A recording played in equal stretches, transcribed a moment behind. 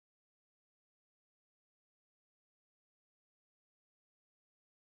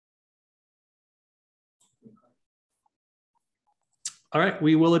All right,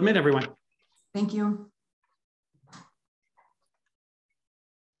 we will admit everyone. Thank you.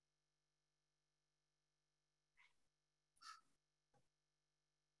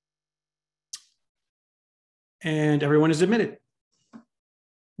 And everyone is admitted.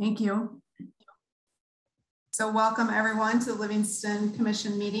 Thank you. So welcome everyone to the Livingston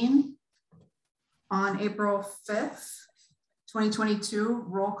Commission meeting on April 5th, 2022.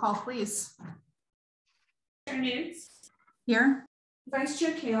 Roll call, please. Chair Nudes. Here. Vice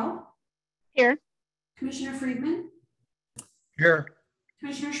Chair Kale. Here. Commissioner Friedman. Here.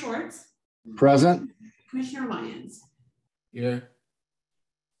 Commissioner Schwartz. Present. Commissioner Lyons. Here.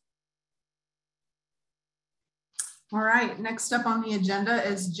 All right, next up on the agenda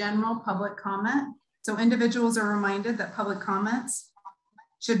is general public comment. So individuals are reminded that public comments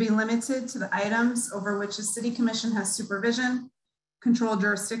should be limited to the items over which the City Commission has supervision, control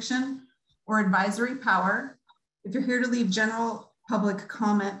jurisdiction, or advisory power. If you're here to leave general public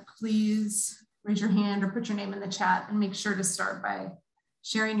comment, please raise your hand or put your name in the chat, and make sure to start by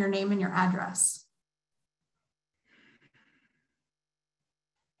sharing your name and your address.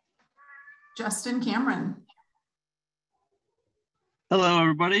 Justin Cameron. Hello,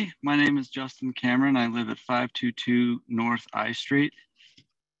 everybody. My name is Justin Cameron. I live at 522 North I Street.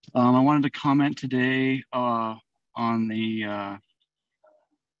 I wanted to comment today on the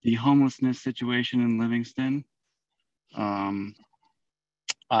homelessness situation in Livingston.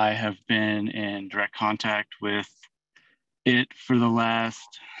 I have been in direct contact with it for the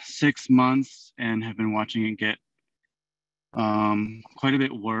last 6 months and have been watching it get quite a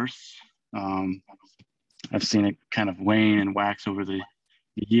bit worse. I've seen it kind of wane and wax over the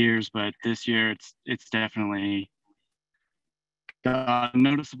years, but this year it's definitely got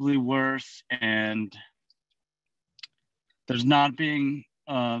noticeably worse, and there's not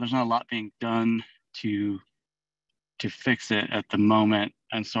a lot being done to fix it at the moment.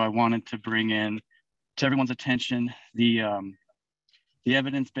 And so I wanted to bring in to everyone's attention the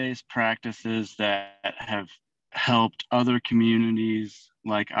evidence-based practices that have helped other communities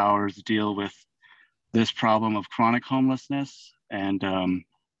like ours deal with this problem of chronic homelessness. And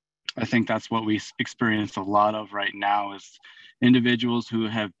I think that's what we experience a lot of right now, is individuals who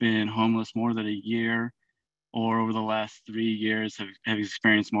have been homeless more than a year, or over the last 3 years have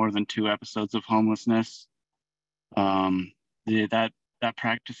experienced more than 2 episodes of homelessness. That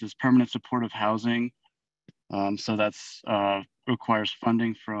practice is permanent supportive housing. So that's requires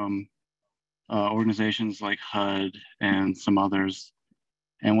funding from organizations like HUD and some others.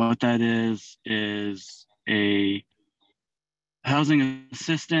 And what that is a housing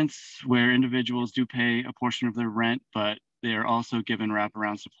assistance where individuals do pay a portion of their rent, but they are also given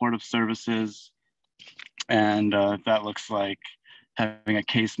wraparound supportive services. And that looks like having a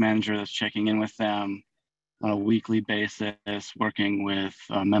case manager that's checking in with them on a weekly basis, working with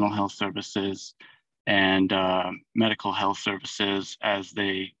mental health services and medical health services as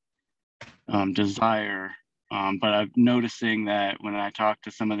they desire. But I'm noticing that when I talk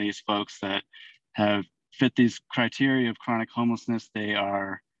to some of these folks that have fit these criteria of chronic homelessness, they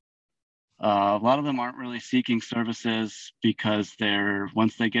are, a lot of them aren't really seeking services because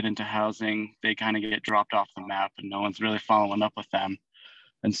once they get into housing, they kind of get dropped off the map and no one's really following up with them.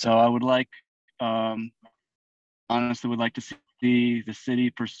 And so I would like, honestly would like to see the city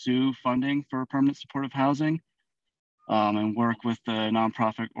pursue funding for permanent supportive housing. And work with the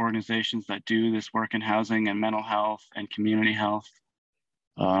nonprofit organizations that do this work in housing and mental health and community health,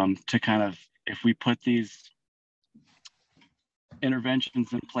 to kind of, if we put these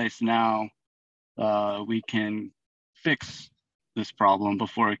interventions in place now, we can fix this problem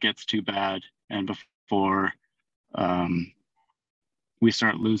before it gets too bad and before we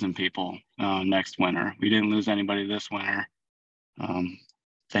start losing people next winter. We didn't lose anybody this winter,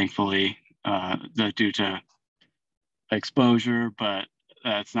 thankfully, due to exposure, but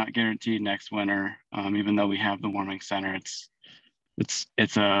it's not guaranteed next winter. Even though we have the warming center, it's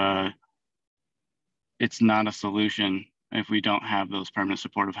not a solution if we don't have those permanent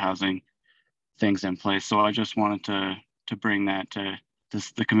supportive housing things in place. So I just wanted to bring that to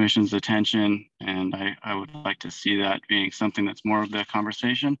the commission's attention, and I would like to see that being something that's more of the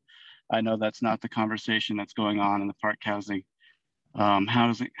conversation. I know that's not the conversation that's going on in the Park Housing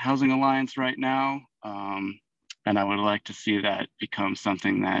Alliance right now. And I would like to see that become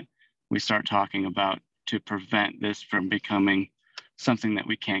something that we start talking about to prevent this from becoming something that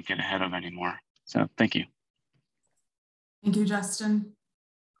we can't get ahead of anymore. So thank you. Thank you, Justin.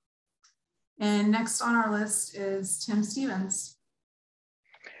 And next on our list is Tim Stevens.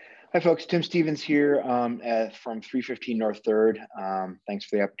 Hi folks, Tim Stevens here from 315 North 3rd. Thanks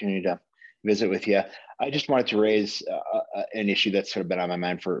for the opportunity to visit with you. I just wanted to raise an issue that's sort of been on my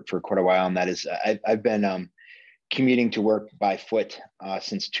mind for quite a while, and that is I've been commuting to work by foot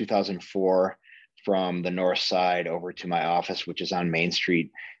since 2004 from the north side over to my office, which is on Main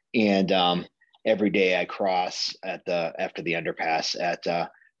Street. And every day I cross after the underpass at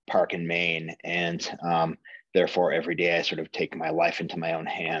Park and Main, and therefore every day I sort of take my life into my own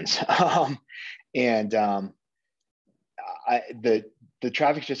hands. The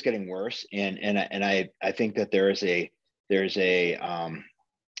traffic's just getting worse, and I think that there's a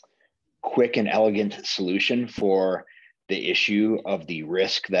quick and elegant solution for the issue of the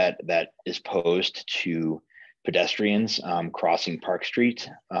risk that is posed to pedestrians crossing Park Street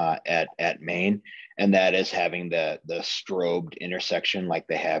at Main, and that is having the strobed intersection like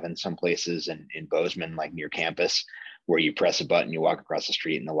they have in some places in Bozeman, like near campus, where you press a button, you walk across the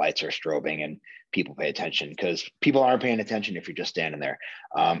street and the lights are strobing and people pay attention, because people aren't paying attention if you're just standing there.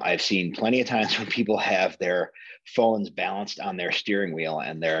 I've seen plenty of times when people have their phones balanced on their steering wheel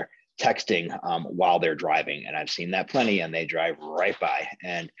and they're texting while they're driving, and I've seen that plenty, and they drive right by.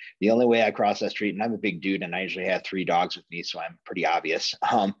 And the only way I cross that street, and I'm a big dude and I usually have 3 dogs with me, so I'm pretty obvious.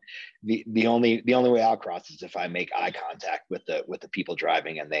 The only way I'll cross is if I make eye contact with the people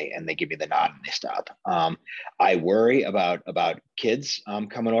driving, and they give me the nod and they stop. I worry about kids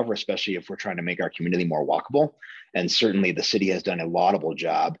coming over, especially if we're trying to make our community more walkable. And certainly the city has done a laudable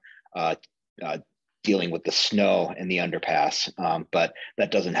job dealing with the snow and the underpass, but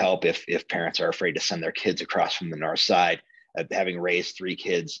that doesn't help if parents are afraid to send their kids across from the north side. Having raised 3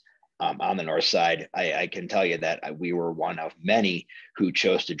 kids on the north side, I can tell you that we were one of many who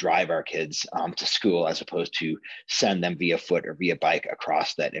chose to drive our kids to school as opposed to send them via foot or via bike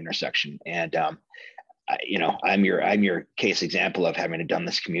across that intersection. And I'm your case example of having done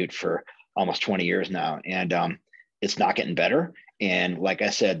this commute for almost 20 years now, and it's not getting better. And like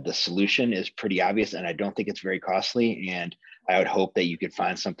I said, the solution is pretty obvious, and I don't think it's very costly. And I would hope that you could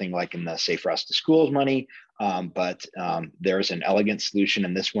find something like in the Safe Routes to Schools money. But there's an elegant solution,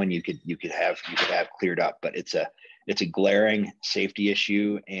 and this one you could have cleared up. But it's a glaring safety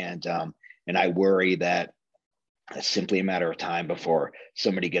issue, and I worry that it's simply a matter of time before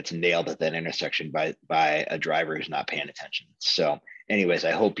somebody gets nailed at that intersection by a driver who's not paying attention. So, anyways,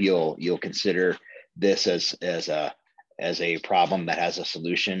 I hope you'll consider this as a problem that has a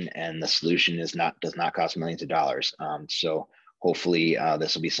solution, and the solution does not cost millions of dollars. So hopefully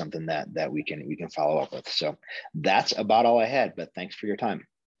this will be something that we can follow up with. So that's about all I had, but thanks for your time.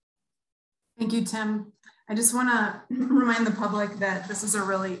 Thank you, Tim. I just want to remind the public that this is a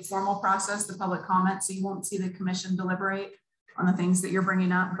really formal process, the public comment, so you won't see the commission deliberate on the things that you're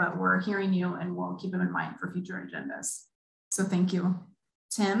bringing up, but we're hearing you and we'll keep them in mind for future agendas. So thank you,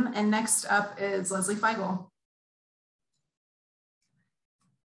 Tim. And next up is Leslie Feigl.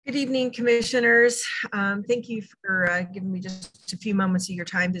 Good evening, commissioners. Thank you for giving me just a few moments of your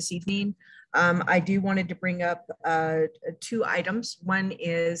time this evening. I do wanted to bring up 2 items. One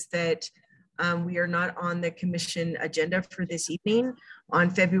is that we are not on the commission agenda for this evening.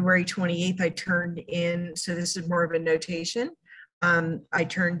 On February 28th, I turned in, so this is more of a notation. I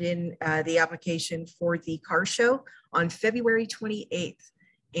turned in the application for the car show on February 28th.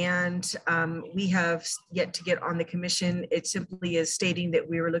 And we have yet to get on the commission. It simply is stating that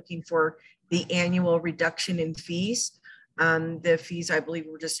we were looking for the annual reduction in fees. The fees, I believe,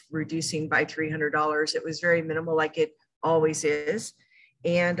 were just reducing by $300. It was very minimal, like it always is.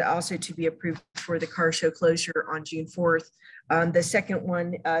 And also to be approved for the car show closure on June 4th. The second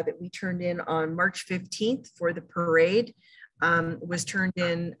one that we turned in on March 15th for the parade was turned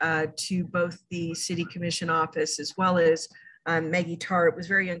in to both the city commission office as well as Maggie Tarr. It was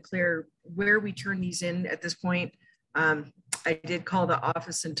very unclear where we turn these in at this point. I did call the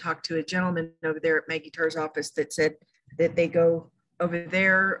office and talk to a gentleman over there at Maggie Tarr's office that said that they go over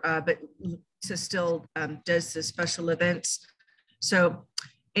there, but Lisa still does the special events. So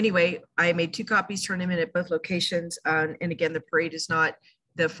anyway, I made 2 copies, turned them in at both locations. And again, the parade is not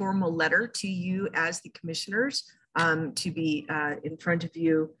the formal letter to you as the commissioners to be in front of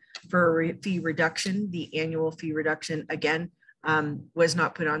you for a fee reduction. The annual fee reduction, again, was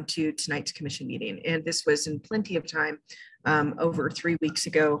not put onto tonight's commission meeting. And this was in plenty of time, over 3 weeks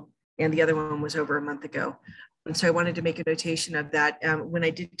ago, and the other one was over a month ago. And so I wanted to make a notation of that. When I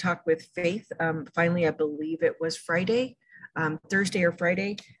did talk with Faith, finally, I believe it was Friday, Thursday or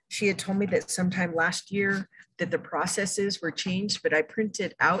Friday, she had told me that sometime last year that the processes were changed, but I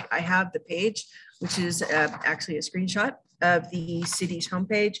printed out, I have the page, which is actually a screenshot of the city's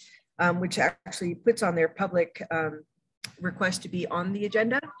homepage, which actually puts on their public request to be on the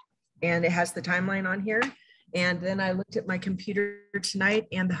agenda. And it has the timeline on here. And then I looked at my computer tonight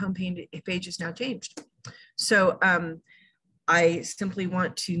and the homepage is now changed. So I simply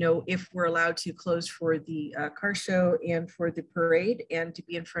want to know if we're allowed to close for the car show and for the parade and to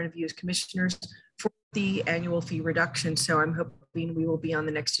be in front of you as commissioners for the annual fee reduction. So I'm hoping we will be on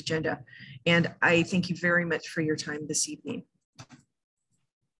the next agenda. And I thank you very much for your time this evening.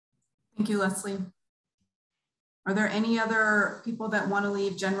 Thank you, Leslie. Are there any other people that want to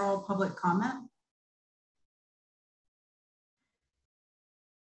leave general public comment?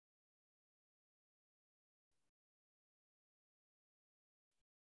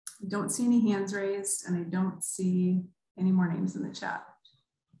 I don't see any hands raised and I don't see any more names in the chat.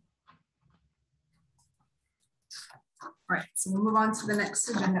 All right, so we'll move on to the next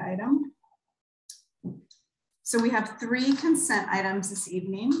agenda item. So we have 3 consent items this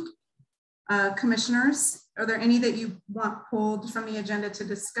evening. Commissioners, are there any that you want pulled from the agenda to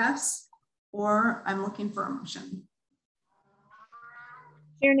discuss, or I'm looking for a motion?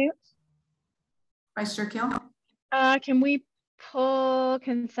 Chair Newt, Vice Chair Keel? can we pull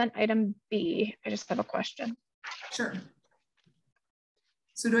consent item B? I just have a question. Sure.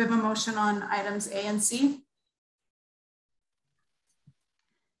 So do we have a motion on items A and C?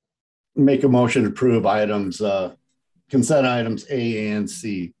 Make a motion to approve items, consent items A and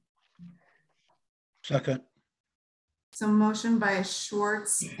C. Second. So motion by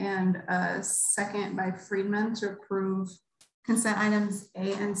Schwartz and a second by Friedman to approve consent items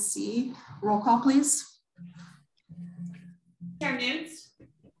A and C. Roll call, please. Chair Newt,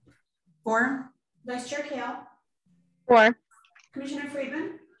 4. Vice Chair Kale, 4. Commissioner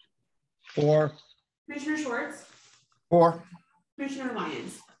Friedman, 4. Commissioner Schwartz, 4. Commissioner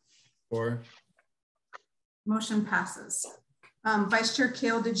Lyons. 4. Motion passes. Vice Chair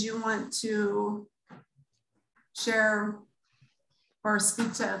Kale, did you want to share or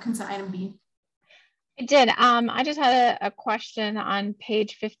speak to consent item B? I did. I just had a question on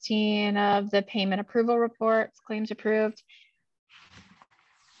page 15 of the payment approval reports, claims approved.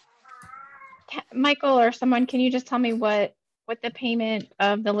 Michael or someone, can you just tell me what the payment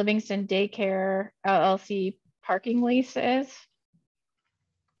of the Livingston Daycare LLC parking lease is?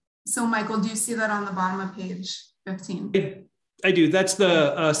 So Michael, do you see that on the bottom of page 15? I do. That's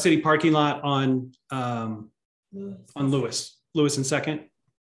the city parking lot on Lewis and 2nd.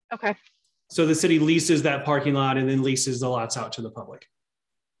 Okay. So the city leases that parking lot and then leases the lots out to the public.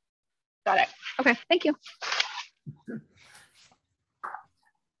 Got it. Okay, thank you.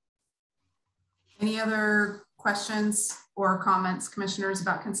 Any other questions or comments, commissioners,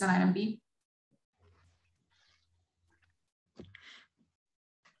 about consent item B?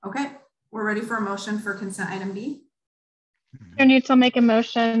 Okay, we're ready for a motion for consent item B. Chair Newt, I'll make a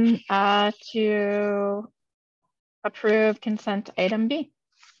motion to approve consent item B.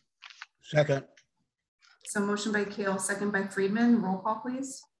 Second. So motion by Kale, second by Friedman. Roll call,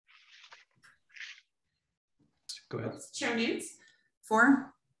 please. Go ahead. Chair Newt,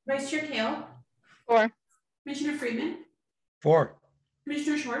 4. Vice Chair Kale, 4. Commissioner Friedman, 4.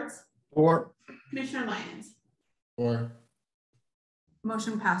 Commissioner Schwartz, 4. Commissioner Lyons. 4.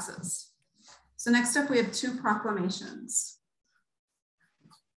 Motion passes. So next up, we have 2 proclamations.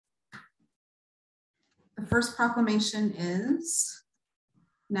 The first proclamation is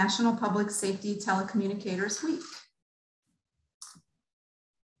National Public Safety Telecommunicators Week.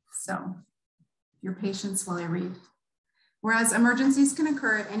 So your patience while I read. Whereas emergencies can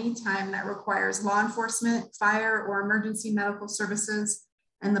occur at any time that requires law enforcement, fire, or emergency medical services,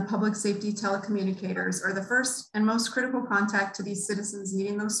 and the public safety telecommunicators are the first and most critical contact to these citizens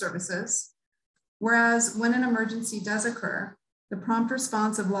needing those services. Whereas when an emergency does occur, the prompt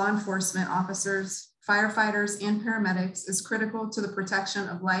response of law enforcement officers, firefighters, and paramedics is critical to the protection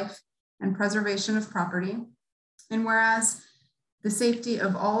of life and preservation of property. And whereas the safety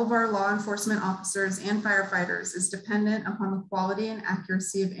of all of our law enforcement officers and firefighters is dependent upon the quality and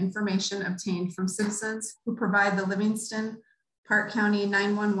accuracy of information obtained from citizens who provide the Livingston Park County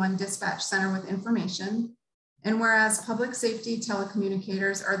 911 Dispatch Center with information. And whereas public safety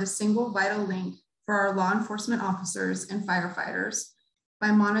telecommunicators are the single vital link for our law enforcement officers and firefighters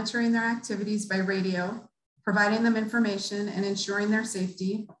by monitoring their activities by radio, providing them information and ensuring their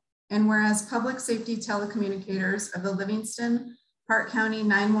safety. And whereas public safety telecommunicators of the Livingston Park County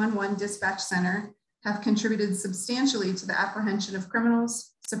 911 Dispatch Center have contributed substantially to the apprehension of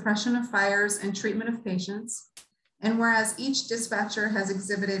criminals, suppression of fires, and treatment of patients. And whereas each dispatcher has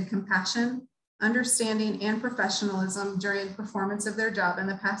exhibited compassion, understanding, and professionalism during performance of their job in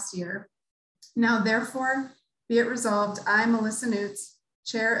the past year. Now, therefore, be it resolved, I, Melissa Newts,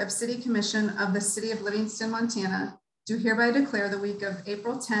 Chair of City Commission of the City of Livingston, Montana, do hereby declare the week of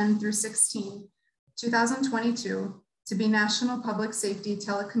April 10 through 16 2022 to be National Public Safety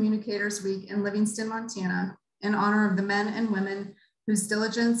Telecommunicators Week in Livingston, Montana, in honor of the men and women whose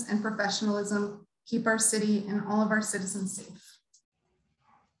diligence and professionalism keep our city and all of our citizens safe.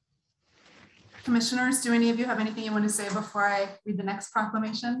 Commissioners, do any of you have anything you want to say before I read the next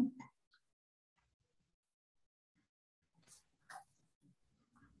proclamation?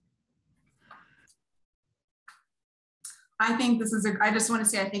 I think this is I just want to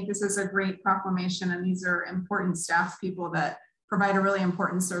say, I think this is a great proclamation, and these are important staff people that provide a really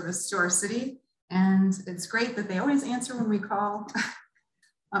important service to our city. And it's great that they always answer when we call.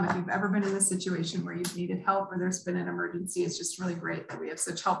 If you've ever been in this situation where you've needed help or there's been an emergency, it's just really great that we have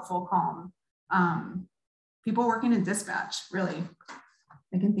such helpful, calm people working in dispatch. Really,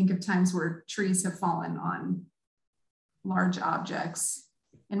 I can think of times where trees have fallen on large objects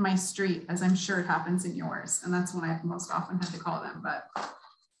in my street, as I'm sure it happens in yours. And that's when I've most often had to call them, but. All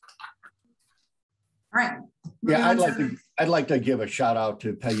right. Yeah, I'd like to give a shout out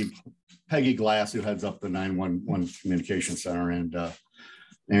to Peggy Glass, who heads up the 911 communication center, and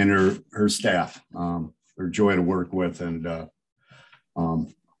her staff. They're a joy to work with, and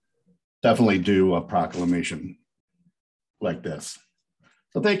definitely do a proclamation like this.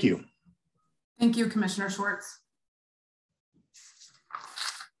 So thank you. Thank you, Commissioner Schwartz.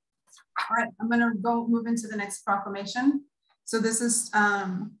 All right, I'm going to move into the next proclamation. So this is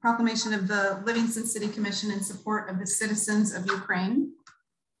proclamation of the Livingston City Commission in support of the citizens of Ukraine.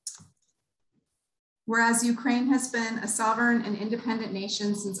 Whereas Ukraine has been a sovereign and independent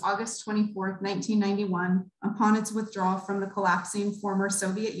nation since August 24th, 1991, upon its withdrawal from the collapsing former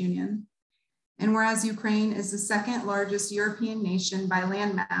Soviet Union. And whereas Ukraine is the second largest European nation by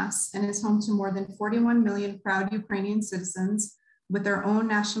landmass and is home to more than 41 million proud Ukrainian citizens with their own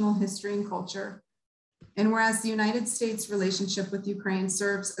national history and culture. And whereas the United States' relationship with Ukraine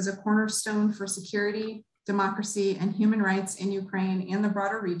serves as a cornerstone for security, democracy, and human rights in Ukraine and the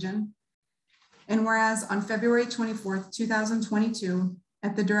broader region. And whereas on February 24th, 2022,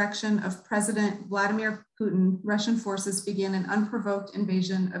 at the direction of President Vladimir Putin, Russian forces began an unprovoked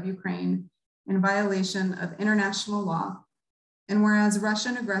invasion of Ukraine in violation of international law. And whereas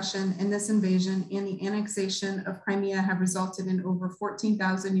Russian aggression in this invasion and the annexation of Crimea have resulted in over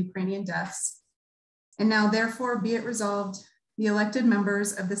 14,000 Ukrainian deaths. And now therefore be it resolved, the elected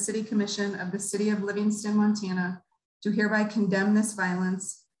members of the City Commission of the City of Livingston, Montana, do hereby condemn this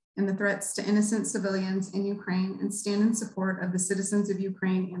violence and the threats to innocent civilians in Ukraine and stand in support of the citizens of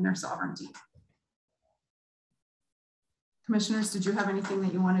Ukraine and their sovereignty. Commissioners, did you have anything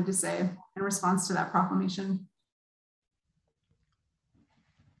that you wanted to say in response to that proclamation?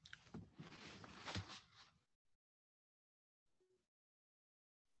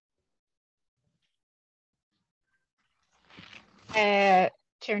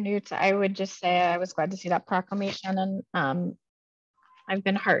 Chair Newt, I would just say I was glad to see that proclamation, and I've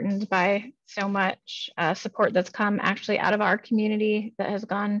been heartened by so much support that's come actually out of our community that has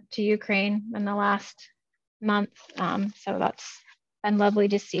gone to Ukraine in the last month. So that's been lovely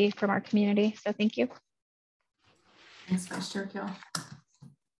to see from our community. So thank you. Thanks, Vice Chair Kill.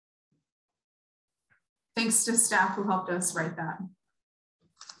 Thanks to staff who helped us write that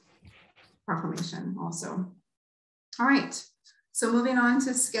proclamation also. All right. So moving on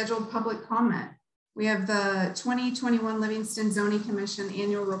to scheduled public comment. We have the 2021 Livingston Zoning Commission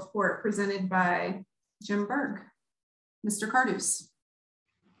annual report presented by Jim BAERG. Mr. Cardus.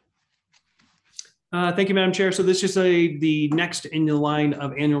 Thank you, Madam Chair. So this is the next in the line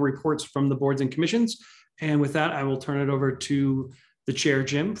of annual reports from the boards and commissions. And with that, I will turn it over to the chair,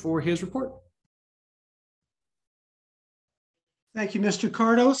 Jim, for his report. Thank you, Mr.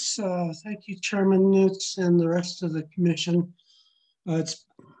 Cardos. Thank you, Chairman Newts and the rest of the commission.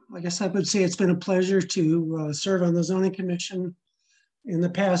 I guess I would say it's been a pleasure to serve on the Zoning Commission in the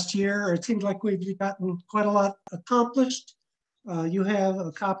past year. It seems like we've gotten quite a lot accomplished. You have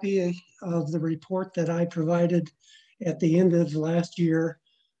a copy of the report that I provided at the end of last year.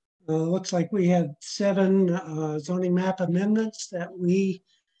 Looks like we had 7 zoning map amendments that we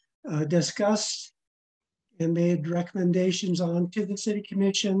discussed and made recommendations on to the City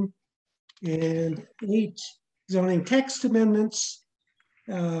Commission, and 8 zoning text amendments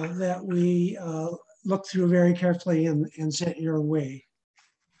that we looked through very carefully and sent your way.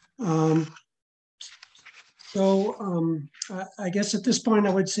 I guess at this point, I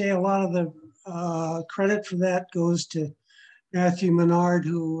would say a lot of the credit for that goes to Matthew Menard,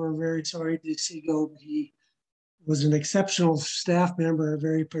 who we're very sorry to see go, but he was an exceptional staff member,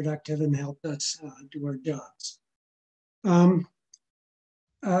 very productive, and helped us do our jobs.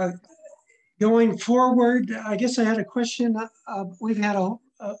 Going forward, I guess I had a question. We've had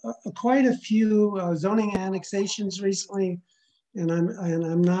quite a few zoning annexations recently, and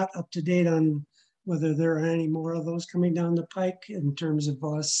I'm not up to date on whether there are any more of those coming down the pike in terms of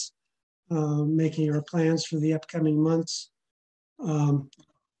us making our plans for the upcoming months.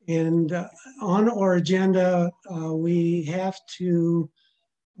 And on our agenda, we have to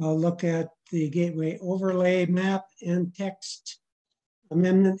look at the gateway overlay map and text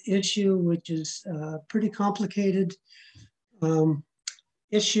amendment issue, which is a pretty complicated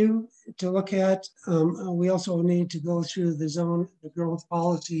issue to look at. We also need to go through the growth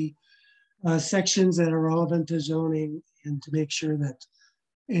policy sections that are relevant to zoning, and to make sure that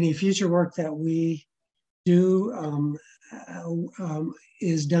any future work that we do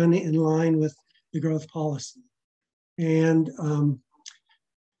is done in line with the growth policy. And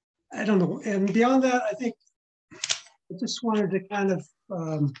I don't know, and beyond that, I think I just wanted to kind of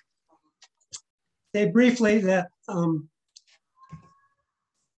say briefly that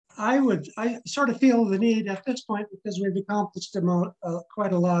I sort of feel the need at this point, because we've accomplished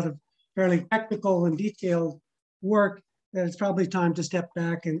quite a lot of fairly technical and detailed work, that it's probably time to step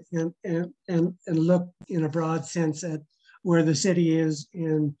back and look in a broad sense at where the city is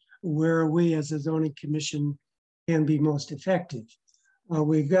and where we as a zoning commission can be most effective.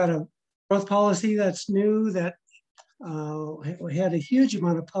 We've got a growth policy that's new, that we had a huge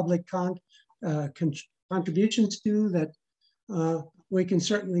amount of public contributions to, that we can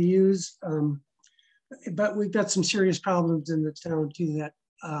certainly use, but we've got some serious problems in the town too that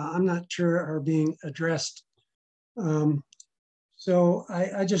I'm not sure are being addressed. So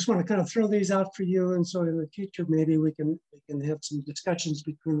I just want to kind of throw these out for you, and so in the future maybe we can have some discussions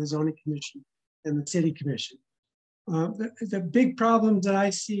between the zoning commission and the city commission. The big problems that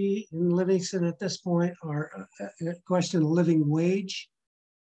I see in Livingston at this point are a question of living wage.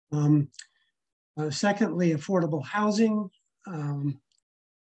 Secondly, affordable housing.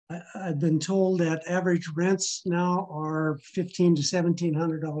 I've been told that average rents now are $1,500 to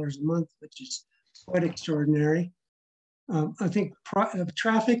 $1,700 a month, which is quite extraordinary. I think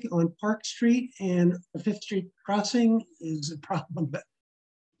traffic on Park Street and the 5th Street crossing is a problem that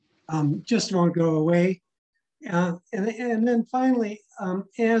just won't go away. And then finally,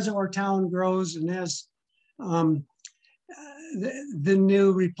 as our town grows and as the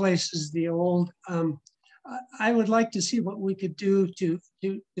new replaces the old, I would like to see what we could do to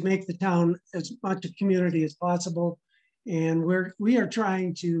make the town as much a community as possible. And we are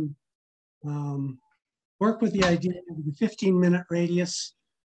trying to work with the idea of the 15-minute radius,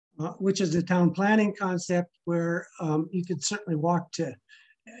 which is a town planning concept where you could certainly walk to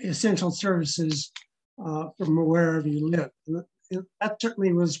essential services from wherever you live. And that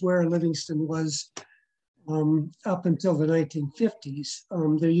certainly was where Livingston was up until the 1950s.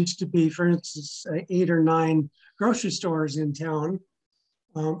 There used to be, for instance, 8 or 9 grocery stores in town.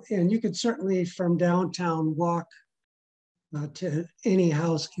 And you could certainly from downtown walk to any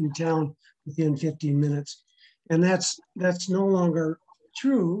house in town within 15 minutes. And that's no longer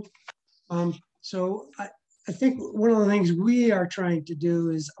true. So I think one of the things we are trying to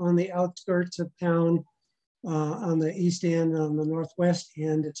do is on the outskirts of town, on the east end, on the northwest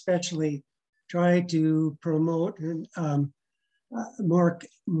end, especially try to promote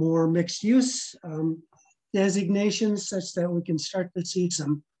more mixed use designations, such that we can start to see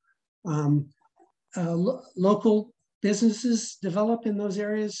some local businesses develop in those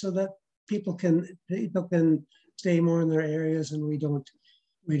areas, so that people can stay more in their areas, and we don't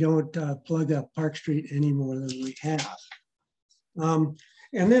plug up Park Street any more than we have. And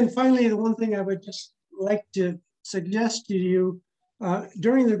then finally, the one thing I would just like to suggest to you,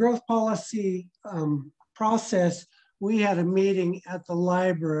 during the growth policy process, we had a meeting at the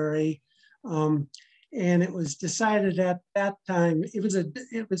library, and it was decided at that time,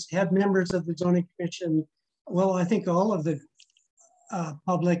 it had members of the zoning commission, well, I think all of the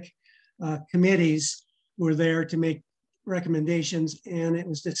public committees were there to make recommendations, and it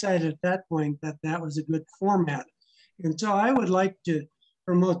was decided at that point that that was a good format. And so I would like to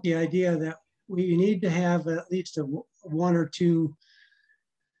promote the idea that we need to have at least 1 or 2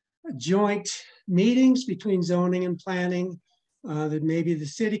 joint meetings between zoning and planning, that maybe the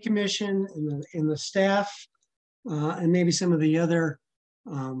city commission and the staff, and maybe some of the other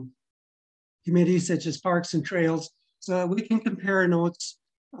committees such as parks and trails, so that we can compare notes.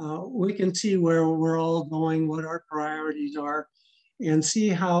 We can see where we're all going, what our priorities are, and see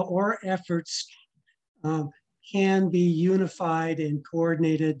how our efforts can be unified and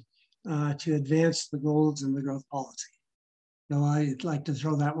coordinated to advance the goals in the growth policy. So I'd like to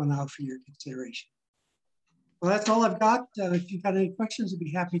throw that one out for your consideration. Well, that's all I've got. If you've got any questions, I'd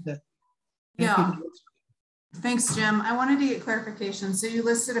be happy to. Yeah. Thanks, Jim. I wanted to get clarification. So you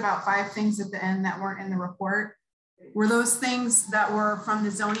listed about 5 things at the end that weren't in the report. Were those things that were from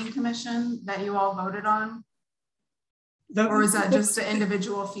the zoning commission that you all voted on? Or is that just an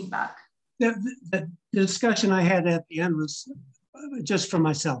individual feedback? The discussion I had at the end was just for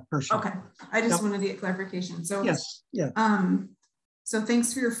myself personally. Okay, I just wanted to get clarification. So yes, yeah. So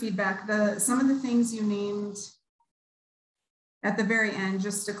thanks for your feedback. Some of the things you named at the very end,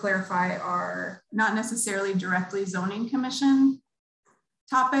 just to clarify, are not necessarily directly zoning commission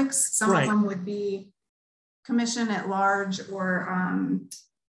topics. Some of them would be commission at large, or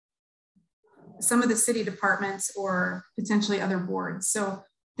some of the city departments, or potentially other boards. So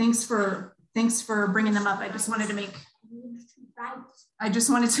thanks for bringing them up. I just wanted to make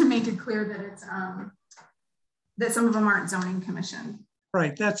it clear that it's that some of them aren't zoning commission.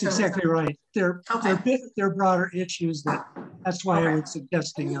 Right, that's exactly right. They're broader issues. That's why I was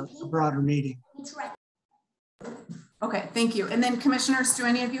suggesting a broader meeting. Okay, thank you. And then commissioners, do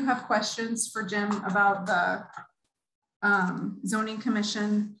any of you have questions for Jim about the zoning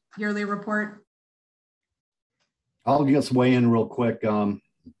commission yearly report? I'll just weigh in real quick.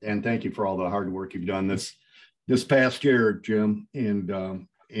 And thank you for all the hard work you've done this past year, Jim, and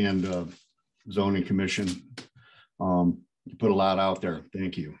zoning commission. You put a lot out there.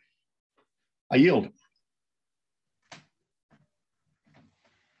 Thank you. I yield.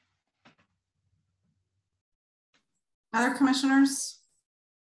 Other commissioners?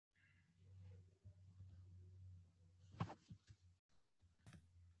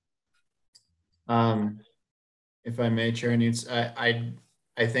 If I may, Chair Newts, I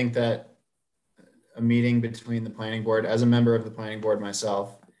think that a meeting between the planning board, as a member of the planning board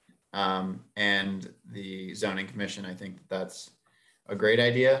myself, and the zoning commission, I think that's a great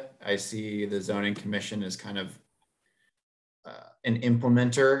idea. I see the zoning commission as kind of an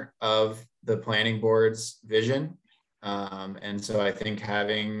implementer of the planning board's vision. And so I think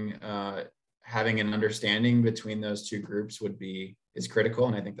having an understanding between those two groups is critical.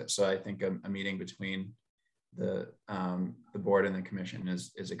 And I think that, so I think a meeting between the board and the commission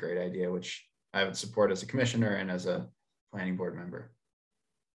is a great idea, which I would support as a commissioner and as a planning board member.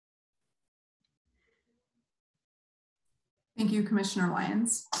 Thank you, Commissioner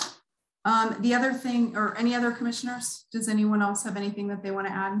Lyons. The other thing, or any other commissioners, does anyone else have anything that they want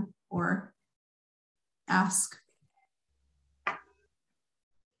to add or ask?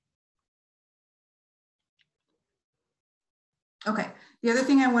 Okay, the other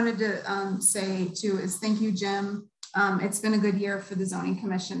thing I wanted to say too is thank you, Jim. It's been a good year for the zoning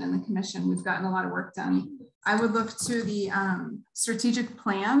commission and the commission. We've gotten a lot of work done. I would look to the strategic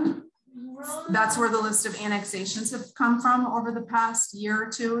plan. That's where the list of annexations have come from over the past year or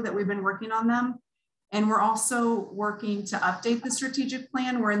two that we've been working on them. And we're also working to update the strategic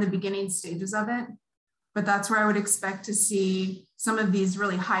plan. We're in the beginning stages of it, but that's where I would expect to see some of these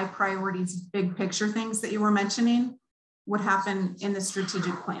really high priorities, big picture things that you were mentioning would happen in the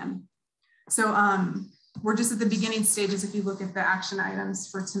strategic plan. So we're just at the beginning stages. If you look at the action items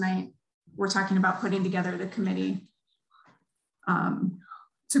for tonight, we're talking about putting together the committee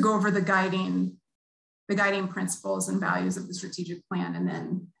to go over the guiding principles and values of the strategic plan, and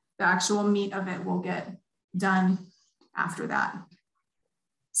then the actual meat of it will get done after that.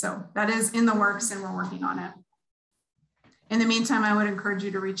 So that is in the works and we're working on it. In the meantime, I would encourage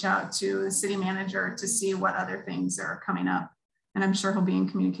you to reach out to the city manager to see what other things are coming up. And I'm sure he'll be in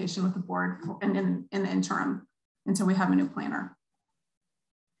communication with the board and in the interim until we have a new planner.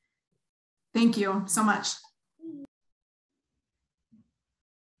 Thank you so much.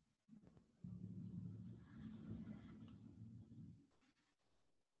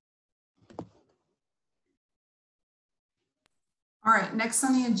 All right, next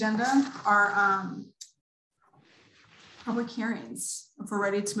on the agenda are public hearings. If we're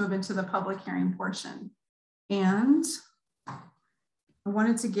ready to move into the public hearing portion. And I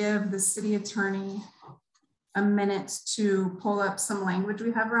wanted to give the city attorney a minute to pull up some language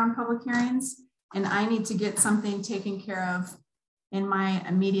we have around public hearings. And I need to get something taken care of in my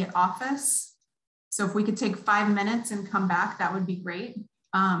immediate office. So if we could take 5 minutes and come back, that would be great.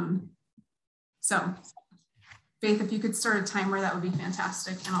 So Faith, if you could start a timer, that would be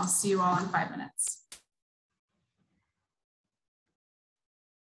fantastic. And I'll see you all in 5 minutes.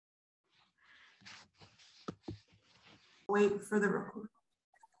 Wait for the report.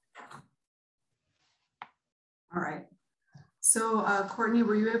 All right. So Courtney,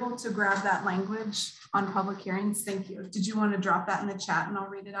 were you able to grab that language on public hearings? Thank you. Did you want to drop that in the chat and I'll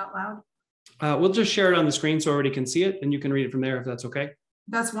read it out loud? We'll just share it on the screen so everybody can see it and you can read it from there if that's okay.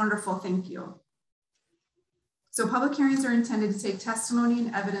 That's wonderful. Thank you. So public hearings are intended to take testimony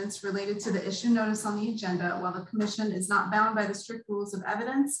and evidence related to the issue notice on the agenda. While the commission is not bound by the strict rules of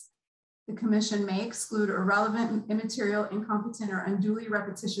evidence, the commission may exclude irrelevant, immaterial, incompetent, or unduly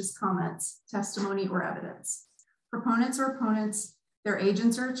repetitious comments, testimony, or evidence. Proponents or opponents, their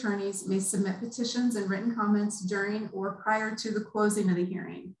agents or attorneys may submit petitions and written comments during or prior to the closing of the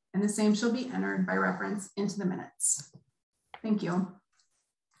hearing, and the same shall be entered by reference into the minutes. Thank you.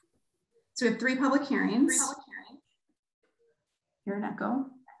 So we have 3 public hearings. Hear an echo.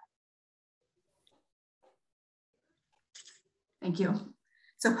 Thank you.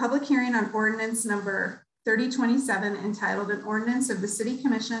 So public hearing on ordinance number 3027, entitled An Ordinance of the City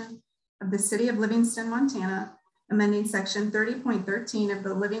Commission of the City of Livingston, Montana, amending section 30.13 of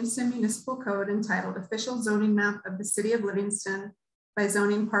the Livingston Municipal Code, entitled Official Zoning Map of the City of Livingston by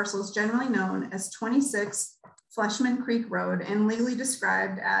zoning parcels generally known as 26 FLESHMAN Creek Road and legally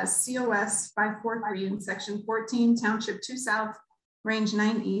described as COS 543 in section 14, Township 2 South, Range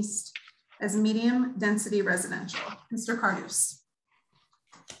 9 East, as medium density residential. Mr. Cardus.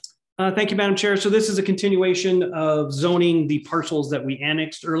 Thank you, Madam Chair. So this is a continuation of zoning the parcels that we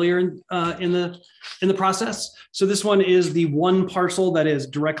annexed earlier in the process. So this one is the one parcel that is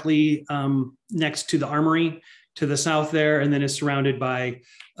directly next to the Armory to the south there, and then is surrounded by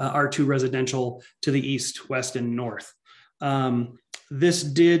R2 residential to the east, west, and north. This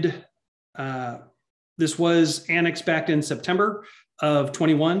was annexed back in September of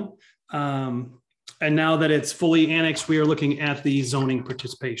 21. And now that it's fully annexed, we are looking at the zoning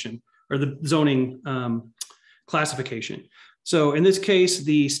participation or the zoning classification. So in this case,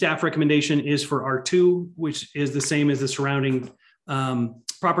 the staff recommendation is for R2, which is the same as the surrounding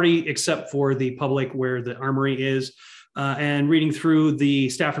property, except for the public where the Armory is. And reading through the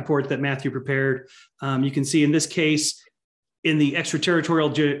staff report that Matthew prepared, you can see in this case, in the extraterritorial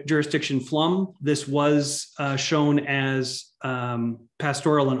jurisdiction FLUM, this was shown as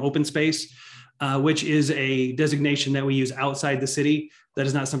pastoral and open space, which is a designation that we use outside the city. That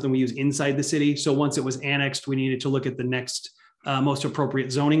is not something we use inside the city. So once it was annexed, we needed to look at the next most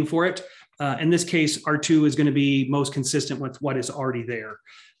appropriate zoning for it. In this case, R2 is going to be most consistent with what is already there.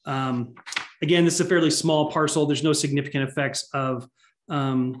 Again, this is a fairly small parcel. There's no significant effects of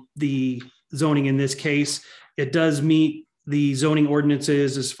the zoning in this case. It does meet the zoning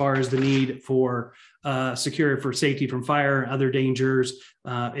ordinances as far as the need for security for safety from fire and other dangers.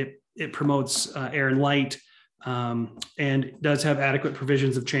 It promotes air and light, and does have adequate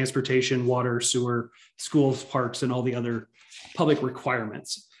provisions of transportation, water, sewer, schools, parks, and all the other public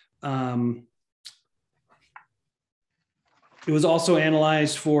requirements. It was also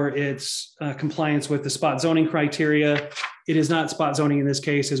analyzed for its compliance with the spot zoning criteria. It is not spot zoning in this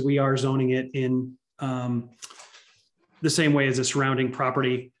case, as we are zoning it in the same way as the surrounding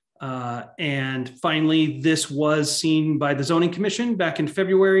property. And finally, this was seen by the Zoning Commission back in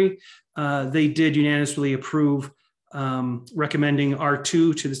February. They did unanimously approve recommending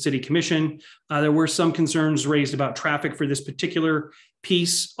R2 to the City Commission. There were some concerns raised about traffic for this particular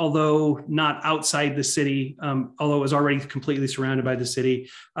piece, although not outside the city, although it was already completely surrounded by the city.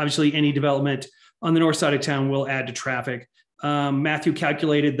 Obviously, any development on the north side of town will add to traffic. Matthew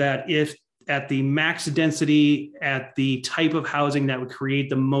calculated that if at the max density at the type of housing that would create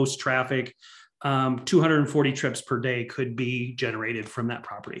the most traffic, 240 trips per day could be generated from that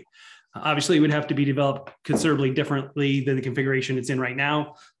property. Obviously, it would have to be developed considerably differently than the configuration it's in right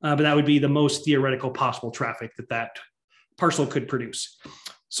now, but that would be the most theoretical possible traffic that parcel could produce.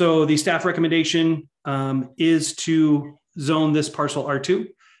 So the staff recommendation is to zone this parcel R2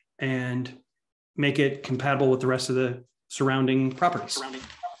 and make it compatible with the rest of the surrounding properties.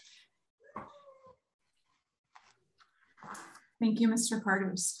 Thank you, Mr.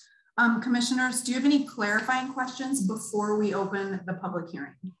 Cardus. Commissioners, do you have any clarifying questions before we open the public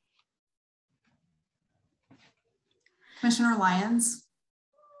hearing? Commissioner Lyons.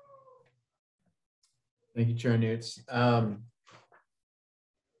 Thank you, Chair Newts. Mr.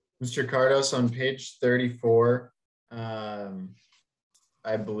 Cardos, on page 34,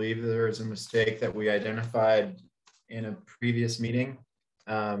 I believe there is a mistake that we identified in a previous meeting.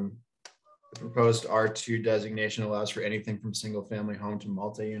 The proposed R2 designation allows for anything from single family home to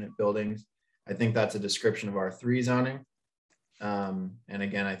multi-unit buildings. I think that's a description of R3 zoning. And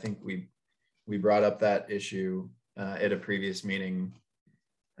again, I think we brought up that issue at a previous meeting.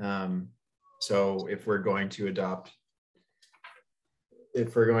 So if we're going to adopt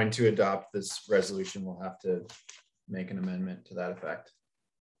this resolution, we'll have to make an amendment to that effect.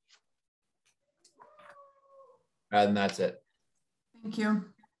 And that's it. Thank you.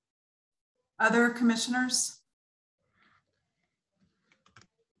 Other commissioners?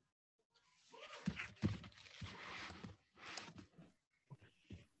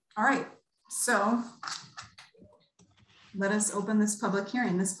 All right, so let us open this public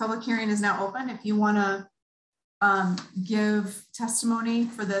hearing. This public hearing is now open. If you want to give testimony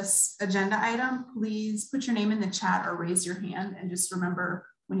for this agenda item, please put your name in the chat or raise your hand, and just remember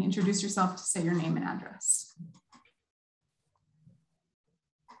when you introduce yourself to say your name and address.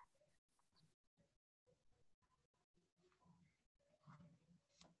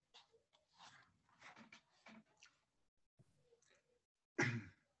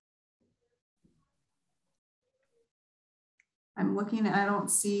 I'm looking and I don't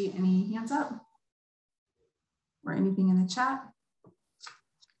see any hands up or anything in the chat.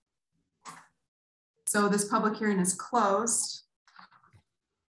 So this public hearing is closed.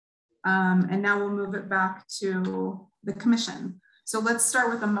 And now we'll move it back to the commission. So let's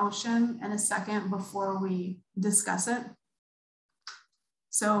start with a motion and a second before we discuss it.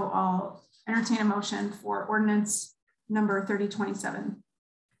 So I'll entertain a motion for ordinance number 3027.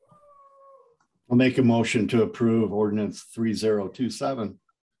 I'll make a motion to approve ordinance 3027.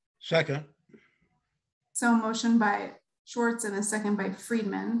 Second. So a motion by Schwartz and a second by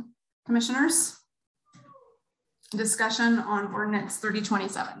Friedman. Commissioners, discussion on ordinance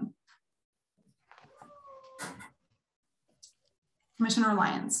 3027. Commissioner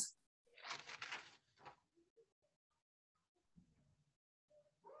Lyons.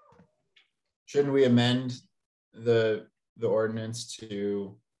 Shouldn't we amend the ordinance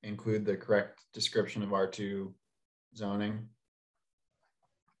to include the correct description of R2 zoning?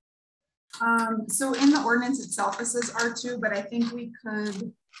 So in the ordinance itself, it says R2, but I think we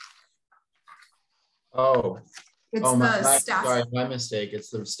could. Oh, it's the staff. Sorry, my mistake.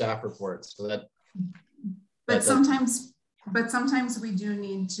 It's the staff report. So that. But sometimes we do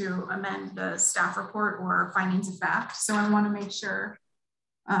need to amend the staff report or findings of fact. So I want to make sure,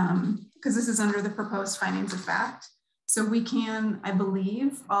 because this is under the proposed findings of fact. So we can, I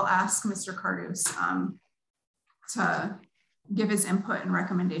believe, I'll ask Mr. Cardus to give his input and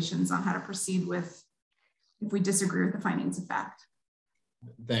recommendations on how to proceed with if we disagree with the findings of fact.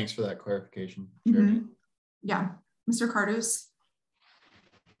 Thanks for that clarification. Mm-hmm. Yeah, Mr. Cardus.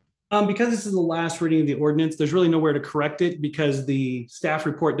 Because this is the last reading of the ordinance, there's really nowhere to correct it because the staff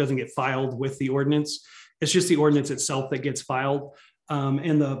report doesn't get filed with the ordinance. It's just the ordinance itself that gets filed.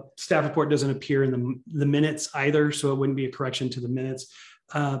 And the staff report doesn't appear in the minutes either, so it wouldn't be a correction to the minutes.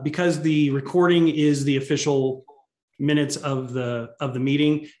 Because the recording is the official minutes of the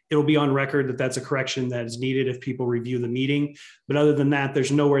meeting, it'll be on record that that's a correction that is needed if people review the meeting. But other than that,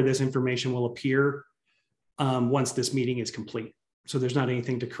 there's nowhere this information will appear once this meeting is complete. So there's not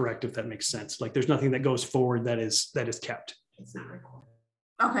anything to correct, if that makes sense. Like there's nothing that goes forward that is kept.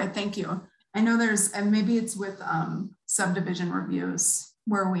 Okay, thank you. I know there's, and maybe it's with subdivision reviews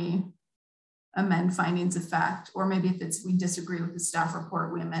where we amend findings of fact, or maybe if it's we disagree with the staff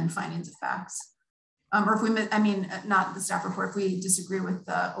report, we amend findings of facts. Or if we, I mean, not the staff report, if we disagree with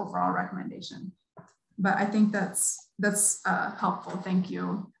the overall recommendation. But I think that's helpful. Thank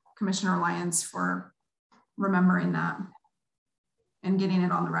you, Commissioner Lyons, for remembering that and getting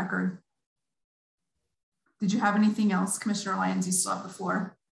it on the record. Did you have anything else, Commissioner Lyons? You still have the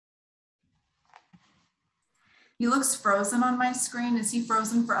floor. He looks frozen on my screen. Is he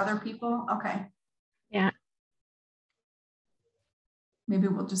frozen for other people? Okay. Yeah. Maybe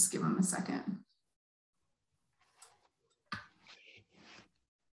we'll just give him a second.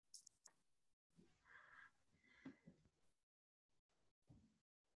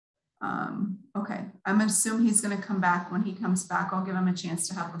 Okay, I'm gonna assume he's gonna come back. When he comes back, I'll give him a chance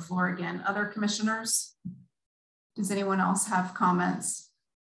to have the floor again. Other commissioners? Does anyone else have comments?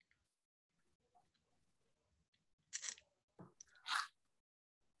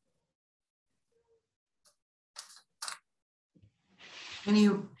 Any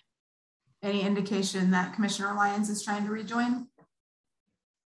indication that Commissioner Lyons is trying to rejoin?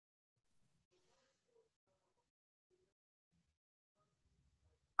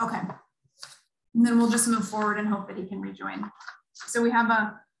 Okay, and then we'll just move forward and hope that he can rejoin. So we have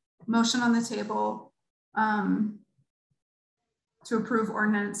a motion on the table to approve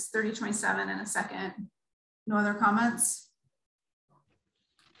ordinance 3027 in a second. No other comments?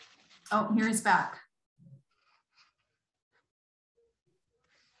 Oh, here he's back.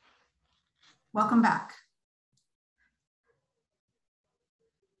 Welcome back.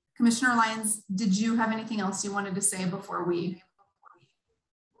 Commissioner Lyons, did you have anything else you wanted to say before we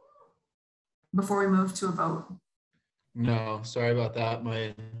move to a vote? No, sorry about that.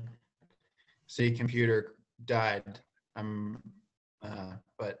 My city computer died.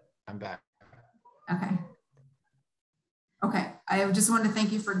 But I'm back. Okay. Okay, I just wanted to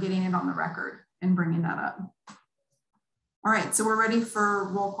thank you for getting it on the record and bringing that up. All right, so we're ready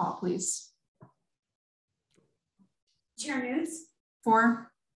for roll call, please. Chair News,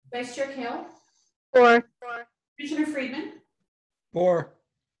 4. Vice Chair Kale, 4. Commissioner Friedman, 4.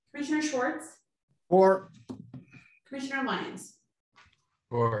 Commissioner Schwartz, 4. Commissioner Lyons.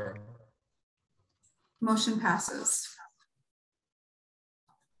 4. Motion passes.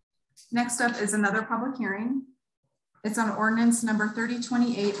 Next up is another public hearing. It's on ordinance number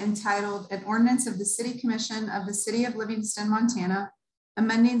 3028 entitled An Ordinance of the City Commission of the City of Livingston, Montana,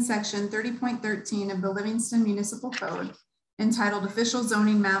 amending section 30.13 of the Livingston Municipal Code entitled Official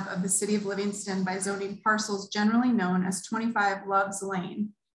Zoning Map of the City of Livingston by zoning parcels generally known as 25 Loves Lane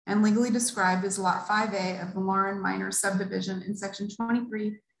and legally described as Lot 5A of the LAHREN Minor Subdivision in Section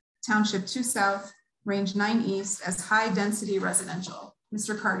 23, Township 2 South, Range 9 East as high density residential.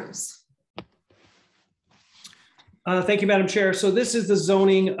 Mr. Cardus. Thank you, Madam Chair. So this is the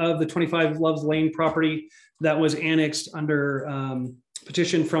zoning of the 25 Loves Lane property that was annexed under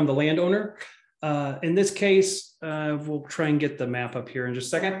petition from the landowner. In this case, we'll try and get the map up here in just a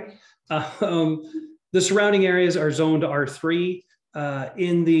second. The surrounding areas are zoned R3.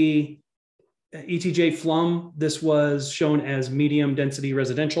 In the ETJ FLUM, this was shown as medium density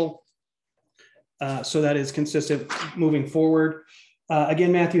residential. So that is consistent moving forward.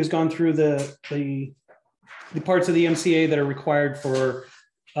 Again, Matthew has gone through the parts of the MCA that are required for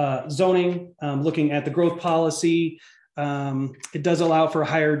zoning, looking at the growth policy. It does allow for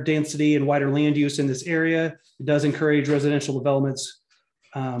higher density and wider land use in this area. It does encourage residential developments,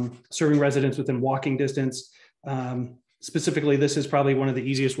 serving residents within walking distance. Specifically, this is probably one of the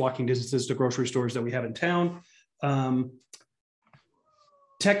easiest walking distances to grocery stores that we have in town.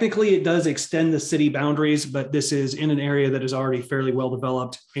 Technically, it does extend the city boundaries, but this is in an area that is already fairly well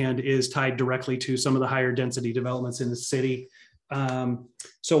developed and is tied directly to some of the higher density developments in the city.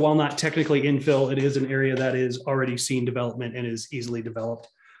 So while not technically infill, it is an area that is already seen development and is easily developed.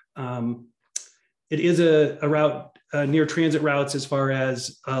 It is a route near transit routes as far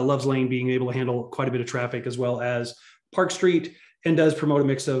as Loves Lane being able to handle quite a bit of traffic, as well as Park Street, and does promote a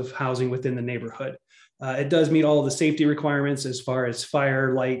mix of housing within the neighborhood. It does meet all of the safety requirements as far as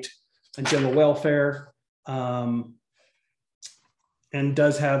fire, light, and general welfare, and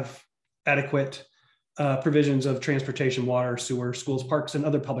does have adequate provisions of transportation, water, sewer, schools, parks, and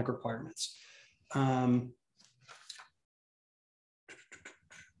other public requirements. Other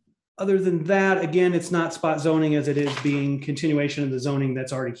than that, again, it's not spot zoning as it is being continuation of the zoning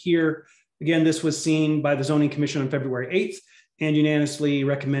that's already here. Again, this was seen by the Zoning Commission on February 8th and unanimously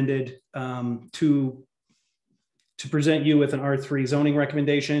recommended to present you with an R3 zoning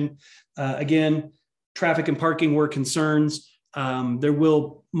recommendation. Again, traffic and parking were concerns. There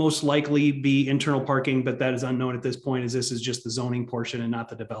will most likely be internal parking, but that is unknown at this point, as this is just the zoning portion and not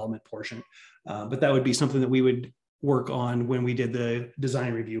the development portion. But that would be something that we would work on when we did the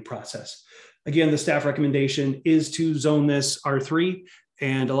design review process. Again, the staff recommendation is to zone this R3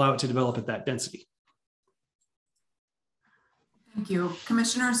 and allow it to develop at that density. Thank you.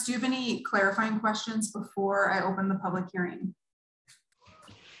 Commissioners, do you have any clarifying questions before I open the public hearing?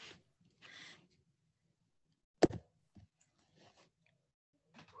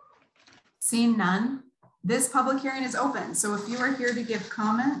 Seeing none, this public hearing is open. So if you are here to give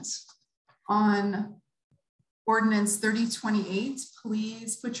comment on Ordinance 3028,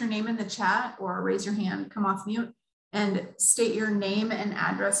 please put your name in the chat or raise your hand, come off mute, and state your name and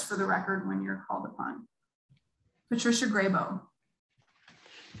address for the record when you're called upon. Patricia Graybo.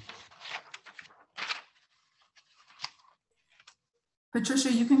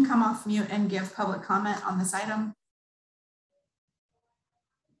 Patricia, you can come off mute and give public comment on this item.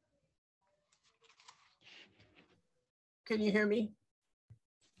 Can you hear me?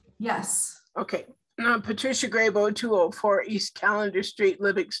 Yes. Okay. Patricia Graybo, 204 East Callender Street,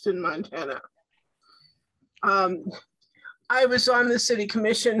 Livingston, Montana. I was on the city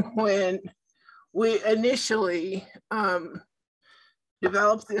commission when we initially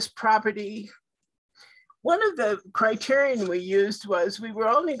developed this property. One of the criterion we used was we were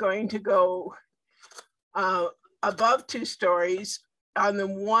only going to go above 2 stories on the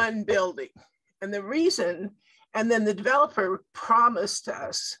one building. And the reason, and then the developer promised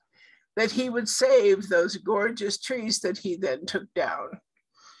us that he would save those gorgeous trees that he then took down.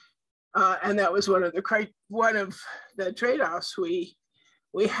 And that was one of the trade-offs we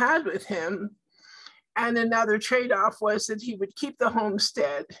had with him. And another trade-off was that he would keep the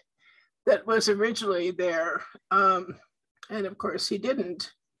homestead that was originally there. And of course he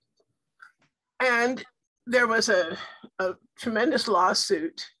didn't. And there was a tremendous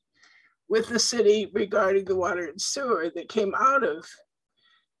lawsuit with the city regarding the water and sewer that came out of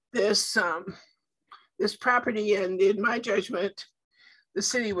this this property, and in my judgment, the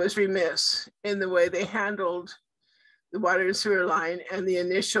city was remiss in the way they handled the water and sewer line and the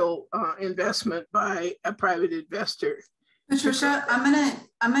initial investment by a private investor. Patricia, I'm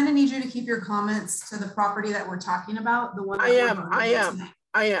gonna need you to keep your comments to the property that we're talking about. The one that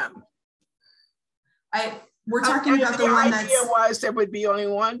I am. We're talking about the one that's. The idea was there would be only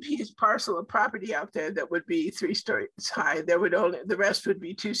one piece parcel of property out there that would be 3 stories high. The rest would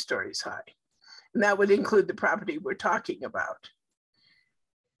be 2 stories high. And that would include the property we're talking about.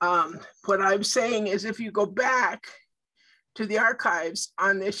 What I'm saying is if you go back to the archives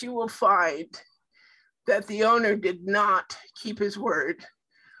on this, you will find that the owner did not keep his word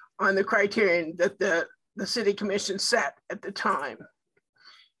on the criterion that the city commission set at the time.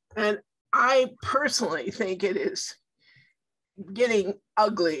 And I personally think it is getting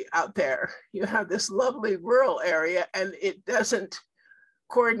ugly out there. You have this lovely rural area and it doesn't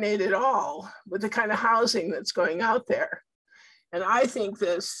coordinate at all with the kind of housing that's going out there. And I think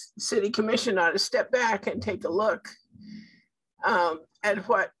this city commission ought to step back and take a look at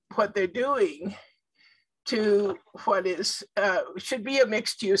what they're doing to what is should be a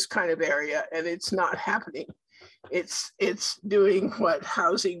mixed use kind of area, and it's not happening. It's doing what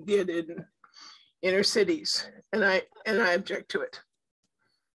housing did in inner cities, and I object to it.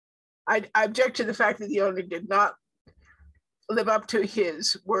 I object to the fact that the owner did not live up to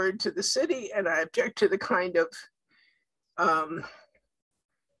his word to the city, and I object to the kind of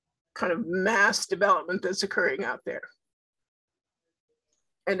mass development that's occurring out there.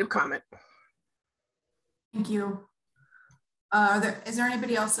 End of comment. Thank you. Is there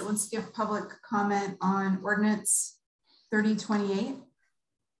anybody else that wants to give public comment on ordinance 3028?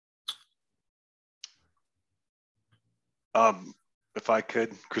 If I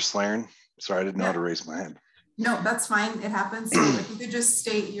could, Chris LAHREN. Sorry, I didn't know how to raise my hand. No, that's fine. It happens. So if you could just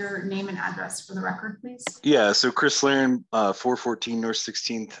state your name and address for the record, please. Yeah, so Chris LAHREN, 414 North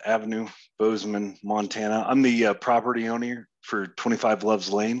 16th Avenue, Bozeman, Montana. I'm the property owner for 25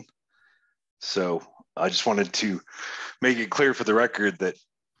 Loves Lane. So I just wanted to make it clear for the record that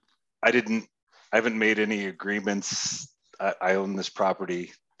I haven't made any agreements. I own this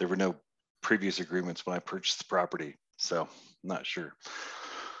property. There were no previous agreements when I purchased the property. So I'm not sure.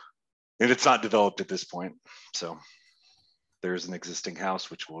 And it's not developed at this point. So there's an existing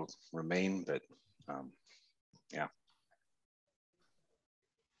house which will remain, but yeah.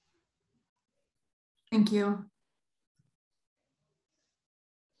 Thank you.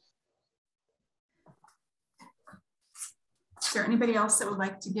 Is there anybody else that would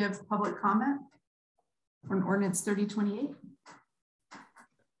like to give public comment on ordinance 3028?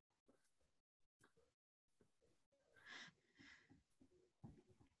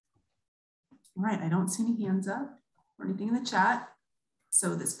 All right, I don't see any hands up or anything in the chat.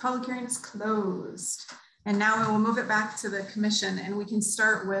 So this public hearing is closed. And now we will move it back to the commission, and we can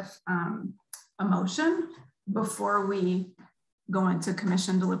start with a motion before we go into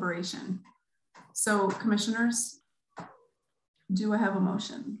commission deliberation. So commissioners, do I have a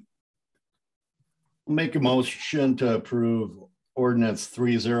motion? Make a motion to approve ordinance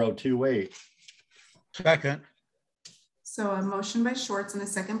 3028. Second. So a motion by Schwartz and a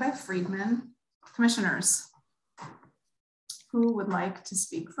second by Friedman. Commissioners, who would like to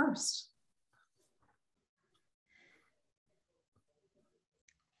speak first?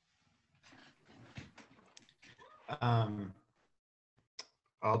 I'll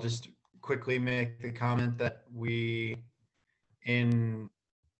just quickly make the comment that we, in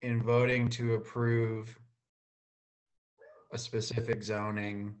voting to approve a specific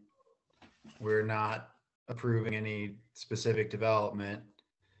zoning, we're not approving any specific development.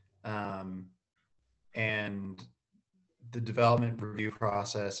 And the development review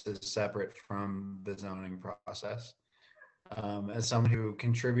process is separate from the zoning process. As someone who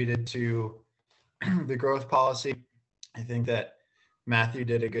contributed to the growth policy, I think that Matthew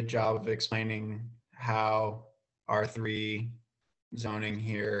did a good job of explaining how R3 zoning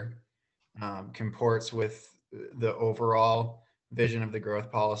here comports with the overall vision of the growth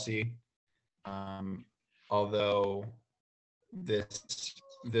policy. Although this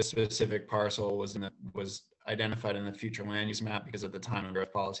specific parcel was identified in the future land use map because at the time of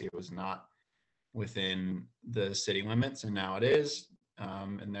growth policy it was not within the city limits, and now it is,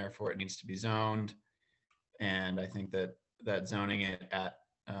 and therefore it needs to be zoned. And I think that zoning it at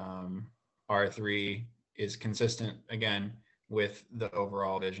R3 is consistent again with the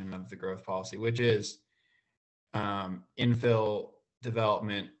overall vision of the growth policy, which is infill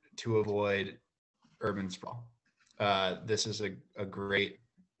development to avoid urban sprawl. This is a great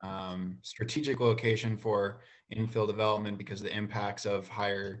strategic location for infill development because the impacts of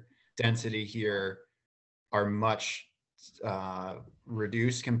higher density here are much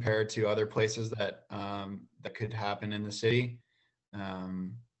reduced compared to other places that that could happen in the city.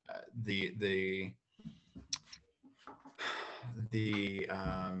 The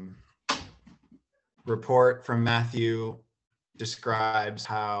report from Matthew describes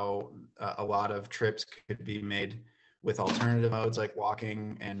how a lot of trips could be made with alternative modes like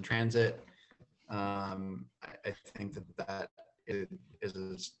walking and transit. I think that is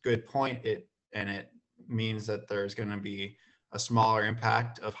a good point. It means that there's going to be a smaller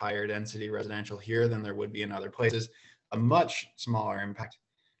impact of higher density residential here than there would be in other places, a much smaller impact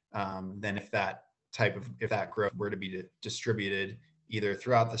than if that growth were to be distributed either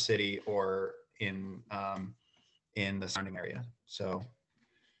throughout the city or in the surrounding area. So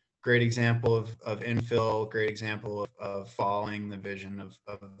great example of infill, great example of following the vision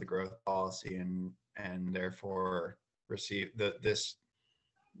of the growth policy, and therefore this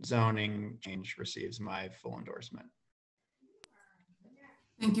zoning change receives my full endorsement.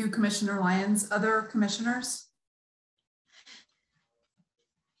 Thank you, Commissioner Lyons. Other commissioners?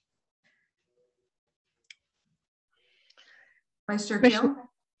 Vice Chair Kale?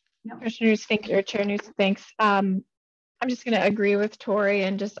 Yep. Commissioners, thank you. Chair News, thanks. I'm just going to agree with Tori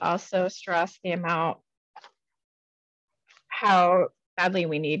and just also stress the amount how badly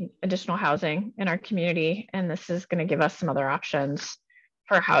we need additional housing in our community, and this is going to give us some other options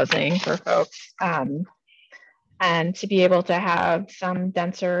for housing for folks, and to be able to have some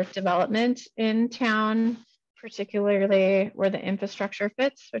denser development in town, particularly where the infrastructure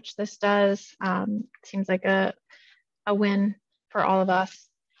fits, which this does. Seems like a win for all of us,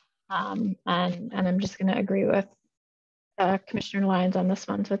 and I'm just going to agree with Commissioner Lyons on this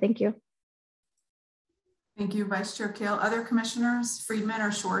one, so thank you. Thank you, Vice Chair Kale. Other commissioners, Friedman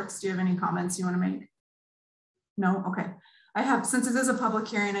or Schwartz, do you have any comments you want to make? No? Okay. I have, since it is a public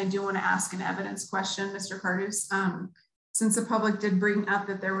hearing, I do want to ask an evidence question, Mr. Cardus. Since the public did bring up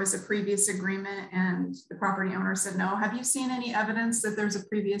that there was a previous agreement and the property owner said no, have you seen any evidence that there's a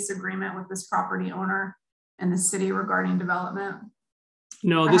previous agreement with this property owner and the city regarding development?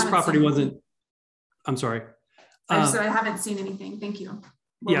 No, this property wasn't, I'm sorry. I haven't seen anything. Thank you.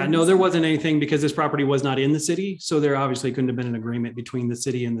 Yeah, no, there wasn't anything because this property was not in the city. So there obviously couldn't have been an agreement between the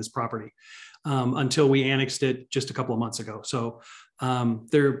city and this property until we annexed it just a couple of months ago. So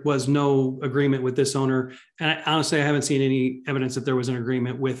there was no agreement with this owner. And honestly, I haven't seen any evidence that there was an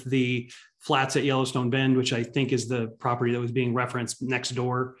agreement with the flats at Yellowstone Bend, which I think is the property that was being referenced next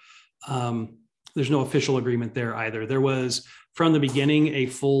door. There's no official agreement there either. There was from the beginning a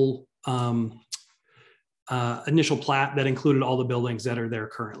full initial plat that included all the buildings that are there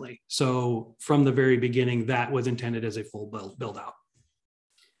currently. So from the very beginning, that was intended as a full build out.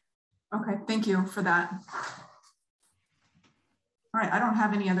 Okay, thank you for that. All right, I don't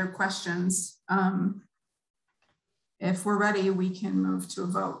have any other questions. If we're ready, we can move to a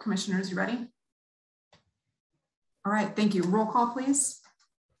vote. Commissioners, you ready? All right, thank you. Roll call, please.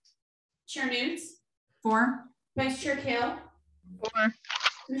 Chair Nudes? 4. Vice Chair Kale? 4.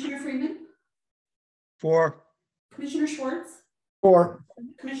 Commissioner Freeman? 4. Commissioner Schwartz? 4.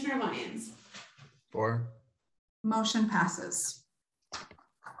 Commissioner Lyons? 4. Motion passes.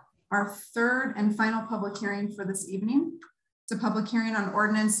 Our third and final public hearing for this evening. It's a public hearing on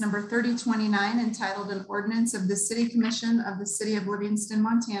ordinance number 3029 entitled an ordinance of the City Commission of the City of Livingston,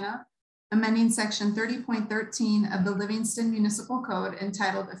 Montana, amending section 30.13 of the Livingston Municipal Code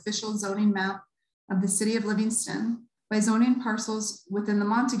entitled Official Zoning Map of the City of Livingston by zoning parcels within the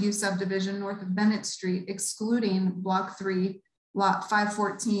Montague subdivision north of Bennett Street, excluding block 3, lot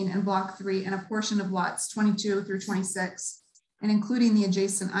 514 and block 3 and a portion of lots 22 through 26, and including the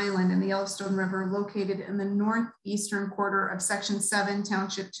adjacent island in the Yellowstone River located in the northeastern quarter of section 7,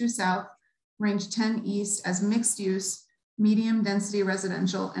 township 2 south, range 10 east as mixed use, medium density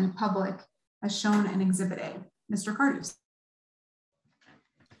residential and public as shown in Exhibit A. Mr. Cardus.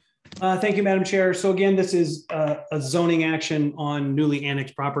 Thank you, Madam Chair. So again, this is a zoning action on newly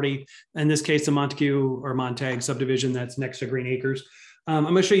annexed property. In this case, the Montague or Montag subdivision that's next to Green Acres. I'm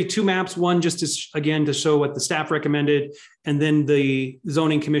going to show you two maps, one just to, again, to show what the staff recommended, and then the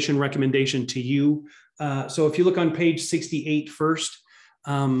zoning commission recommendation to you. So if you look on page 68 first,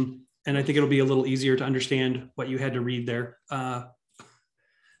 and I think it'll be a little easier to understand what you had to read there.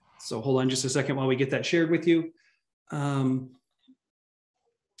 So hold on just a second while we get that shared with you.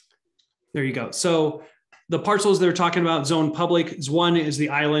 There you go. So the parcels they're talking about zone public, one is the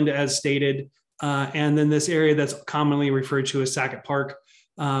island as stated, and then this area that's commonly referred to as Sackett Park,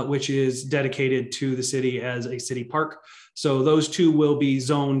 which is dedicated to the city as a city park. So those two will be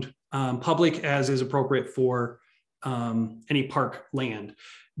zoned public as is appropriate for any park land.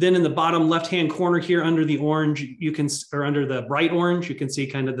 Then in the bottom left-hand corner here under the orange, you can, or under the bright orange, you can see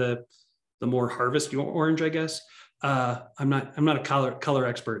kind of the more harvest orange, I guess. I'm not a color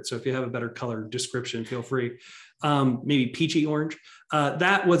expert, so if you have a better color description, feel free. Maybe peachy orange.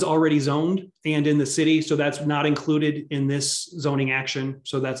 That was already zoned and in the city, so that's not included in this zoning action.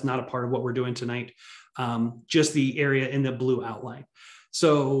 So that's not a part of what we're doing tonight. Just the area in the blue outline.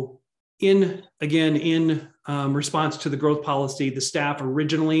 So in response to the growth policy, the staff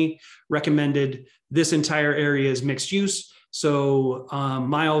originally recommended this entire area as mixed use. So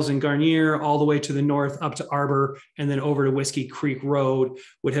Miles and Garnier all the way to the north up to Arbor and then over to Whiskey Creek Road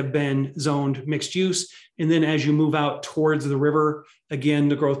would have been zoned mixed use. And then as you move out towards the river, again,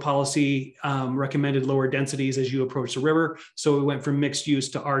 the growth policy recommended lower densities as you approach the river. So we went from mixed use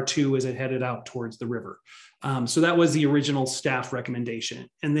to R2 as it headed out towards the river. So that was the original staff recommendation.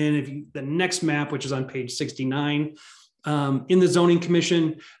 And then the next map, which is on page 69, in the zoning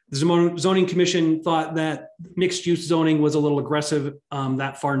commission, the zoning commission thought that mixed use zoning was a little aggressive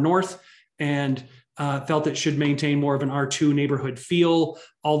that far north and felt it should maintain more of an R2 neighborhood feel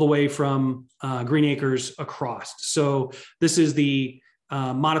all the way from Green Acres across. So this is the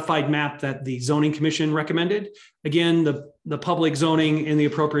modified map that the zoning commission recommended. Again, the public zoning in the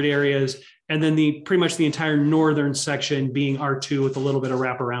appropriate areas, and then pretty much the entire northern section being R2 with a little bit of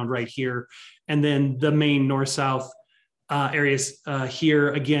wraparound right here. And then the main north-south areas here,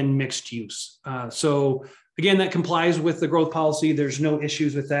 again, mixed use. So again, that complies with the growth policy. There's no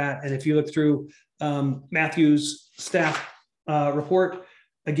issues with that. And if you look through Matthew's staff report,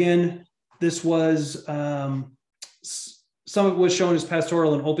 again, this was, some of it was shown as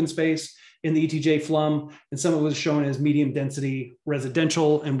pastoral and open space in the ETJ FLUM, and some of it was shown as medium density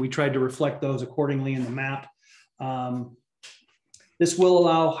residential, and we tried to reflect those accordingly in the map. This will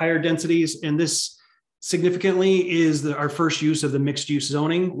allow higher densities, and this significantly is our first use of the mixed use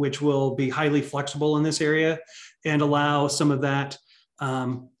zoning, which will be highly flexible in this area and allow some of that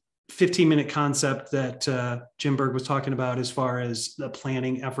 15-minute concept that Jim Berg was talking about as far as the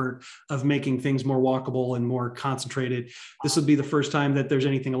planning effort of making things more walkable and more concentrated. This would be the first time that there's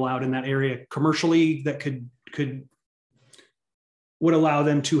anything allowed in that area commercially that would allow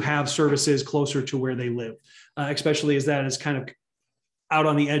them to have services closer to where they live, especially as that is kind of out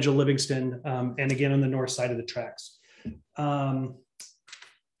on the edge of Livingston and again on the north side of the tracks. So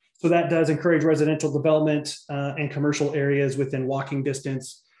that does encourage residential development and commercial areas within walking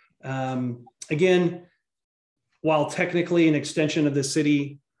distance. Again, while technically an extension of the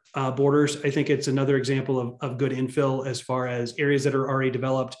city borders, I think it's another example of good infill as far as areas that are already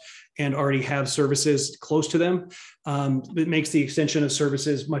developed and already have services close to them. It makes the extension of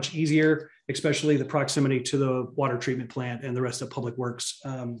services much easier, especially the proximity to the water treatment plant and the rest of public works,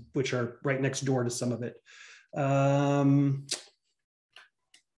 which are right next door to some of it.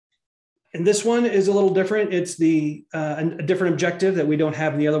 And this one is a little different. It's a different objective that we don't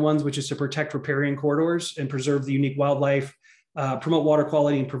have in the other ones, which is to protect riparian corridors and preserve the unique wildlife, promote water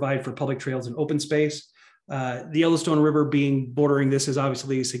quality, and provide for public trails and open space. The Yellowstone River bordering this is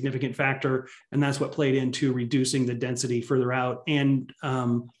obviously a significant factor, and that's what played into reducing the density further out and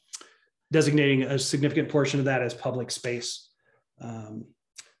designating a significant portion of that as public space. That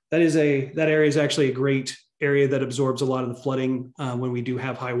area is actually a great area that absorbs a lot of the flooding when we do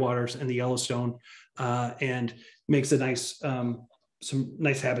have high waters in the Yellowstone and makes a nice, some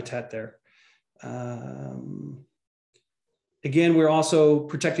nice habitat there. Again, we're also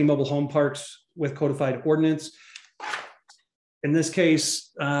protecting mobile home parks with codified ordinance. In this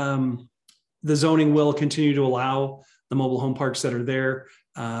case, the zoning will continue to allow the mobile home parks that are there.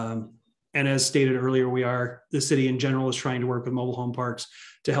 And as stated earlier, the city in general is trying to work with mobile home parks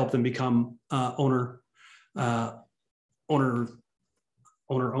to help them become owner-owned,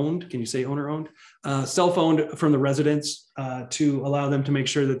 can you say owner-owned? Self-owned from the residents to allow them to make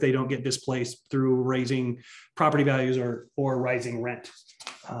sure that they don't get displaced through raising property values or rising rent.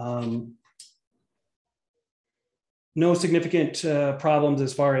 No significant problems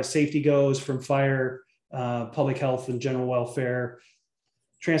as far as safety goes from fire, public health and general welfare.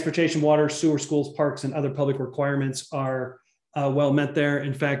 Transportation, water, sewer, schools, parks, and other public requirements are well met there.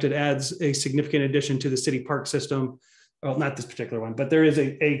 In fact, it adds a significant addition to the city park system. Well, not this particular one, but there is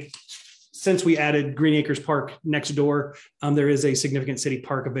since we added Green Acres Park next door, there is a significant city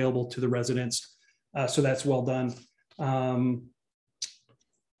park available to the residents. So that's well done.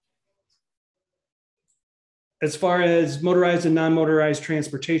 As far as motorized and non-motorized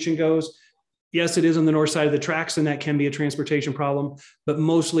transportation goes, yes, it is on the north side of the tracks, and that can be a transportation problem, but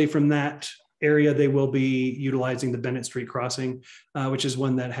mostly from that area, they will be utilizing the Bennett Street crossing, which is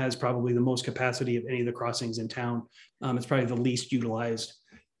one that has probably the most capacity of any of the crossings in town. It's probably the least utilized.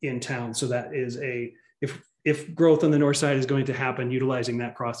 in town. So that is if growth on the north side is going to happen, utilizing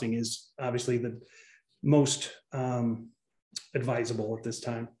that crossing is obviously the most advisable at this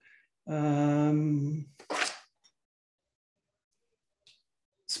time.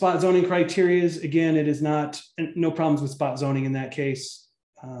 Spot zoning criteria, again, it is not, no problems with spot zoning in that case.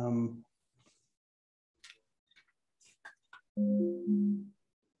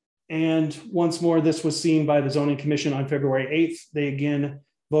 And once more, this was seen by the Zoning Commission on February 8th. They again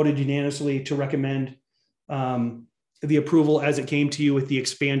voted unanimously to recommend the approval as it came to you with the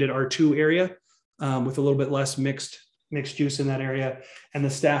expanded R2 area with a little bit less mixed use in that area. And the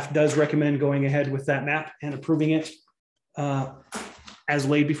staff does recommend going ahead with that map and approving it as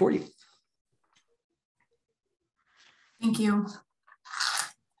laid before you. Thank you.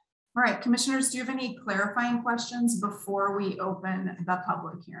 All right, commissioners, do you have any clarifying questions before we open the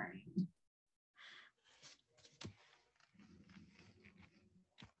public hearing?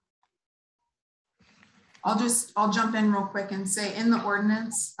 I'll jump in real quick and say in the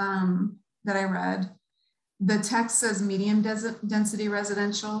ordinance that I read, the text says medium density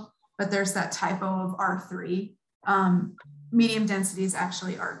residential, but there's that typo of R3. Medium density is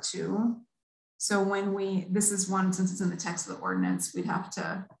actually R2. So when this is one, since it's in the text of the ordinance, we'd have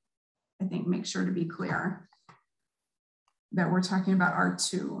to, I think, make sure to be clear that we're talking about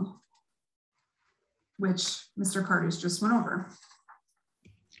R2, which Mr. Carter's just went over.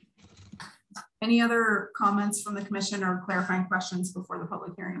 Any other comments from the commission or clarifying questions before the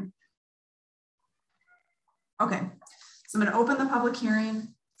public hearing? Okay, so I'm going to open the public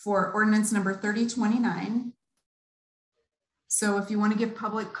hearing for ordinance number 3029. So if you want to give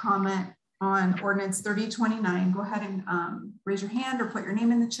public comment on ordinance 3029, go ahead and raise your hand or put your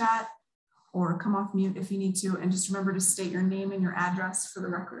name in the chat or come off mute if you need to. And just remember to state your name and your address for the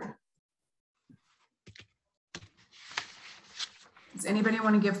record. Does anybody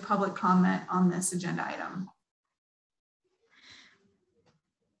want to give public comment on this agenda item?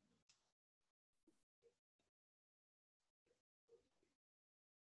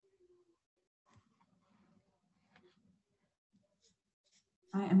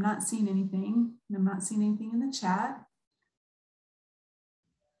 I am not seeing anything. I'm not seeing anything in the chat.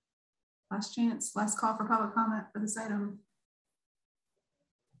 Last chance, last call for public comment for this item.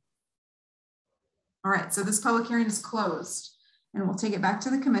 All right, so this public hearing is closed and we'll take it back to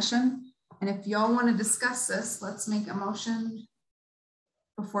the commission. And if y'all want to discuss this, let's make a motion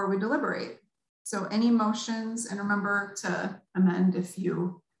before we deliberate. So any motions, and remember to amend if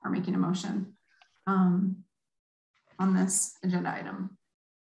you are making a motion on this agenda item.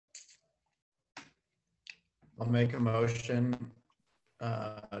 I'll make a motion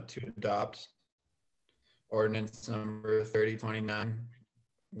to adopt ordinance number 3029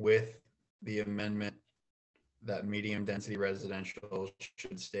 with the amendment that medium density residential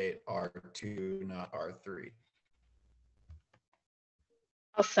should state R2, not R3.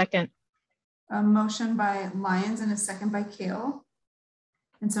 I'll second. A motion by Lyons and a second by Kale.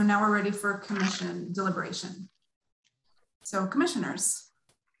 And so now we're ready for commission deliberation. So commissioners,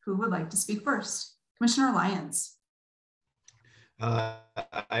 who would like to speak first? Commissioner Lyons. I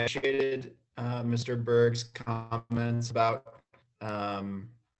appreciated Mr. Berg's comments about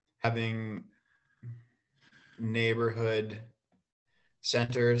having neighborhood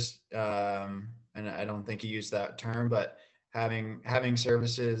centers, and I don't think he used that term, but having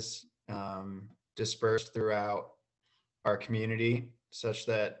services dispersed throughout our community such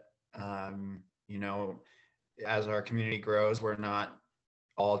that you know, as our community grows, we're not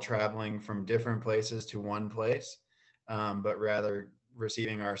all traveling from different places to one place, but rather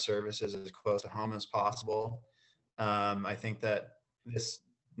receiving our services as close to home as possible. I think that this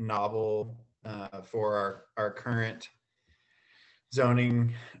novel for our current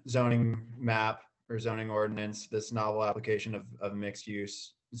zoning map or zoning ordinance, this novel application of mixed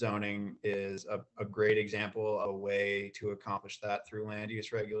use zoning is a great example of a way to accomplish that through land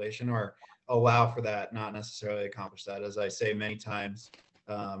use regulation, or allow for that, not necessarily accomplish that. As I say many times,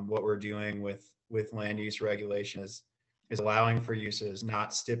 what we're doing with land use regulation is allowing for uses,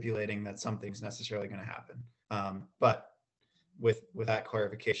 not stipulating that something's necessarily going to happen. But with that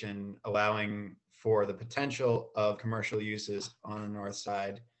clarification, allowing for the potential of commercial uses on the north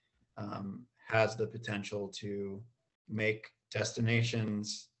side has the potential to make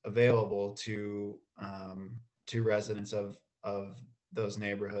destinations available to residents of those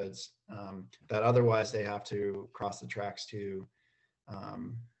neighborhoods that otherwise they have to cross the tracks to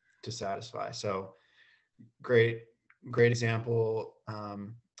satisfy. So great example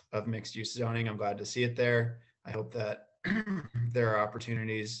of mixed use zoning. I'm glad to see it there. I hope that there are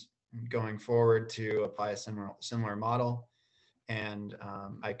opportunities going forward to apply a similar model. And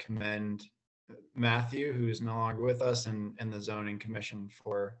I commend Matthew, who is no longer with us, and the Zoning Commission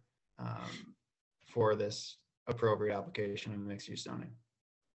for this appropriate application of mixed-use zoning.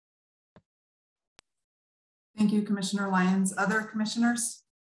 Thank you, Commissioner Lyons. Other commissioners?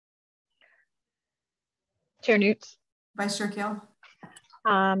 Chair Newts. Vice Chair Kale?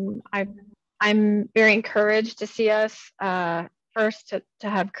 I'm very encouraged to see us first to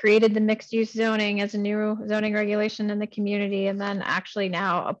have created the mixed use zoning as a new zoning regulation in the community, and then actually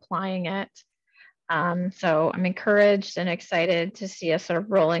now applying it. So I'm encouraged and excited to see us sort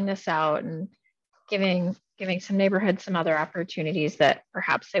of rolling this out and giving some neighborhoods some other opportunities that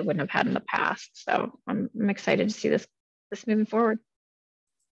perhaps they wouldn't have had in the past. So I'm excited to see this moving forward.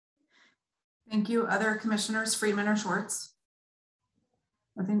 Thank you. Other commissioners, Freeman or Schwartz?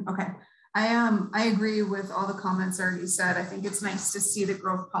 Nothing. Okay. I agree with all the comments already said. I think it's nice to see the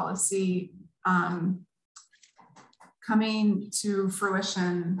growth policy coming to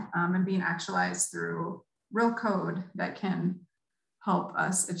fruition and being actualized through real code that can help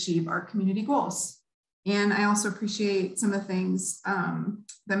us achieve our community goals. And I also appreciate some of the things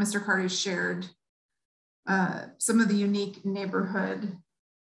that Mr. Carty shared, some of the unique neighborhood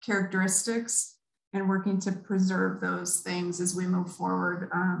characteristics and working to preserve those things as we move forward,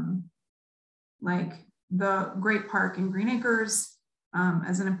 like the Great Park and Green Acres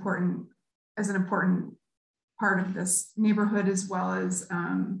as an important part of this neighborhood, as well as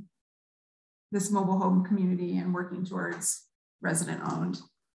this mobile home community and working towards resident owned.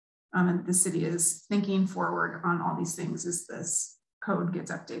 And the city is thinking forward on all these things as this code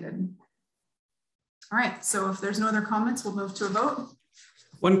gets updated. All right, so if there's no other comments, we'll move to a vote.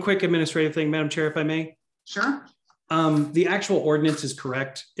 One quick administrative thing, Madam Chair, if I may. Sure. The actual ordinance is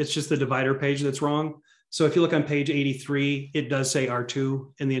correct. It's just the divider page that's wrong. So if you look on page 83, it does say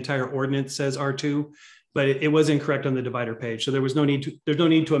R2 and the entire ordinance says R2, but it was incorrect on the divider page. So there's no need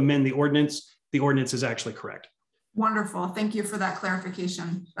to amend the ordinance. The ordinance is actually correct. Wonderful. Thank you for that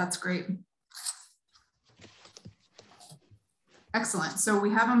clarification. That's great. Excellent. So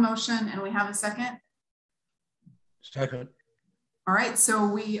we have a motion and we have a second. Second. All right. So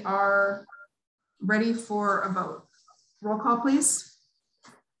we are ready for a vote. Roll call, please.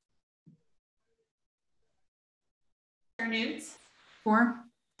 Chair Newts. 4.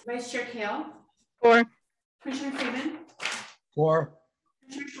 Vice Chair Kale. 4. Commissioner Freeman. 4.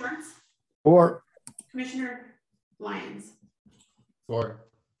 Commissioner Schwartz. 4. Commissioner Lyons. 4.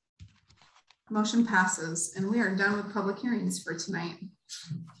 Motion passes, and we are done with public hearings for tonight.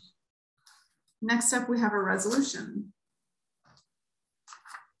 Next up, we have a resolution.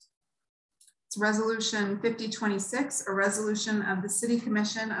 It's resolution 5026, a resolution of the City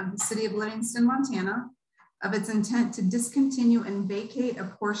Commission of the City of Livingston, Montana, of its intent to discontinue and vacate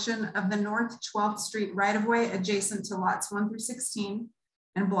a portion of the North 12th Street right-of-way adjacent to lots 1 through 16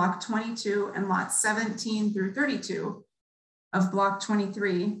 and block 22 and lots 17 through 32 of block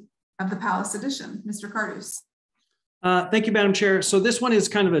 23 of the Palace Edition. Mr. Cardus. Thank you, Madam Chair. So this one is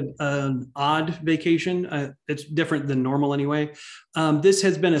kind of an odd vacation. It's different than normal anyway. This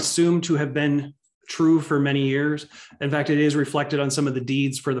has been assumed to have been true for many years. In fact, it is reflected on some of the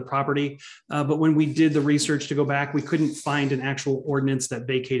deeds for the property. But when we did the research to go back, we couldn't find an actual ordinance that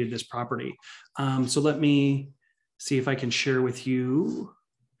vacated this property. So let me see if I can share with you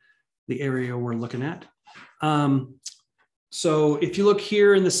the area we're looking at. So if you look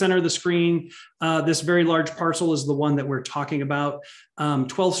here in the center of the screen, this very large parcel is the one that we're talking about.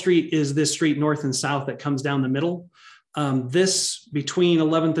 12th Street is this street north and south that comes down the middle. This between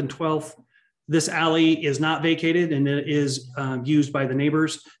 11th and 12th, this alley is not vacated and it is used by the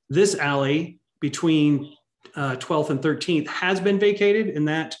neighbors. This alley between 12th and 13th has been vacated, and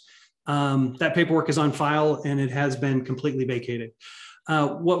that paperwork is on file and it has been completely vacated.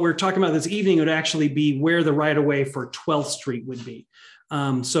 What we're talking about this evening would actually be where the right-of-way for 12th Street would be.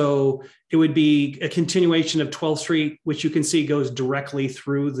 So it would be a continuation of 12th Street, which you can see goes directly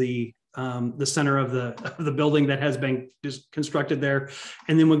through the center of the building that has been constructed there,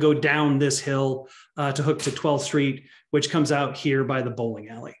 and then we'll go down this hill to hook to 12th Street, which comes out here by the bowling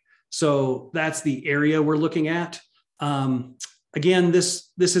alley. So that's the area we're looking at. Again, this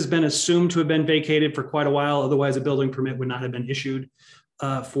has been assumed to have been vacated for quite a while. Otherwise, a building permit would not have been issued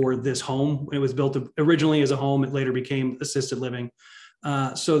for this home. It was built originally as a home. It later became assisted living.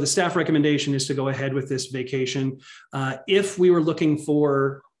 So the staff recommendation is to go ahead with this vacation. If we were looking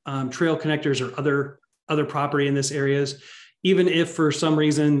for trail connectors or other property in this areas, even if for some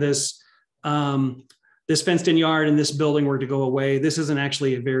reason this this fenced in yard and this building were to go away, this isn't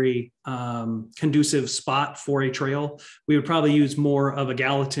actually a very conducive spot for a trail. We would probably use more of a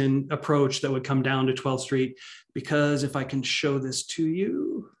Gallatin approach that would come down to 12th Street, because if I can show this to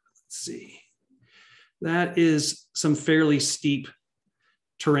you, let's see, that is some fairly steep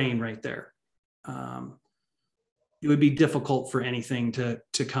terrain right there. It would be difficult for anything to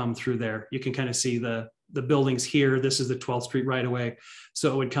come through there. You can kind of see the buildings here. This is the 12th Street right away.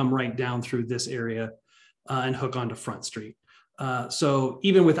 So it would come right down through this area and hook onto Front Street. So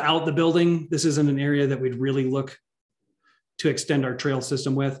even without the building, this isn't an area that we'd really look to extend our trail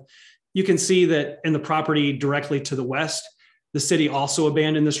system with. You can see that in the property directly to the west, the city also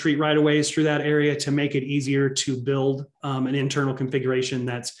abandoned the street right of ways through that area to make it easier to build an internal configuration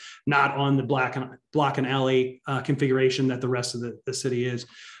that's not on the block and alley configuration that the rest of the city is,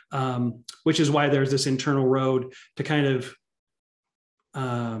 which is why there's this internal road to kind of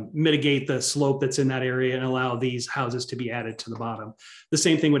mitigate the slope that's in that area and allow these houses to be added to the bottom. The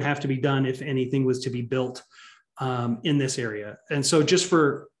same thing would have to be done if anything was to be built in this area. And so just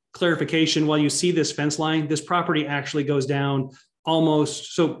for clarification, while you see this fence line, this property actually goes down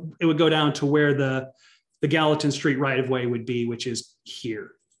almost, so it would go down to where the Gallatin Street right of way would be, which is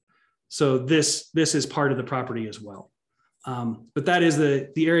here. So this is part of the property as well. But that is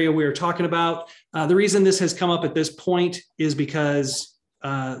the area we are talking about. The reason this has come up at this point is because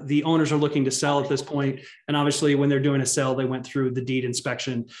the owners are looking to sell at this point. And obviously when they're doing a sell, they went through the deed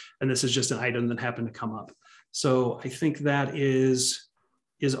inspection, and this is just an item that happened to come up. So I think that is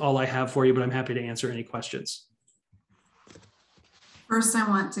all I have for you, but I'm happy to answer any questions. First, I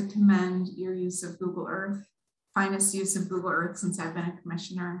want to commend your use of Google Earth, finest use of Google Earth since I've been a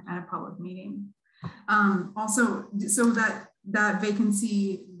commissioner at a public meeting. Also, so that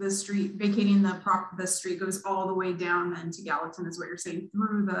vacancy, the street, vacating the street goes all the way down then to Gallatin is what you're saying,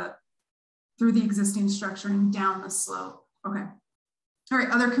 through the existing structure and down the slope. Okay. All right,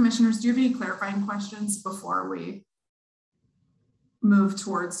 other commissioners, do you have any clarifying questions before we move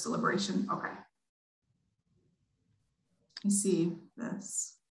towards deliberation? Okay. I see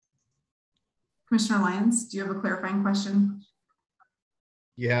this. Commissioner Lyons, do you have a clarifying question?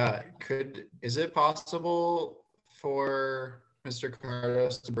 Yeah, is it possible for Mr.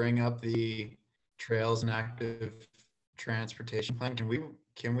 Cardos to bring up the trails and active transportation plan?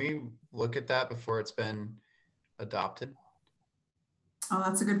 Can we look at that before it's been adopted? Oh,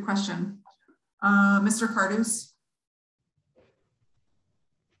 that's a good question. Mr. Cardos?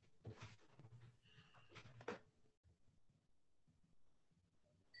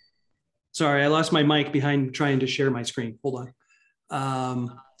 Sorry, I lost my mic behind trying to share my screen. Hold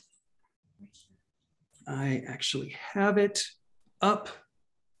on. I actually have it up.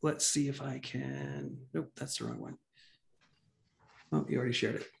 Let's see if I can. Nope, that's the wrong one. Oh, you already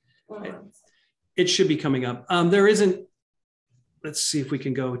shared it. It should be coming up. There isn't. Let's see if we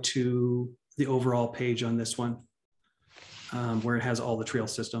can go to the overall page on this one, where it has all the trail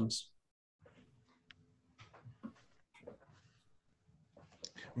systems.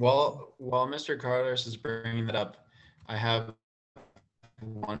 Well, while Mr. Carlos is bringing that up, I have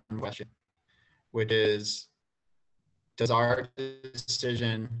one question, which is, does our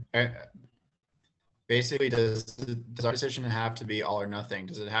decision, basically does our decision have to be all or nothing?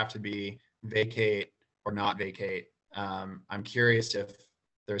 Does it have to be vacate or not vacate? I'm curious if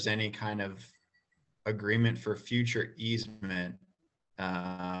there's any kind of agreement for future easement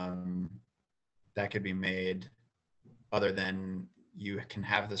that could be made, other than you can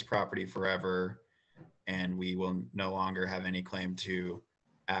have this property forever and we will no longer have any claim to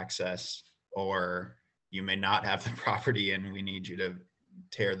access, or you may not have the property and we need you to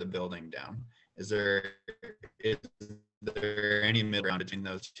tear the building down. Is there any middle ground between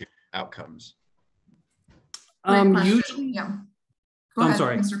those two outcomes? Usually, yeah. Go ahead,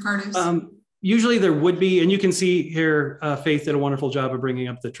 sorry, Mr. Cardos. Usually there would be, and you can see here, Faith did a wonderful job of bringing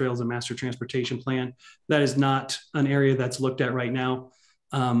up the Trails and Master Transportation Plan. That is not an area that's looked at right now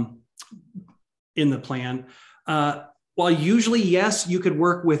in the plan. While usually, yes, you could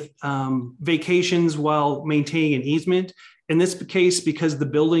work with vacations while maintaining an easement. In this case, because the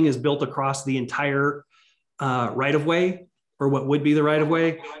building is built across the entire right-of-way, or what would be the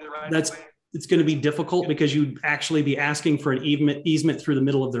right-of-way, it's going to be difficult because you'd actually be asking for an easement through the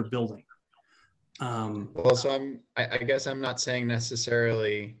middle of their building. Well, so I guess I'm not saying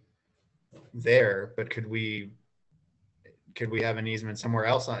necessarily there, but could we have an easement somewhere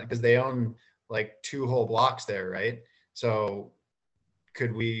else on it? Because they own like 2 whole blocks there, right? So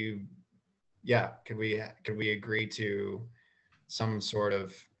could we agree to some sort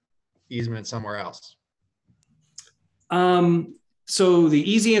of easement somewhere else? So the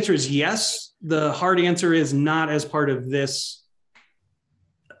easy answer is yes. The hard answer is not as part of this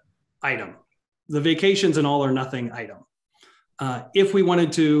item. The vacations an all or nothing item. If we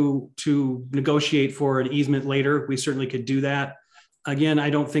wanted to negotiate for an easement later, we certainly could do that. Again, I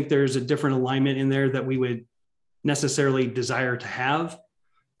don't think there's a different alignment in there that we would necessarily desire to have.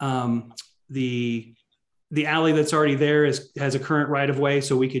 The alley that's already there has a current right of way,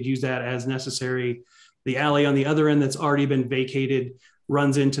 so we could use that as necessary. The alley on the other end that's already been vacated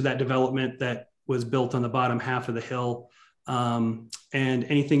runs into that development that was built on the bottom half of the hill. And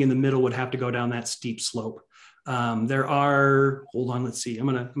anything in the middle would have to go down that steep slope. There are, hold on, let's see. I'm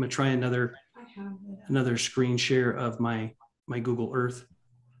gonna try another screen share of my Google Earth.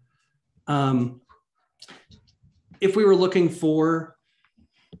 If we were looking for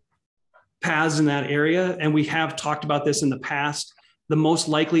paths in that area, and we have talked about this in the past, the most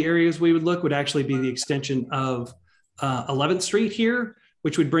likely areas we would look would actually be the extension of 11th Street here,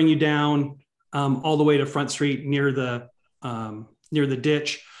 which would bring you down all the way to Front Street near the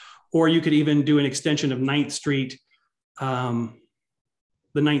ditch. Or you could even do an extension of 9th Street, the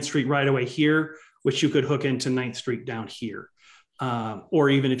 9th Street right away here, which you could hook into 9th Street down here. Or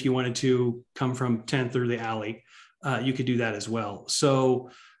even if you wanted to come from 10th through the alley, you could do that as well.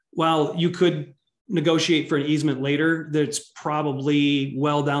 So while you could negotiate for an easement later, that's probably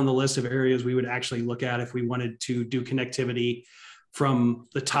well down the list of areas we would actually look at if we wanted to do connectivity from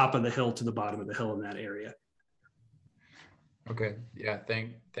the top of the hill to the bottom of the hill in that area. Okay, yeah,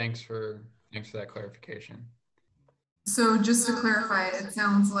 thanks for that clarification. So just to clarify, it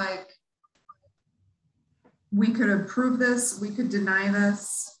sounds like we could approve this, we could deny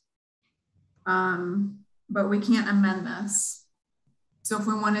this, but we can't amend this. So if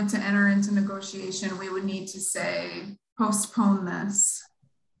we wanted to enter into negotiation, we would need to say, postpone this.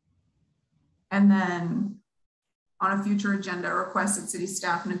 And then on a future agenda, request that city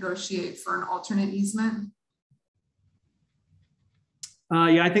staff negotiate for an alternate easement.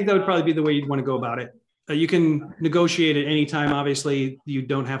 Yeah, I think that would probably be the way you'd want to go about it. You can negotiate at any time. Obviously, you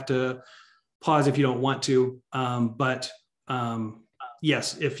don't have to pause if you don't want to.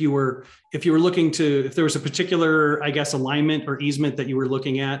 Yes, if you were looking to, if there was a particular, I guess, alignment or easement that you were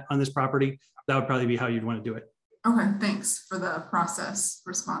looking at on this property, that would probably be how you'd want to do it. Okay, thanks for the process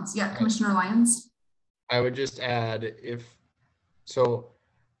response. Yeah, Commissioner Lyons. I would just add,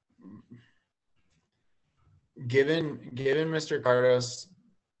 given Mr. Cardos'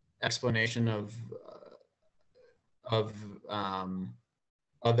 explanation of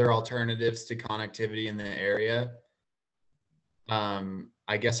other alternatives to connectivity in the area,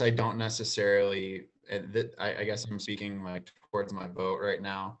 I guess I don't necessarily, I guess I'm speaking like towards my vote right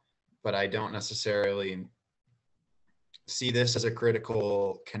now, but I don't necessarily see this as a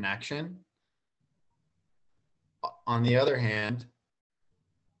critical connection. On the other hand,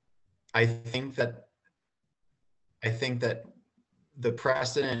 I think that the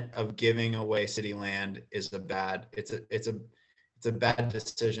precedent of giving away city land is a bad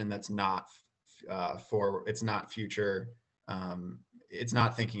decision that's not it's not future. It's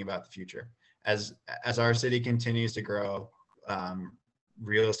not thinking about the future. As our city continues to grow,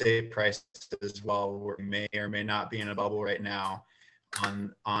 real estate prices, while we may or may not be in a bubble right now,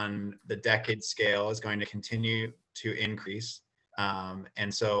 on the decade scale is going to continue to increase.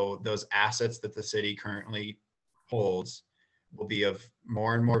 And so those assets that the city currently holds will be of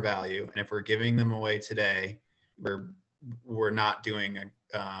more and more value. And if we're giving them away today, we're not doing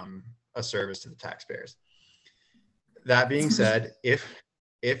a service to the taxpayers. That being said,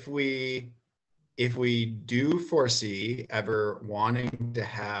 if we do foresee ever wanting to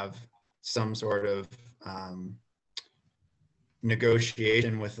have some sort of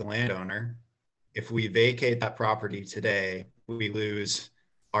negotiation with the landowner, if we vacate that property today, we lose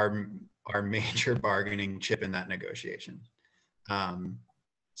our major bargaining chip in that negotiation.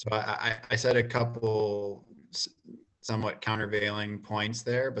 So I said a couple somewhat countervailing points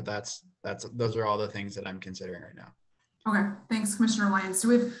there, but those are all the things that I'm considering right now. Okay, thanks, Commissioner Lyons. So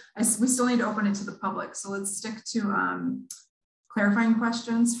we still need to open it to the public. So let's stick to clarifying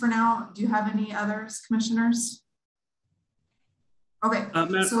questions for now. Do you have any others, commissioners? Okay,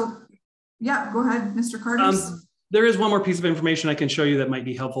 so yeah, go ahead, Mr. Cardos. There is one more piece of information I can show you that might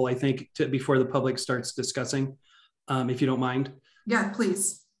be helpful, I think, before the public starts discussing, if you don't mind. Yeah,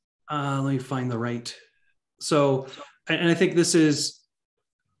 please. Let me find the right. So, and I think this is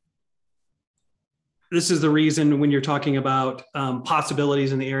the reason when you're talking about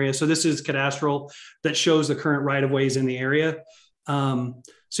possibilities in the area. So this is cadastral that shows the current right-of-ways in the area.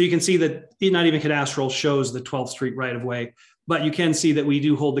 So you can see that not even cadastral shows the 12th Street right-of-way, but you can see that we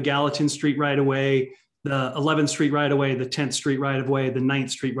do hold the Gallatin Street right-of-way, the 11th Street right of way, the 10th Street right of way, the 9th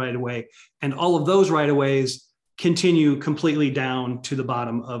Street right of way, and all of those right of ways continue completely down to the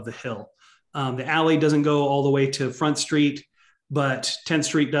bottom of the hill. The alley doesn't go all the way to Front Street, but 10th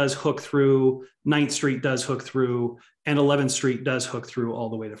Street does hook through, 9th Street does hook through, and 11th Street does hook through all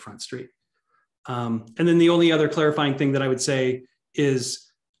the way to Front Street. And then the only other clarifying thing that I would say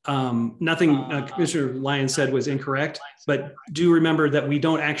is nothing Commissioner Lyons said was incorrect, but do remember that we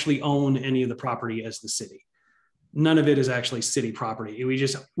don't actually own any of the property as the city. None of it is actually city property. We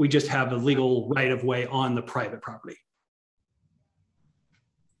just have the legal right of way on the private property.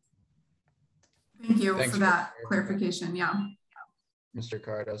 Thank you for that clarification. Yeah. Mr.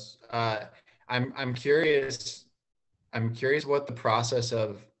 Cardos. I'm curious what the process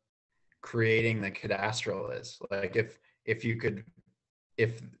of creating the cadastral is. Like if you could,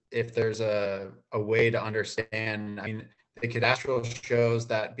 if there's a way to understand, I mean, the cadastral shows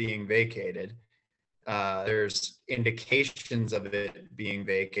that being vacated. There's indications of it being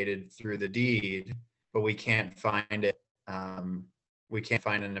vacated through the deed, but we can't find it. We can't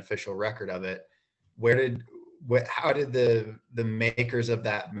find an official record of it. How did the makers of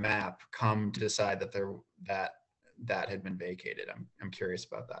that map come to decide that that had been vacated? I'm curious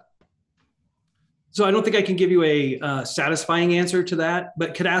about that. So I don't think I can give you a satisfying answer to that,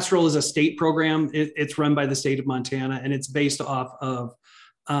 but cadastral is a state program. It's run by the state of Montana, and it's based off of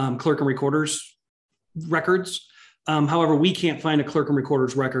clerk and recorder's records. However, we can't find a clerk and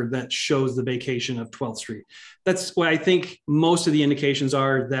recorder's record that shows the vacation of 12th Street. That's why I think most of the indications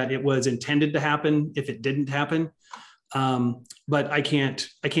are that it was intended to happen if it didn't happen. But I can't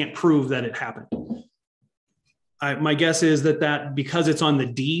prove that it happened. My guess is that because it's on the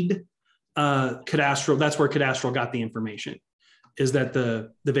deed, cadastral, that's where cadastral got the information, is that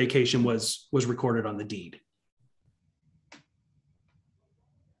the vacation was recorded on the deed.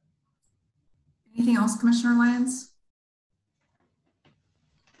 Anything else, Commissioner Lyons?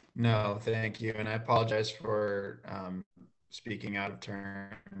 No, thank you. And I apologize for speaking out of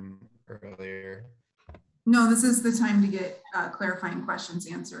turn earlier. No, this is the time to get clarifying questions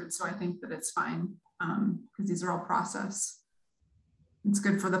answered. So I think that it's fine because these are all process. It's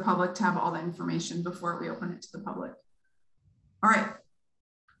good for the public to have all the information before we open it to the public. All right.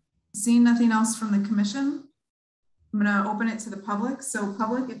 Seeing nothing else from the commission, I'm going to open it to the public. So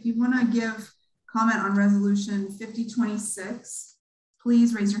public, if you want to give comment on resolution 5026,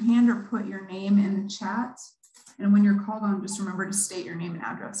 please raise your hand or put your name in the chat. And when you're called on, just remember to state your name and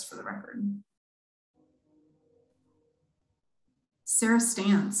address for the record. Sarah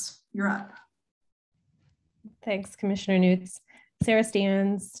Stans, you're up. Thanks, Commissioner Newts. Sarah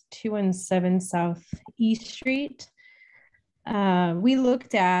Stans, 217 South East Street. We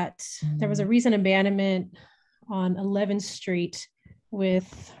looked at, there was a recent abandonment on 11th Street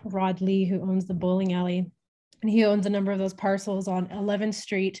with Rod Lee, who owns the bowling alley. And he owns a number of those parcels on 11th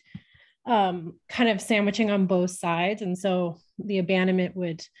Street, kind of sandwiching on both sides. And so the abandonment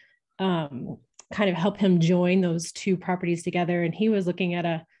would kind of help him join those two properties together. And he was looking at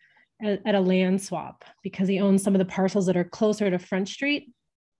a land swap because he owns some of the parcels that are closer to Front Street,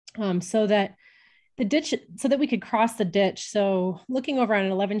 so that the ditch, so that we could cross the ditch. So looking over on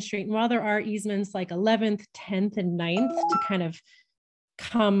 11th Street, and while there are easements like 11th, 10th, and 9th to kind of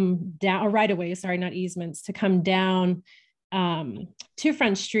come down, or right away, sorry, not easements, to come down to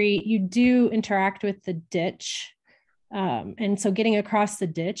Front Street, you do interact with the ditch. And so getting across the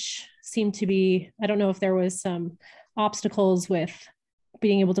ditch seemed to be, I don't know if there was some obstacles with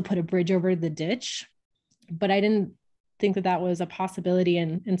being able to put a bridge over the ditch, but I didn't think that was a possibility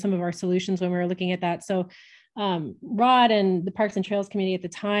in some of our solutions when we were looking at that. So Rod and the Parks and Trails Committee at the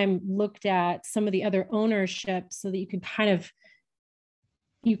time looked at some of the other ownership so that you could kind of,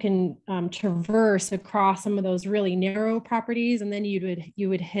 you can traverse across some of those really narrow properties, and then you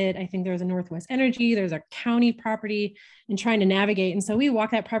would hit, I think there's a Northwest Energy, there's a county property, and trying to navigate. And so we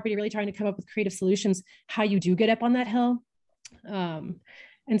walked that property really trying to come up with creative solutions, how you do get up on that hill.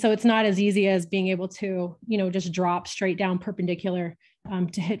 And so it's not as easy as being able to, just drop straight down perpendicular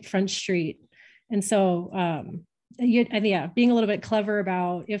to hit Front Street. And so, being a little bit clever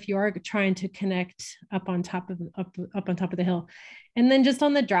about if you are trying to connect up on top of the hill. And then just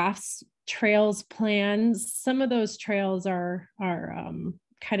on the drafts trails plans, some of those trails are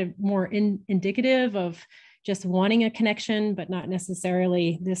kind of more indicative of just wanting a connection, but not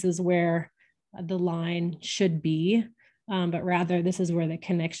necessarily this is where the line should be. But rather this is where the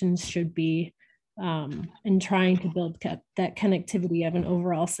connections should be, and trying to build that connectivity of an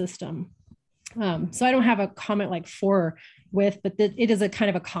overall system. So I don't have a comment like for with, but it is a kind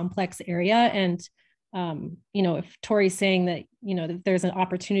of a complex area. And you know, if Tori's saying that, you know, that there's an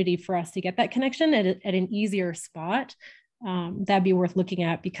opportunity for us to get that connection at an easier spot, that'd be worth looking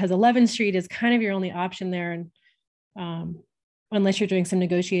at, because 11th Street is kind of your only option there. And unless you're doing some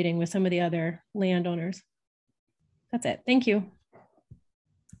negotiating with some of the other landowners. That's it. Thank you.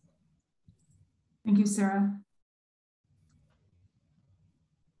 Thank you, Sarah.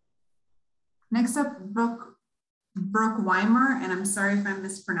 Next up, Brooke Weimer, and I'm sorry if I'm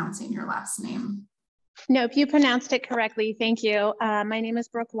mispronouncing your last name. Nope, you pronounced it correctly. Thank you. My name is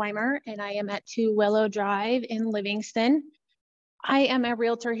Brooke Weimer, and I am at 2 Willow Drive in Livingston. I am a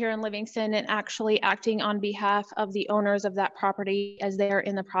realtor here in Livingston and actually acting on behalf of the owners of that property as they're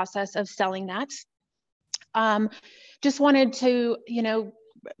in the process of selling that. Just wanted to, you know,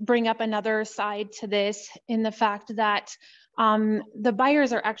 bring up another side to this in the fact that the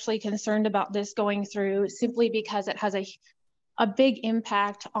buyers are actually concerned about this going through simply because it has a big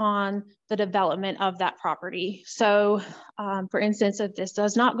impact on the development of that property. So for instance, if this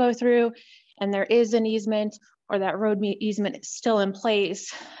does not go through and there is an easement or that road easement is still in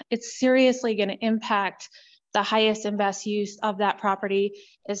place, it's seriously going to impact the highest and best use of that property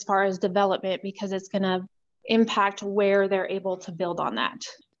as far as development, because it's going to impact where they're able to build on that.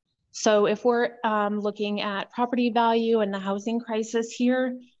 So if we're looking at property value and the housing crisis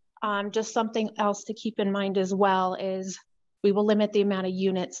here, just something else to keep in mind as well is we will limit the amount of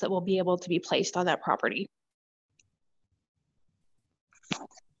units that will be able to be placed on that property.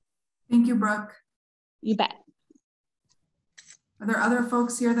 Thank you, Brooke. You bet. Are there other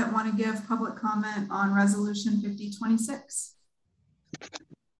folks here that want to give public comment on Resolution 5026?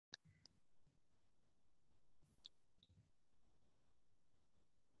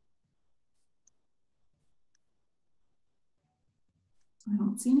 I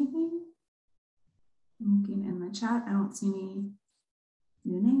don't see anything. I'm looking in the chat. I don't see any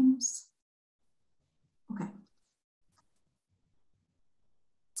new names. Okay.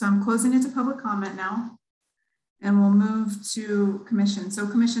 So I'm closing it to public comment now, and we'll move to commission. So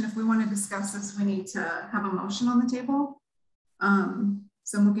commission, if we want to discuss this, we need to have a motion on the table.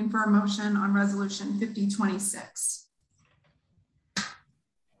 So I'm looking for a motion on Resolution 5026.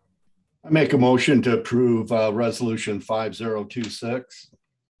 I make a motion to approve Resolution 5026.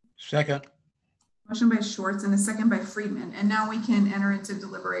 Second. Motion by Schwartz and a second by Friedman. And now we can enter into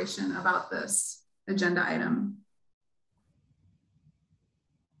deliberation about this agenda item.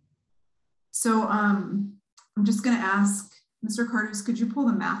 So I'm just going to ask Mr. Cardos, could you pull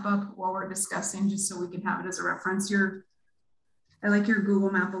the map up while we're discussing, just so we can have it as a reference? I like your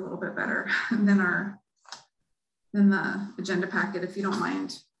Google map a little bit better than the agenda packet, if you don't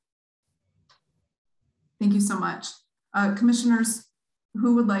mind. Thank you so much. Commissioners,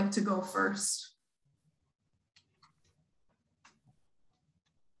 who would like to go first?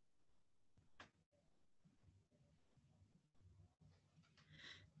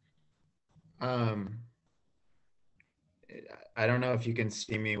 I don't know if you can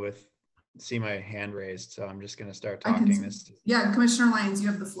see my hand raised, so I'm just going to start talking. Yeah, Commissioner Lyons, you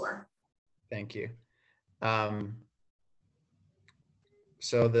have the floor. Thank you.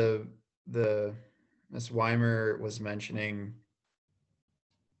 So Ms. Weimer was mentioning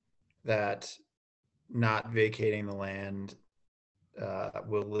that not vacating the land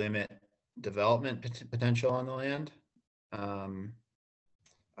will limit development potential on the land.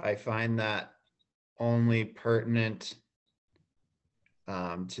 I find that only pertinent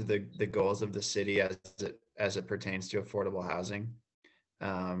to the goals of the city as it pertains to affordable housing.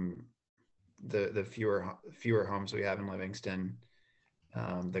 The fewer homes we have in Livingston,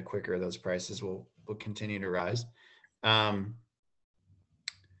 the quicker those prices will continue to rise.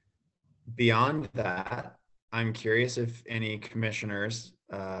 Beyond that, I'm curious if any commissioners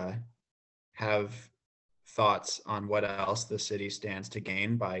have thoughts on what else the city stands to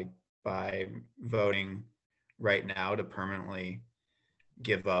gain by voting right now to permanently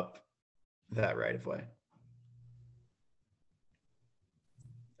give up that right of way.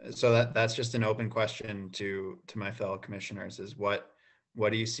 So that's just an open question to my fellow commissioners, is what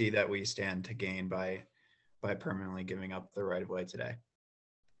do you see that we stand to gain by permanently giving up the right of way today?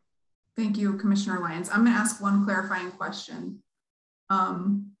 Thank you, Commissioner Lyons. I'm going to ask one clarifying question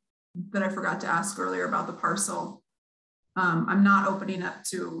that I forgot to ask earlier about the parcel. I'm not opening up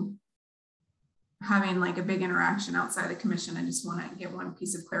to having like a big interaction outside the commission. I just want to give one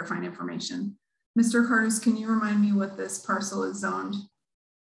piece of clarifying information. Mr. Cardos, can you remind me what this parcel is zoned?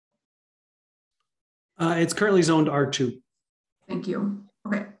 It's currently zoned R2. Thank you.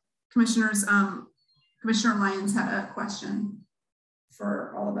 Okay, commissioners, Commissioner Lyons had a question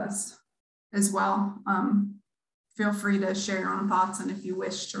for all of us as well. Feel free to share your own thoughts, and if you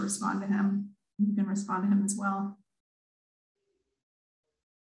wish to respond to him, You can respond to him as well.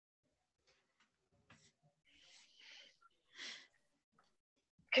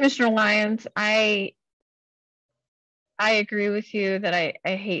 Commissioner Lyons, I agree with you that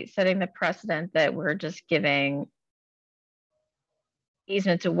I hate setting the precedent that we're just giving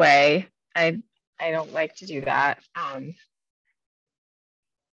easements away. I don't like to do that.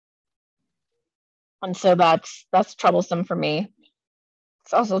 And so that's troublesome for me.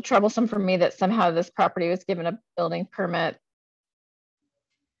 It's also troublesome for me that somehow this property was given a building permit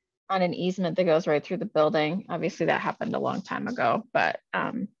on an easement that goes right through the building. Obviously that happened a long time ago, but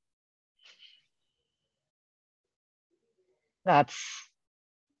that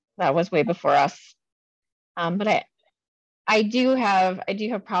was way before us. But I do have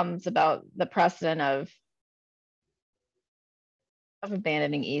problems about the precedent of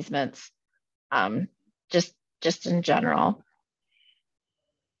abandoning easements, just in general.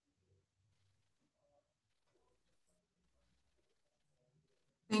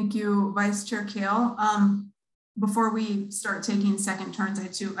 Thank you, Vice Chair Kale. Before we start taking second turns, I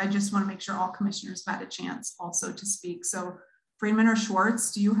just want to make sure all commissioners have had a chance also to speak. So Friedman or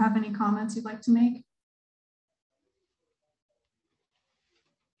Schwartz, do you have any comments you'd like to make?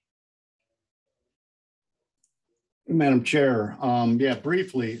 Madam Chair, yeah,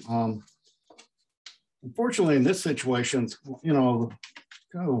 briefly. Unfortunately, in this situation, you know,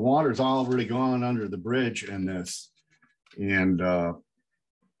 kind of the water's already gone under the bridge in this, and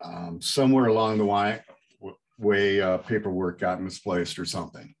somewhere along the way, paperwork got misplaced or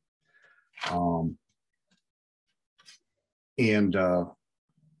something. And I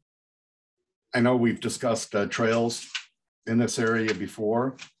know we've discussed trails in this area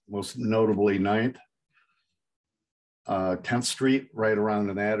before, most notably 9th, 10th Street, right around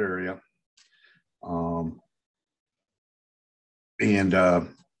in that area. And the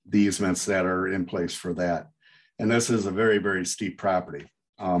easements that are in place for that. And this is a very, very steep property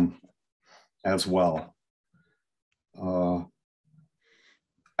as well. I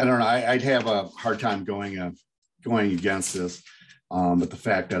don't know, I'd have a hard time going against this, but the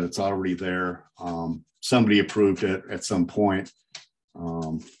fact that it's already there, somebody approved it at some point.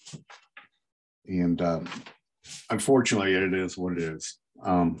 And unfortunately, it is what it is.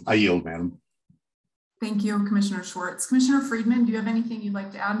 I yield, madam. Thank you, Commissioner Schwartz. Commissioner Friedman, do you have anything you'd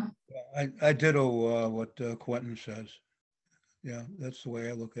like to add? I ditto what Quentin says. Yeah, that's the way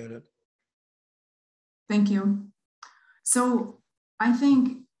I look at it. Thank you. So I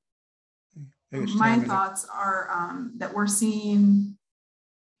think my thoughts are that we're seeing,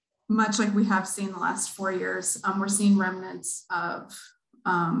 much like we have seen the last 4 years, we're seeing remnants of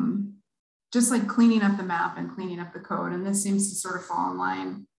just like cleaning up the map and cleaning up the code. And this seems to sort of fall in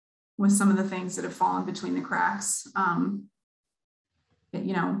line with some of the things that have fallen between the cracks.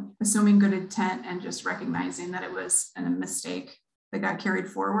 You know, assuming good intent and just recognizing that it was a mistake that got carried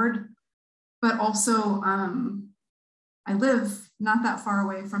forward. But also, I live not that far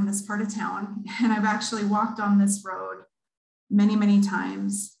away from this part of town, and I've actually walked on this road many, many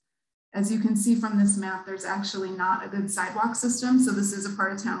times. As you can see from this map, there's actually not a good sidewalk system. So this is a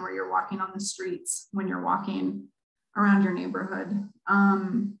part of town where you're walking on the streets when you're walking around your neighborhood.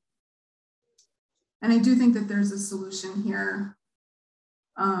 And I do think that there's a solution here.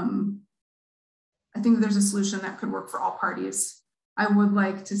 I think there's a solution that could work for all parties. I would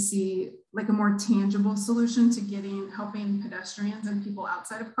like to see like a more tangible solution to helping pedestrians and people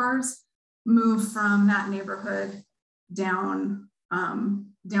outside of cars move from that neighborhood down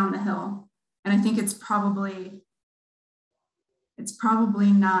the hill. And I think it's probably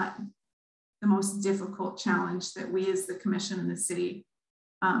not the most difficult challenge that we as the commission and the city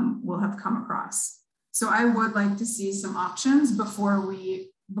will have come across. So I would like to see some options before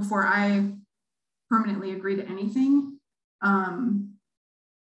I permanently agree to anything.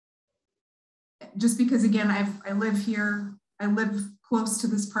 Just because, again, I live here, I live close to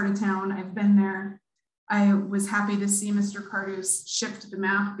this part of town, I've been there. I was happy to see Mr. Cardu's shift the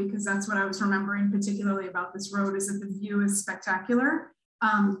map, because that's what I was remembering particularly about this road, is that the view is spectacular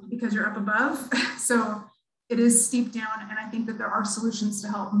because you're up above. So it is steep down, and I think that there are solutions to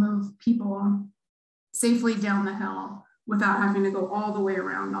help move people safely down the hill without having to go all the way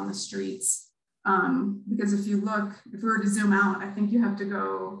around on the streets. Because if we were to zoom out, I think you have to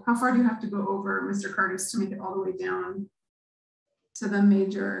go, how far do you have to go over Mr. Cardu's to make it all the way down to the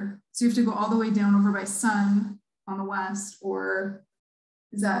major? So you have to go all the way down over by Sun on the west, or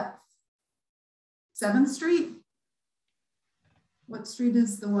is that 7th Street? What street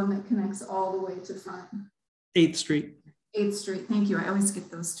is the one that connects all the way to Front? 8th Street. 8th Street, thank you. I always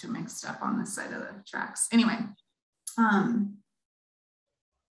get those two mixed up on this side of the tracks. Anyway,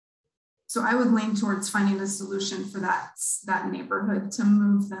 So I would lean towards finding a solution for that neighborhood to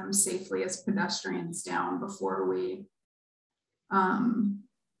move them safely as pedestrians down before we finalize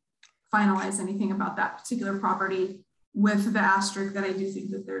anything about that particular property, with the asterisk that I do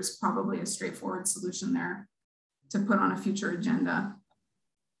think that there's probably a straightforward solution there to put on a future agenda.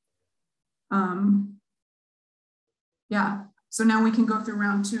 Yeah, so now we can go through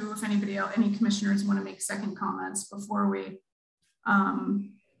round two. If anybody else, any commissioners want to make second comments before we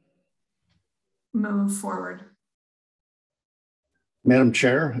move forward. Madam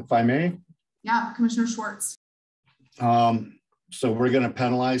Chair, if I may. Yeah, Commissioner Schwartz. So we're going to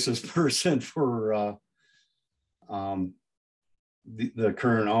penalize this person for the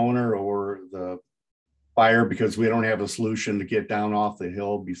current owner or the buyer because we don't have a solution to get down off the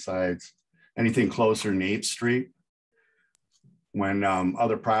hill besides anything closer than 8th Street. When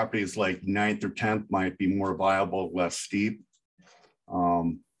other properties like 9th or 10th might be more viable, less steep.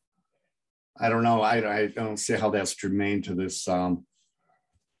 I don't know. I don't see how that's germane to this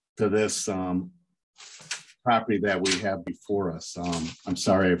property that we have before us. I'm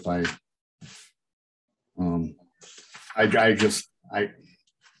sorry if I just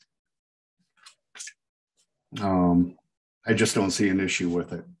don't see an issue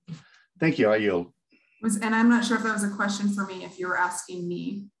with it. Thank you. I yield. And I'm not sure if that was a question for me, if you were asking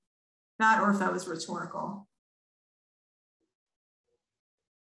me that, or if that was rhetorical.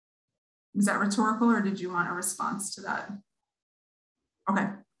 Was that rhetorical, or did you want a response to that? Okay,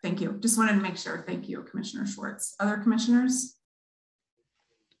 thank you. Just wanted to make sure. Thank you, Commissioner Schwartz. Other commissioners?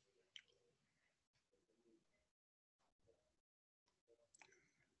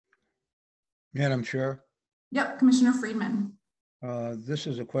 Madam Chair. Yep, Commissioner Friedman. This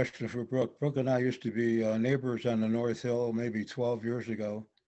is a question for Brooke. Brooke and I used to be neighbors on the North Hill maybe 12 years ago.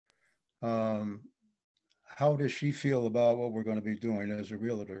 How does she feel about what we're going to be doing as a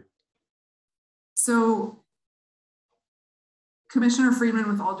realtor? So, Commissioner Friedman,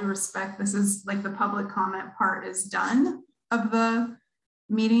 with all due respect, this is like the public comment part is done of the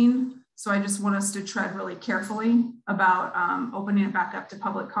meeting. So I just want us to tread really carefully about opening it back up to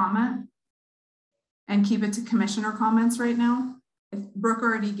public comment and keep it to commissioner comments right now. If Brooke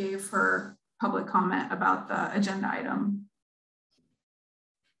already gave her public comment about the agenda item.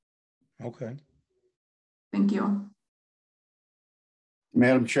 Okay. Thank you.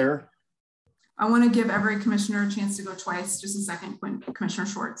 Madam Chair. I want to give every commissioner a chance to go twice. Just a second, Commissioner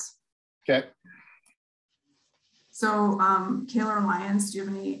Schwartz. Okay. So Kayla or Lyons, do you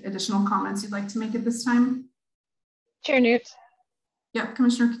have any additional comments you'd like to make at this time? Chair Newt. Yep,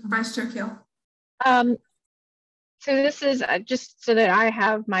 Vice Chair Kale. So this is just so that I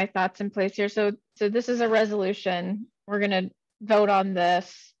have my thoughts in place here. So this is a resolution. We're going to vote on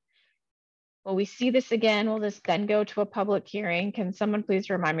this. Will we see this again? Will this then go to a public hearing? Can someone please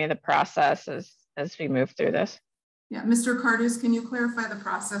remind me of the process as we move through this? Yeah, Mr. Cardus, can you clarify the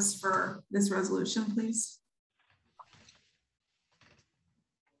process for this resolution, please?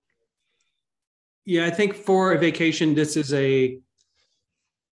 Yeah, I think for a vacation, this is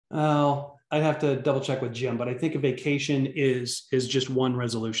I'd have to double check with Jim, but I think a vacation is just one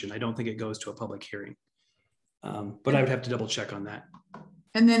resolution. I don't think it goes to a public hearing, but I would have to double check on that.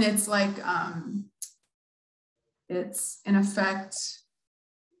 And then it's like, it's in effect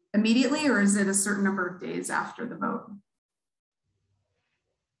immediately, or is it a certain number of days after the vote?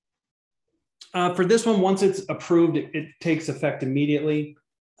 For this one, once it's approved, it takes effect immediately.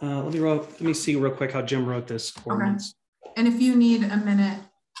 Let me see real quick how Jim wrote this ordinance. Okay. And if you need a minute,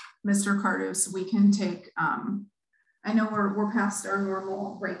 Mr. Cardus, we can take, I know we're past our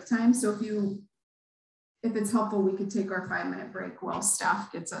normal break time. So if it's helpful, we could take our 5-minute break while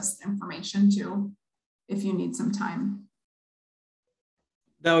staff gets us information too, if you need some time.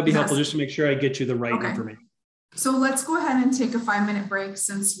 That would be helpful just to make sure I get you the right information. So let's go ahead and take a 5-minute break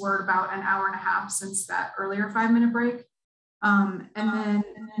since we're about an hour and a half since that earlier 5-minute break. And then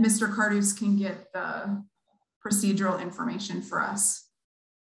Mr. Cardus can get the procedural information for us.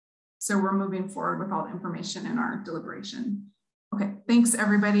 So we're moving forward with all the information in our deliberation. Okay, thanks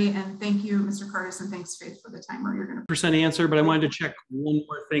everybody. And thank you, Mr. Cardus, and thanks Faith for the timer. You're gonna % answer, but I wanted to check one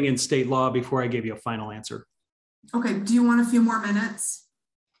more thing in state law before I gave you a final answer. Okay, do you want a few more minutes?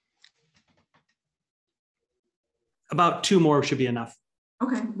 About 2 more should be enough.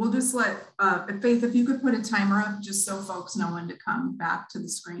 Okay, we'll just let, Faith, if you could put a timer up just so folks know when to come back to the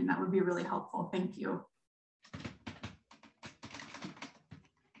screen, that would be really helpful. Thank you.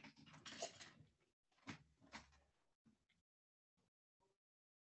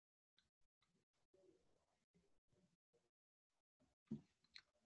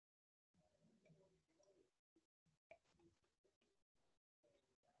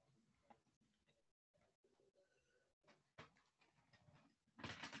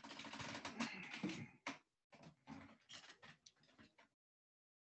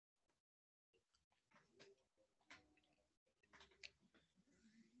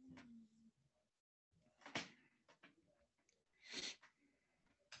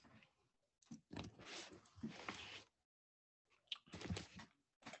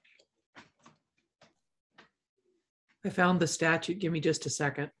 I found the statute. Give me just a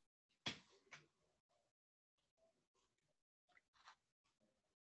second.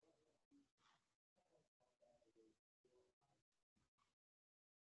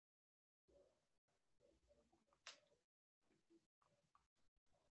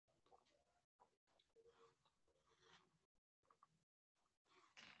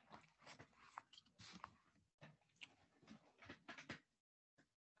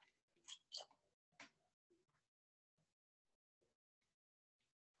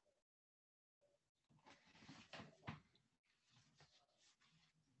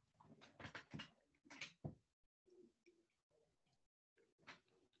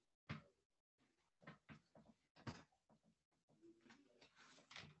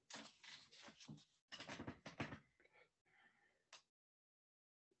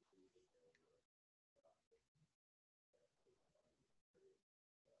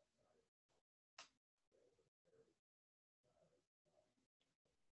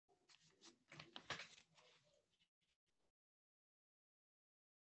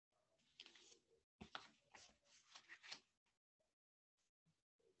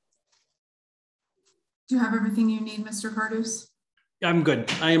 Do you have everything you need, Mr. Cardus? I'm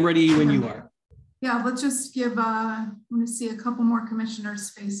good. I am ready when you are. Yeah, let's just give, I want to see a couple more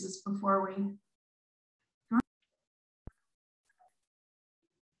commissioners' faces before we.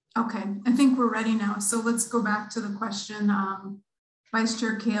 Okay, I think we're ready now. So let's go back to the question. Vice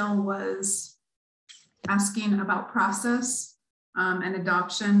Chair Kale was asking about process and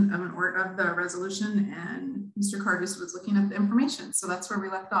adoption of the resolution, and Mr. Cardus was looking at the information. So that's where we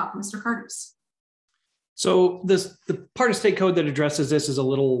left off. Mr. Cardus. So the part of state code that addresses this is a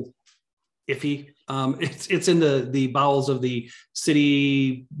little iffy. It's in the bowels of the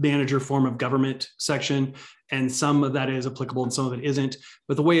city manager form of government section, and some of that is applicable and some of it isn't.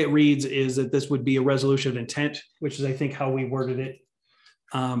 But the way it reads is that this would be a resolution of intent, which is, I think, how we worded it.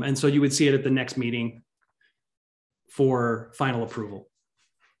 And so you would see it at the next meeting for final approval.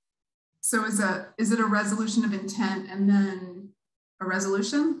 So is it a resolution of intent and then a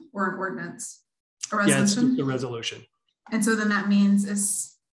resolution or an ordinance? A resolution? Yeah, it's just a resolution. And so then that means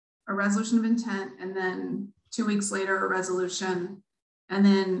it's a resolution of intent, and then 2 weeks later, a resolution. And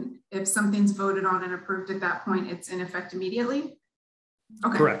then if something's voted on and approved at that point, it's in effect immediately?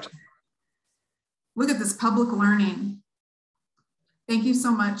 Okay. Correct. Look at this public learning. Thank you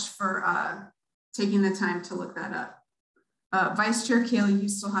so much for taking the time to look that up. Vice Chair Kale, you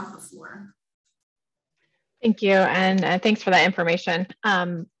still have the floor. Thank you, and thanks for that information.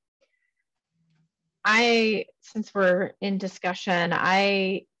 Since we're in discussion,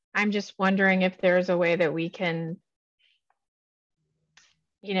 I'm just wondering if there's a way that we can,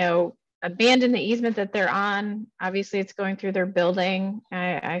 abandon the easement that they're on. Obviously, it's going through their building.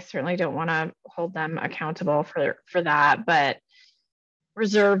 I certainly don't want to hold them accountable for that, but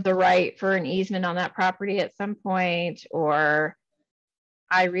reserve the right for an easement on that property at some point. Or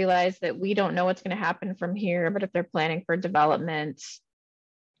I realize that we don't know what's going to happen from here, but if they're planning for development,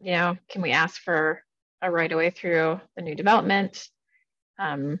 can we ask for a right of way through the new development?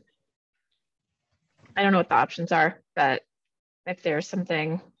 I don't know what the options are, but if there's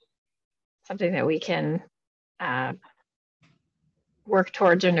something that we can work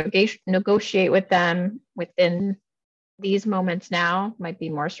towards or negotiate with them within these moments now, might be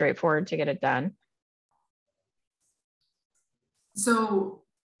more straightforward to get it done. So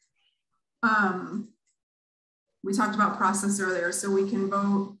we talked about process earlier, so we can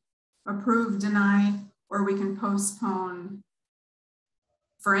vote approve, deny, or we can postpone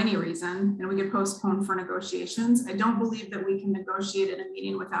for any reason, and we could postpone for negotiations. I don't believe that we can negotiate at a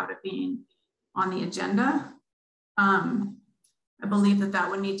meeting without it being on the agenda. I believe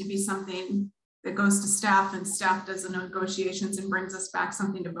that would need to be something that goes to staff, and staff does the negotiations and brings us back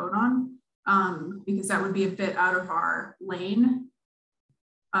something to vote on, because that would be a bit out of our lane.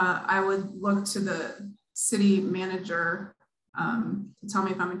 I would look to the city manager to tell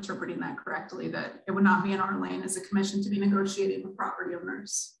me if I'm interpreting that correctly, that it would not be in our lane as a commission to be negotiating with property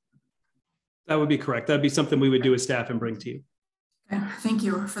owners. That would be correct. That'd be something we would do as staff and bring to you. Okay, thank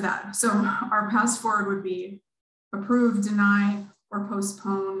you for that. So our path forward would be approve, deny, or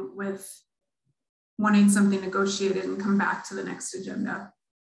postpone, with wanting something negotiated and come back to the next agenda,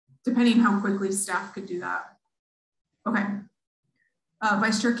 depending how quickly staff could do that. Okay.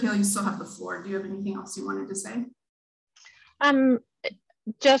 Vice Chair Kale, you still have the floor. Do you have anything else you wanted to say?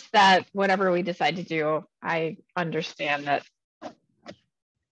 Just that whatever we decide to do, I understand that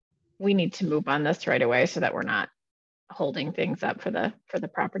we need to move on this right away so that we're not holding things up for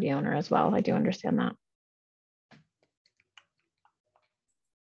the property owner as well. I do understand that.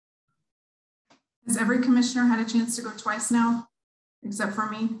 Has every commissioner had a chance to go twice now, except for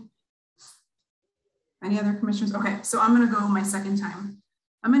me? Any other commissioners? Okay, so I'm going to go my second time.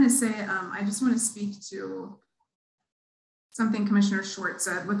 I'm going to say, I just want to speak to something Commissioner Short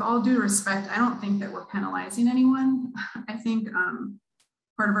said. With all due respect, I don't think that we're penalizing anyone. I think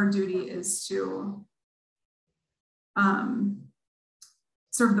part of our duty is to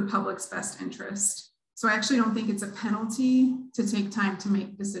serve the public's best interest. So I actually don't think it's a penalty to take time to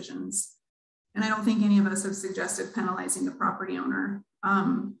make decisions. And I don't think any of us have suggested penalizing the property owner.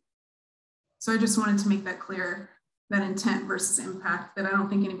 So I just wanted to make that clear, that intent versus impact, that I don't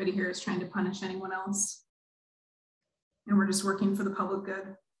think anybody here is trying to punish anyone else. And we're just working for the public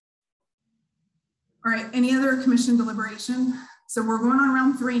good. All right, any other commission deliberation? So we're going on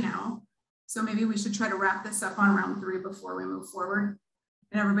round 3 now. So maybe we should try to wrap this up on round 3 before we move forward,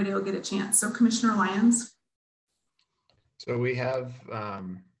 and everybody will get a chance. So Commissioner Lyons. So we have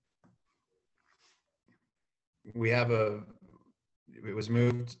it was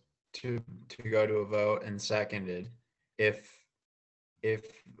moved to go to a vote and seconded. If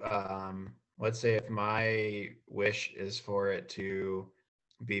let's say if my wish is for it to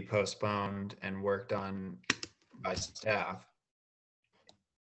be postponed and worked on by staff,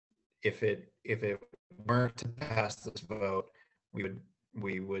 if it weren't to pass this vote,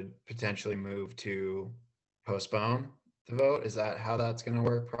 we would potentially move to postpone the vote. Is that how that's going to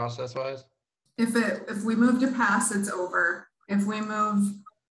work process wise? If we move to pass, it's over. If we move,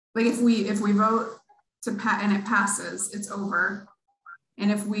 like if we vote to pass and it passes, it's over.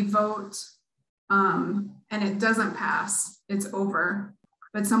 And if we vote and it doesn't pass, it's over.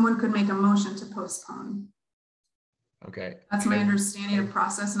 But someone could make a motion to postpone. Okay. That's my understanding of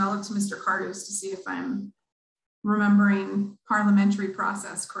process. And I'll look to Mr. Cardos to see if I'm remembering parliamentary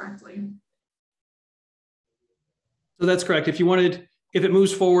process correctly. So that's correct. If it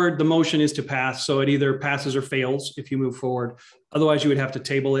moves forward, the motion is to pass. So it either passes or fails if you move forward. Otherwise, you would have to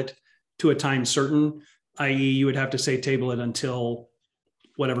table it to a time certain, i.e. you would have to say table it until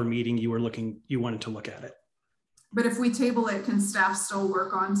whatever meeting you wanted to look at it. But if we table it, can staff still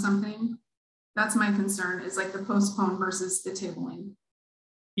work on something? That's my concern, is like the postpone versus the tabling.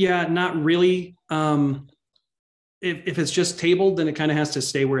 Yeah, not really. If it's just tabled, then it kind of has to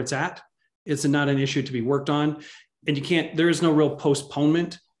stay where it's at. It's not an issue to be worked on. And there is no real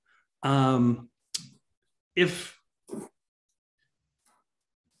postponement. And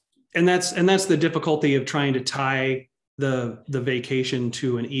that's the difficulty of trying to tie the vacation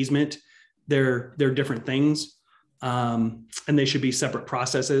to an easement. They're different things, and they should be separate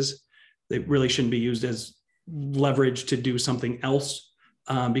processes. They really shouldn't be used as leverage to do something else,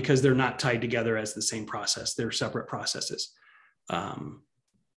 because they're not tied together as the same process. They're separate processes.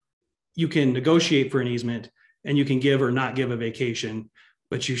 You can negotiate for an easement, and you can give or not give a vacation,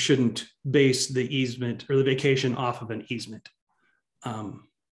 but you shouldn't base the easement or the vacation off of an easement.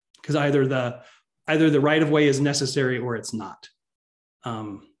 Because either the right of way is necessary or it's not.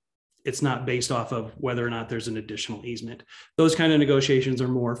 It's not based off of whether or not there's an additional easement. Those kind of negotiations are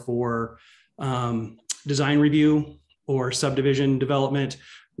more for design review or subdivision development,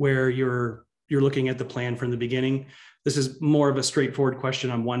 where you're looking at the plan from the beginning. This is more of a straightforward question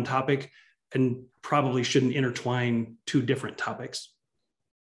on one topic, and probably shouldn't intertwine 2 different topics.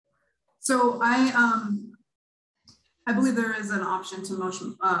 So I believe there is an option to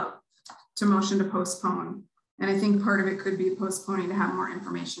motion to postpone. And I think part of it could be postponing to have more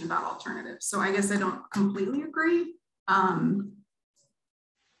information about alternatives. So I guess I don't completely agree.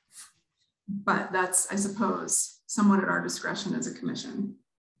 But that's, I suppose, somewhat at our discretion as a commission.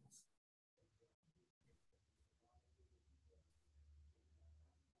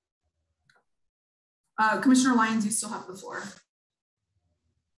 Commissioner Lyons, you still have the floor.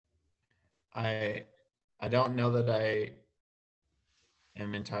 I don't know that I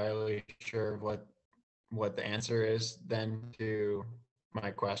am entirely sure what the answer is then to my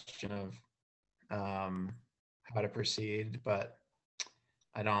question of how to proceed, but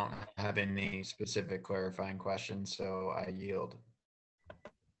I don't have any specific clarifying questions, so I yield.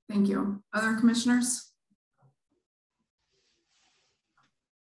 Thank you. Other commissioners?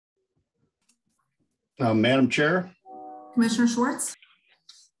 Madam Chair? Commissioner Schwartz?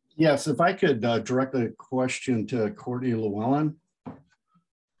 Yes, if I could direct the question to Courtney Llewellyn.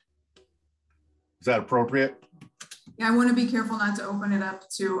 Is that appropriate? Yeah, I want to be careful not to open it up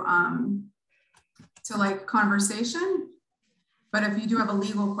to like conversation, but if you do have a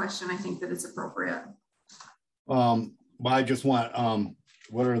legal question, I think that it's appropriate. Well, I just want,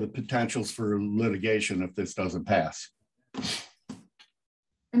 what are the potentials for litigation if this doesn't pass?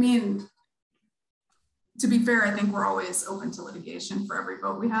 I mean, to be fair, I think we're always open to litigation for every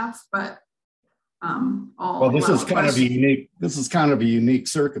vote we have, but all. Well, this is allow kind of a questions. unique, this is kind of a unique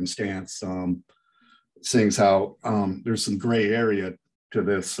circumstance, seeing as how there's some gray area to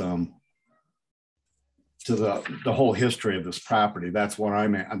this, to the whole history of this property. That's what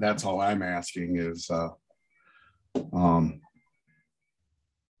that's all I'm asking is,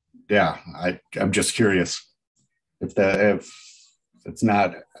 yeah, I'm just curious if it's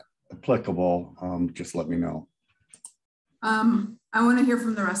not applicable, just let me know. I want to hear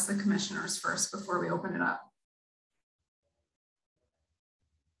from the rest of the commissioners first before we open it up.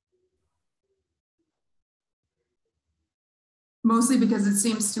 Mostly because it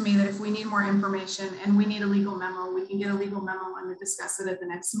seems to me that if we need more information and we need a legal memo, we can get a legal memo and discuss it at the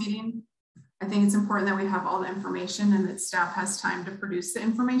next meeting. I think it's important that we have all the information and that staff has time to produce the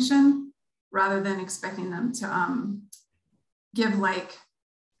information rather than expecting them to give like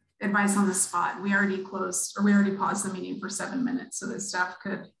advice on the spot. We already closed, or we already paused the meeting for 7 minutes so that staff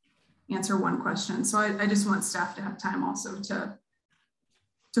could answer one question. So I just want staff to have time also to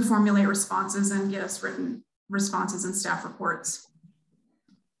formulate responses and get us written responses and staff reports.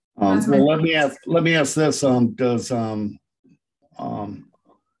 Well, let me ask this. Does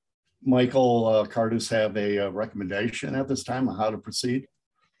Michael Cardus have a recommendation at this time on how to proceed?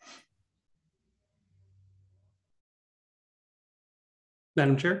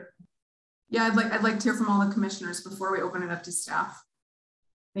 Madam Chair? Yeah, I'd like to hear from all the commissioners before we open it up to staff.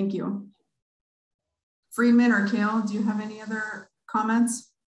 Thank you. Friedman or Kale, do you have any other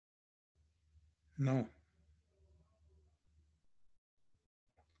comments? No.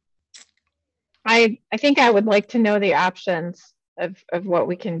 I think I would like to know the options of what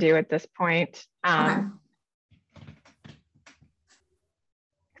we can do at this point. Okay.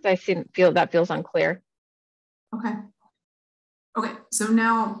 Because I feel that feels unclear. Okay. Okay, so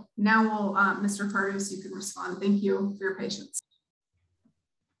now we'll, Mr. Cardus, you can respond. Thank you for your patience.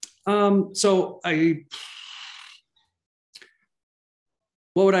 So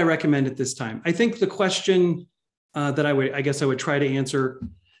what would I recommend at this time? I think the question that I guess I would try to answer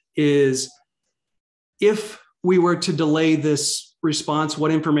is, if we were to delay this response,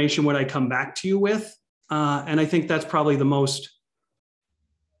 what information would I come back to you with? And I think that's probably the most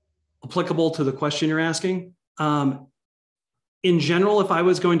applicable to the question you're asking. In general, if I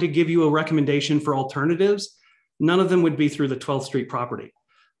was going to give you a recommendation for alternatives, none of them would be through the 12th Street property.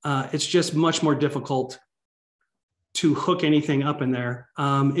 It's just much more difficult to hook anything up in there.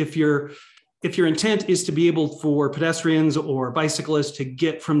 If your intent is to be able for pedestrians or bicyclists to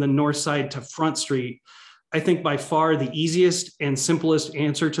get from the north side to Front Street, I think by far the easiest and simplest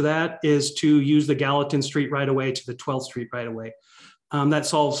answer to that is to use the Gallatin Street right away to the 12th Street right away. That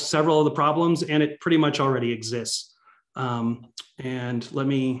solves several of the problems, and it pretty much already exists. And let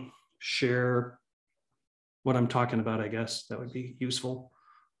me share what I'm talking about. I guess that would be useful.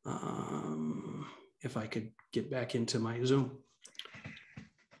 If I could get back into my Zoom.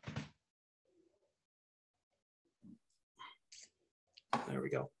 There we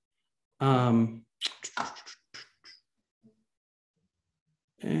go. And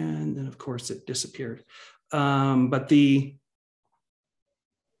then of course it disappeared. But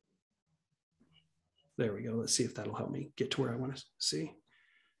there we go. Let's see if that'll help me get to where I want to see.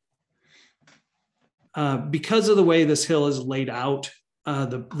 Because of the way this hill is laid out,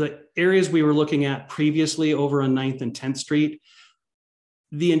 the areas we were looking at previously over on 9th and 10th Street,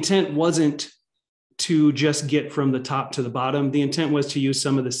 the intent wasn't to just get from the top to the bottom. The intent was to use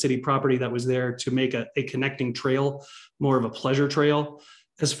some of the city property that was there to make a connecting trail, more of a pleasure trail.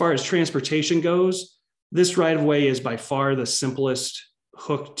 As far as transportation goes, this right of way is by far the simplest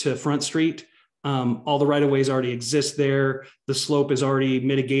hook to Front Street. All the right of ways already exist there. The slope is already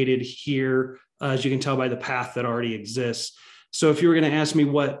mitigated here, as you can tell by the path that already exists. So if you were going to ask me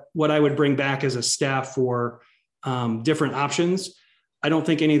what I would bring back as a staff for different options, I don't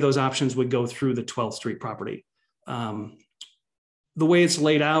think any of those options would go through the 12th Street property. The way it's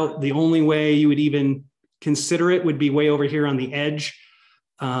laid out, the only way you would even consider it would be way over here on the edge.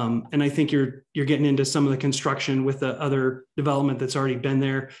 And I think you're getting into some of the construction with the other development that's already been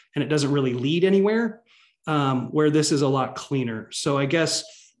there, and it doesn't really lead anywhere, where this is a lot cleaner. So I guess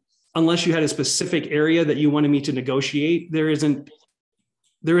unless you had a specific area that you wanted me to negotiate, there isn't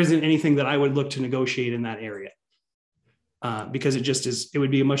anything that I would look to negotiate in that area, because it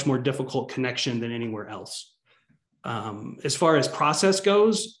would be a much more difficult connection than anywhere else. As far as process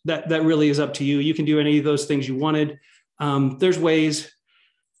goes, that really is up to you. You can do any of those things you wanted. There's ways,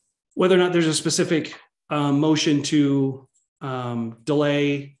 whether or not there's a specific motion to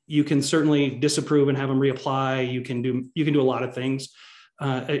delay, you can certainly disapprove and have them reapply. You can do a lot of things.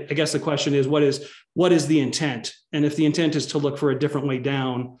 I guess the question is, what is the intent? And if the intent is to look for a different way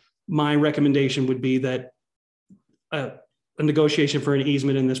down, my recommendation would be that a negotiation for an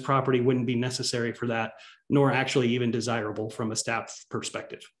easement in this property wouldn't be necessary for that, nor actually even desirable from a staff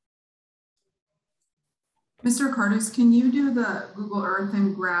perspective. Mr. Cardus, can you do the Google Earth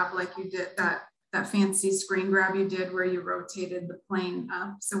and grab like you did that fancy screen grab you did where you rotated the plane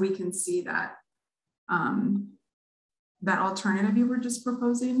up so we can see that that alternative you were just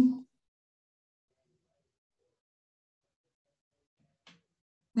proposing?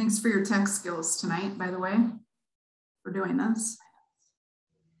 Thanks for your tech skills tonight, by the way, for doing this.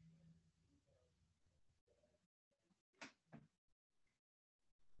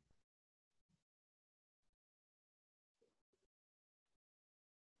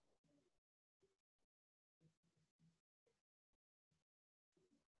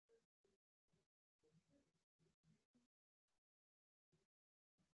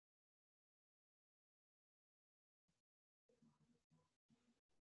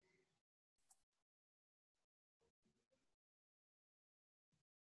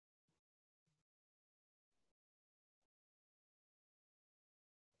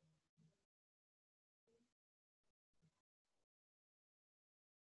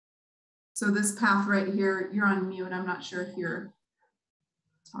 So this path right here, you're on mute. I'm not sure if you're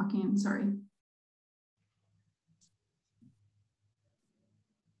talking, sorry.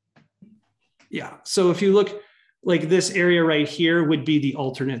 Yeah, so if you look, like this area right here would be the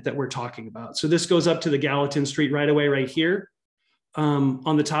alternate that we're talking about. So this goes up to the Gallatin Street right away right here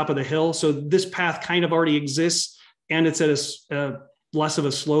on the top of the hill. So this path kind of already exists and it's at a less of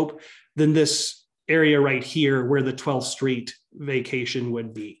a slope than this area right here where the 12th Street vacation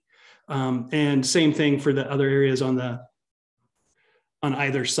would be. And same thing for the other areas on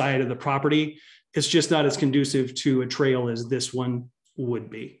either side of the property. It's just not as conducive to a trail as this one would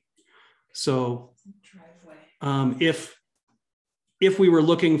be. So if we were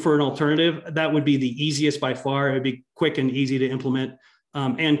looking for an alternative, that would be the easiest by far. It would be quick and easy to implement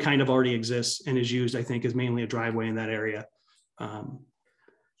and kind of already exists and is used, I think, as mainly a driveway in that area.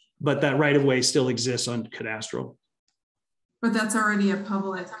 But that right of way still exists on cadastral. But that's already a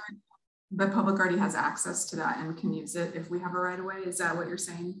public, the public already has access to that and can use it if we have a right of way. Is that what you're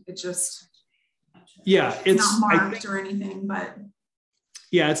saying? It's just, yeah, it's not marked or anything, but.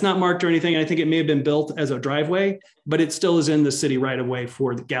 Yeah, it's not marked or anything. I think it may have been built as a driveway, but it still is in the city right of way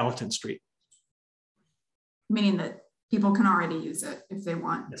for the Gallatin Street. Meaning that people can already use it if they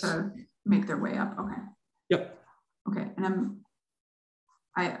want to make their way up. Okay. Yep. Okay. And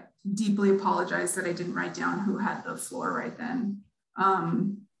I deeply apologize that I didn't write down who had the floor right then.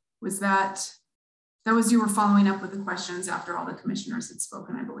 Was that was you were following up with the questions after all the commissioners had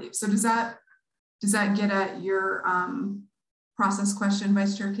spoken, I believe. So does that get at your process question,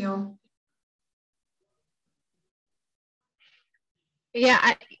 Vice Chair Kale?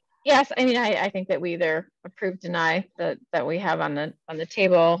 Yeah, yes. I mean, I think that we either approve, deny that we have on the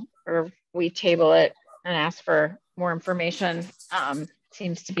table, or we table it and ask for more information.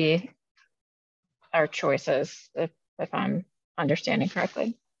 Seems to be our choices, if I'm understanding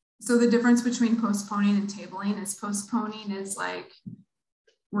correctly. So the difference between postponing and tabling is postponing is like,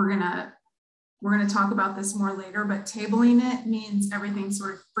 we're gonna talk about this more later, but tabling it means everything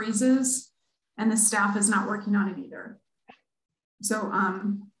sort of freezes and the staff is not working on it either. So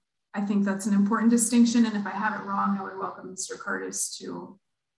I think that's an important distinction. And if I have it wrong, I would welcome Mr. Curtis to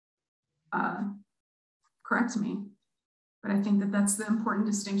correct me. But I think that that's the important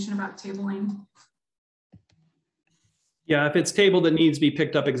distinction about tabling. Yeah, if it's tabled, it needs to be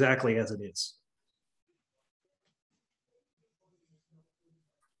picked up exactly as it is.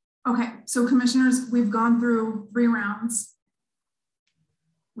 Okay, so commissioners, we've gone through 3 rounds.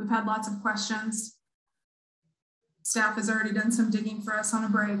 We've had lots of questions. Staff has already done some digging for us on a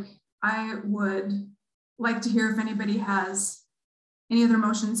break. I would like to hear if anybody has any other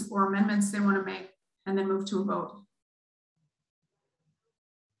motions or amendments they want to make and then move to a vote.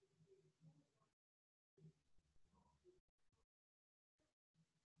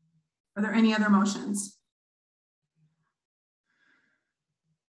 Are there any other motions?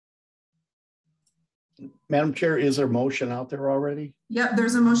 Madam Chair, is there a motion out there already? Yep,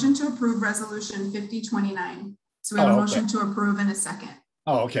 there's a motion to approve resolution 5029. So we have a motion to approve in a second.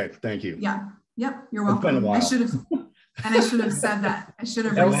 Oh, okay. Thank you. Yeah. Yep. You're welcome. It's been a while. I should have said that. I should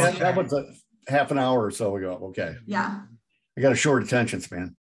have. That was a half an hour or so ago. Okay. Yeah. I got a short attention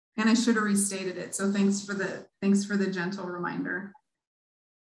span. And I should have restated it. So thanks for the gentle reminder.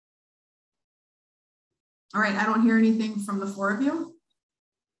 All right. I don't hear anything from the 4 of you.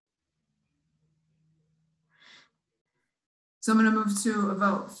 So I'm going to move to a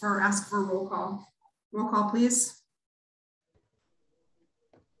vote ask for a roll call. Roll call, please.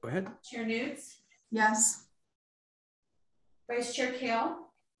 Go ahead. Chair Nudes, Yes. Vice Chair Kale,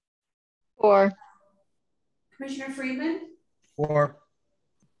 4. Commissioner Friedman, 4.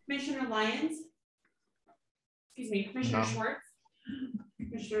 Commissioner Lyons, excuse me, Commissioner No. Schwartz,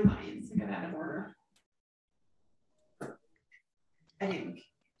 Commissioner Lyons. I got out of order. I think.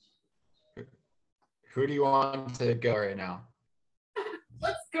 Who do you want to go right now?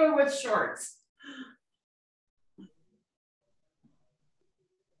 Let's go with Schwartz.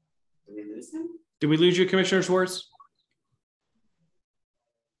 Did we lose him? Did we lose you, Commissioner Schwartz?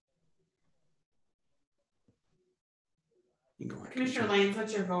 Commissioner Lyons,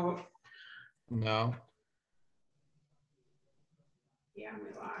 what's your vote? No. Yeah, we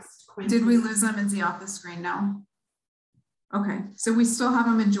lost. Did we lose him? Is he off the screen now? Okay, so we still have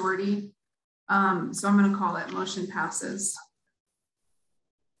a majority. So I'm going to call it motion passes.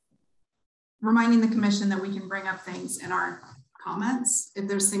 Reminding the commission that we can bring up things in our comments if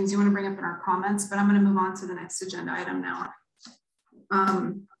there's things you want to bring up in our comments, but I'm going to move on to the next agenda item now.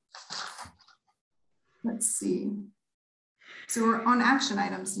 Let's see. So we're on action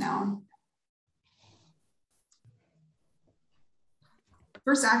items now.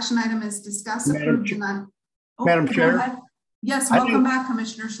 First action item is discuss approve deny. Madam Chair. Yes, welcome back,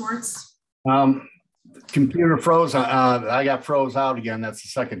 Commissioner Schwartz. Computer froze. I got froze out again. That's the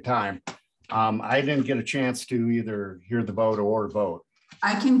second time. I didn't get a chance to either hear the vote or vote.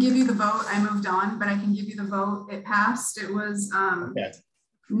 I can give you the vote. I moved on, but I can give you the vote. It passed. It was Okay.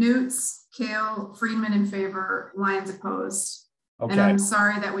 Newts, Kale, Friedman in favor, Lyons opposed. Okay. And I'm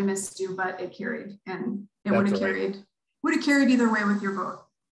sorry that we missed you, but it carried, and it would have That's all right. carried. Would have carried either way with your vote.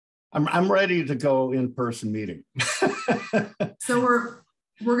 I'm ready to go in-person meeting. So we're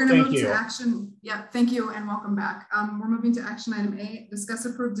going to Thank move you. to action. Yeah, thank you and welcome back. We're moving to action item 8, discuss,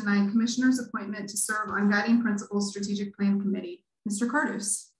 approve, deny commissioner's appointment to serve on Guiding Principles Strategic Plan Committee. Mr.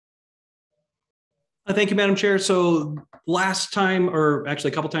 Cardus. Thank you, Madam Chair. So last time, or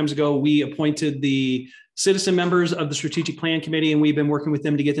actually a couple times ago, we appointed the citizen members of the Strategic Plan Committee, and we've been working with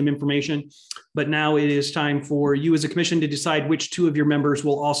them to get them information. But now it is time for you as a commission to decide which 2 of your members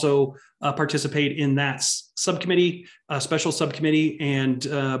will also participate in that subcommittee, special subcommittee, and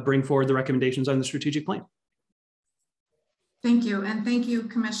bring forward the recommendations on the strategic plan. Thank you. And thank you,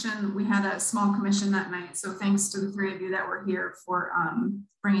 commission. We had a small commission that night. So thanks to the 3 of you that were here for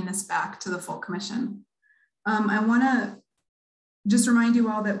bringing this back to the full commission. I want to just remind you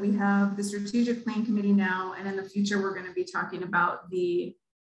all that we have the Strategic Plan Committee now, and in the future, we're going to be talking about the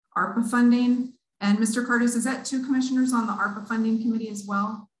ARPA funding. And Mr. Cardus, is that 2 commissioners on the ARPA funding committee as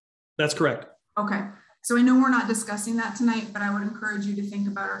well? That's correct. Okay. So I know we're not discussing that tonight, but I would encourage you to think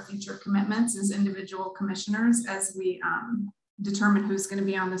about our future commitments as individual commissioners as we determine who's going to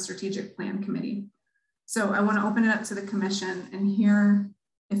be on the Strategic Plan Committee. So I want to open it up to the commission and hear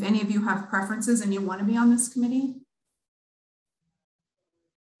if any of you have preferences and you want to be on this committee.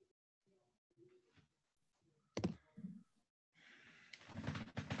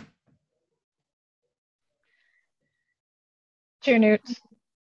 Chair Newt.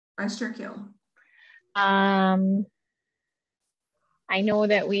 Vice Chair Kale. I know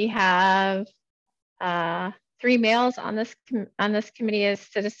that we have 3 males on this committee as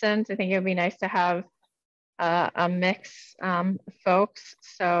citizens. I think it would be nice to have a mix of folks.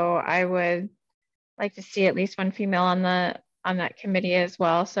 So I would like to see at least 1 female on that committee as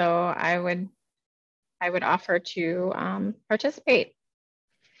well. So I would offer to participate.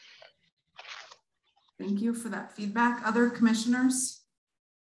 Thank you for that feedback. Other commissioners?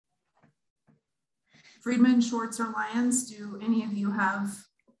 Friedman, Schwartz, or Lyons, do any of you have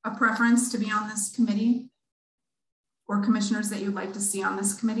a preference to be on this committee? Or commissioners that you'd like to see on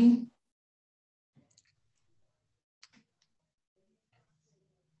this committee?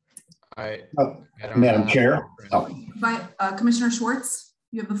 Madam Chair. Commissioner Schwartz,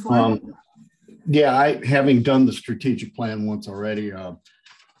 you have the floor. Yeah, having done the strategic plan once already,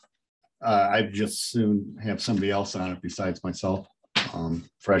 I'd just soon have somebody else on it besides myself.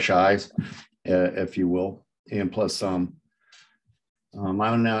 Fresh eyes, if you will. And plus, I'm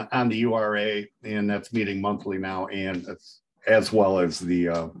on the URA, and that's meeting monthly now, and it's, as well as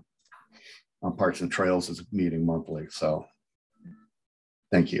the Parks and Trails is meeting monthly. So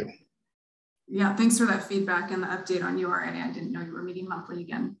thank you. Yeah, thanks for that feedback and the update on URA. I didn't know you were meeting monthly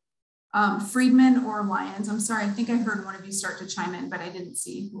again. Friedman or Lyons? I'm sorry, I think I heard one of you start to chime in, but I didn't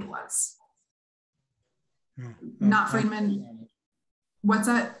see who it was. Not Friedman. What's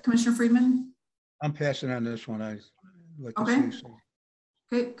that, Commissioner Friedman? I'm passing on this one. I like to Okay. see so.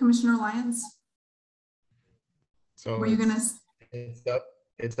 Okay, Commissioner Lyons. So were you gonna?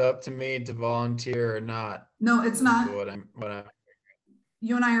 It's up to me to volunteer or not. No, it's not.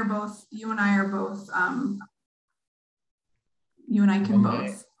 you and I are both, you and I can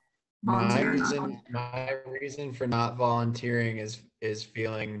both volunteer. My reason for not volunteering is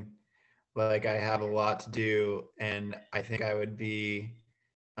feeling like I have a lot to do, and I think I would be,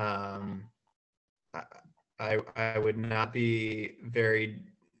 I would not be very,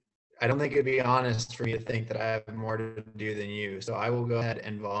 I don't think it'd be honest for me to think that I have more to do than you. So I will go ahead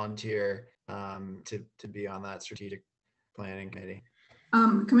and volunteer to be on that strategic planning committee.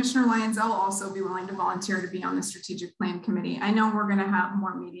 Commissioner Lyons, I'll also be willing to volunteer to be on the strategic plan committee. I know we're going to have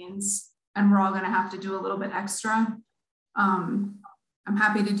more meetings and we're all going to have to do a little bit extra. I'm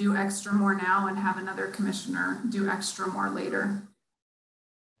happy to do extra more now and have another commissioner do extra more later,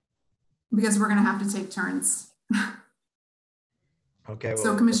 because we're going to have to take turns. Okay.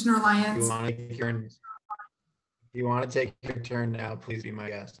 So Commissioner Lyons, you want to take your turn now, please be my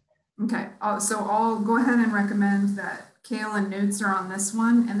guest. okay, so I'll go ahead and recommend that Kale and Newts are on this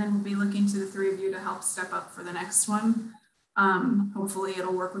one, and then we'll be looking to the three of you to help step up for the next one. Hopefully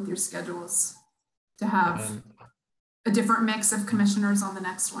it'll work with your schedules to have a different mix of commissioners on the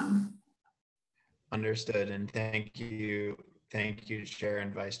next one. Understood, and thank you, Chair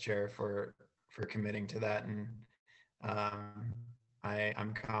and Vice Chair for committing to that, and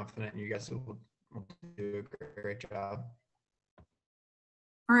I'm confident you guys will do a great job.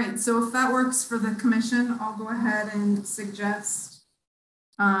 All right, so if that works for the commission, I'll go ahead and suggest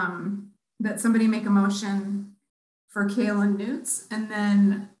that somebody make a motion for Kale and Newts, and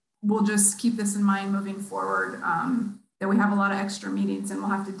then we'll just keep this in mind moving forward, that we have a lot of extra meetings and we'll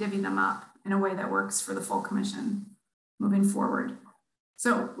have to divvy them up in a way that works for the full commission moving forward.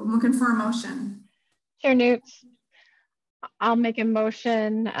 So I'm looking for a motion. Chair Newts, I'll make a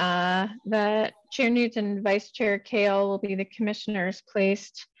motion that Chair Newts and Vice Chair Kale will be the commissioners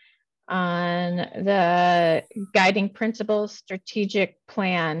placed on the Guiding Principles Strategic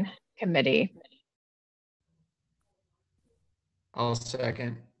Plan Committee. I'll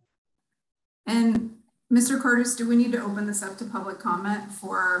second. And Mr. Curtis, do we need to open this up to public comment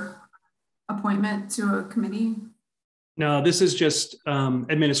for appointment to a committee? No, this is just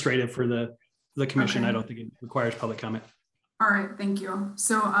administrative for the commission. Okay. I don't think it requires public comment. All right, thank you.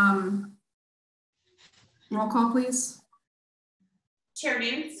 So roll call, please. Chair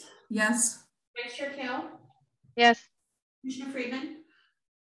Newts? Yes. Vice Chair Kale? Yes. Commissioner Friedman?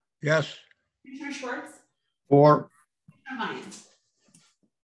 Yes. Commissioner Schwartz? 4. Commissioner Lyons?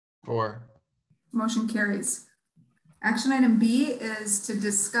 4. Motion carries. Action item B is to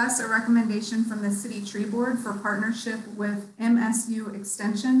discuss a recommendation from the City Tree Board for partnership with MSU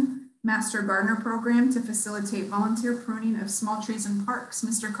Extension Master Gardener Program to facilitate volunteer pruning of small trees and parks.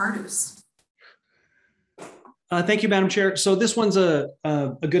 Mr. Cardus. Thank you, Madam Chair. So this one's a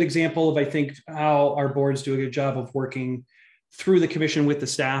good example of, I think, how our boards do a good job of working through the commission with the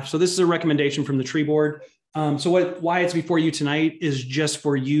staff. So this is a recommendation from the Tree Board. Why it's before you tonight is just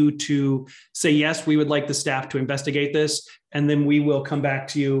for you to say, yes, we would like the staff to investigate this. And then we will come back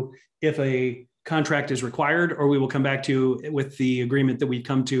to you if a contract is required, or we will come back to you with the agreement that we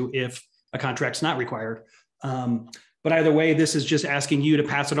come to if a contract's not required. But either way, this is just asking you to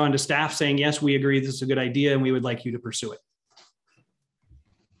pass it on to staff saying, yes, we agree this is a good idea and we would like you to pursue it.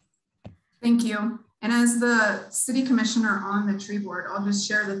 Thank you. And as the city commissioner on the tree board, I'll just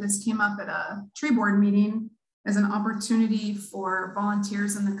share that this came up at a tree board meeting as an opportunity for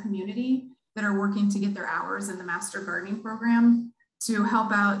volunteers in the community that are working to get their hours in the master gardening program to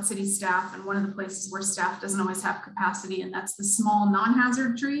help out city staff. And one of the places where staff doesn't always have capacity, and that's the small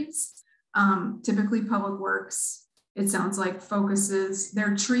non-hazard trees. Typically Public Works, it sounds like, focuses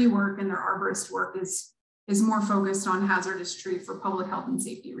their tree work and their arborist work is more focused on hazardous tree for public health and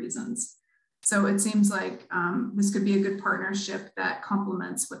safety reasons. So it seems like this could be a good partnership that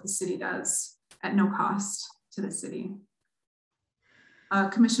complements what the city does at no cost to the city.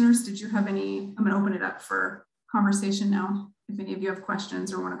 Commissioners, did you have any? I'm going to open it up for conversation now, if any of you have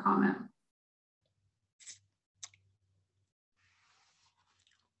questions or want to comment.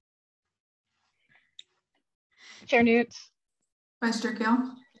 Chair Newts. Vice Chair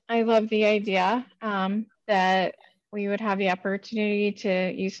Kale. I love the idea that we would have the opportunity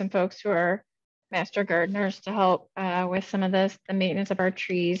to use some folks who are master gardeners to help with some of the maintenance of our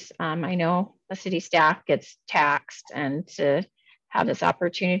trees. I know the city staff gets taxed, and to have this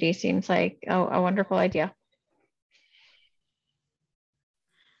opportunity seems like a wonderful idea.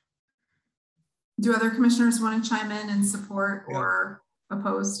 Do other commissioners want to chime in and support or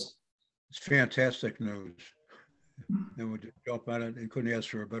opposed? It's fantastic news. And we just jump on it and couldn't ask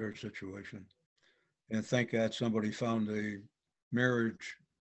for a better situation. And thank God somebody found a marriage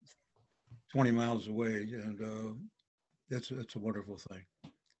 20 miles away, and It's a wonderful thing.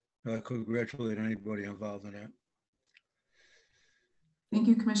 I congratulate anybody involved in that. Thank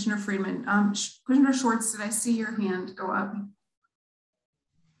you, Commissioner Friedman. Commissioner Schwartz, did I see your hand go up?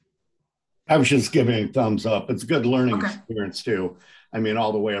 I was just giving a thumbs up. It's a good learning experience too. I mean,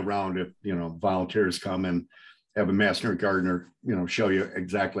 all the way around, if, you know, volunteers come and have a master gardener, you know, show you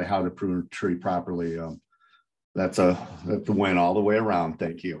exactly how to prune a tree properly. That's a win all the way around.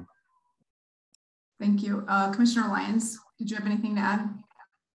 Thank you. Thank you. Commissioner Lyons, did you have anything to add?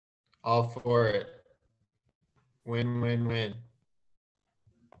 All for it. Win, win, win.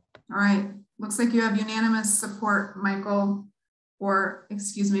 All right. Looks like you have unanimous support, Michael, or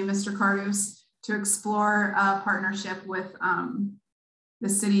excuse me, Mr. Cardus, to explore a partnership with the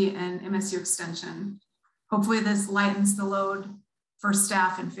city and MSU Extension. Hopefully this lightens the load for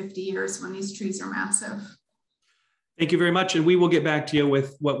staff in 50 years when these trees are massive. Thank you very much. And we will get back to you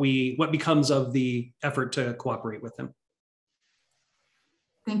with what becomes of the effort to cooperate with them.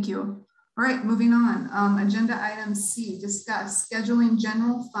 Thank you. All right, moving on. Agenda item C, discuss scheduling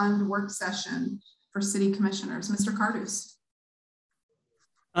general fund work session for city commissioners. Mr. Cardus.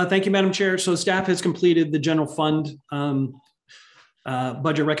 Thank you, Madam Chair. So staff has completed the general fund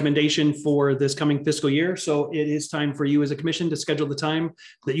budget recommendation for this coming fiscal year. So it is time for you as a commission to schedule the time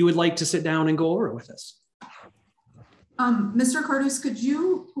that you would like to sit down and go over it with us. Mr. Cardus, could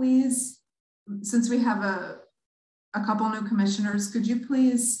you please, since we have a couple new commissioners, could you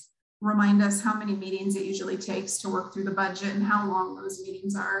please remind us how many meetings it usually takes to work through the budget and how long those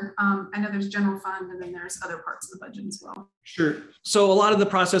meetings are? I know there's general fund and then there's other parts of the budget as well. Sure. So a lot of the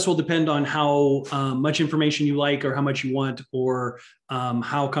process will depend on how much information you like or how much you want, or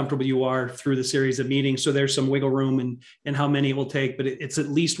how comfortable you are through the series of meetings. So there's some wiggle room in how many it will take, but it's at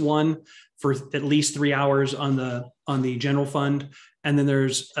least one for at least 3 hours on the general fund. And then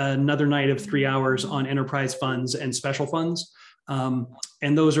there's another night of 3 hours on enterprise funds and special funds.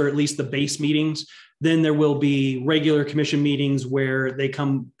 And those are at least the base meetings. Then there will be regular commission meetings where they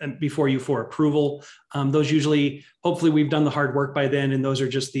come before you for approval. Those usually, hopefully we've done the hard work by then, and those are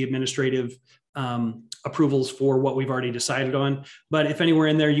just the administrative approvals for what we've already decided on. But if anywhere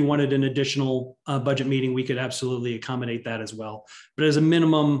in there you wanted an additional budget meeting, we could absolutely accommodate that as well. But as a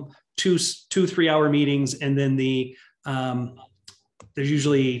minimum, two 3 hour meetings, and then there's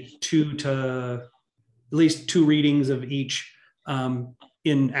usually at least two readings of each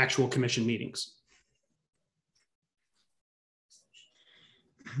in actual commission meetings.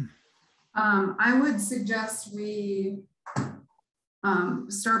 I would suggest we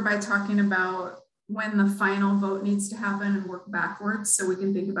start by talking about when the final vote needs to happen and work backwards so we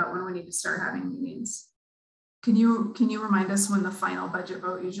can think about when we need to start having meetings. Can you remind us when the final budget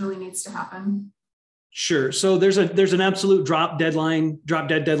vote usually needs to happen? Sure. So there's an absolute drop dead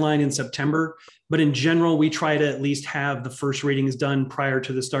deadline in September, but in general, we try to at least have the first readings done prior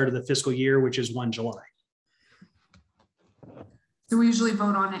to the start of the fiscal year, which is 1 July. So we usually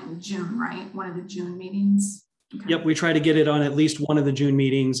vote on it in June, right? One of the June meetings. Okay. Yep. We try to get it on at least one of the June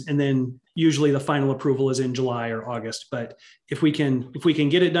meetings, and then usually the final approval is in July or August. But if we can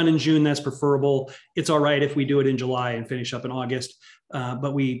get it done in June, that's preferable. It's all right if we do it in July and finish up in August.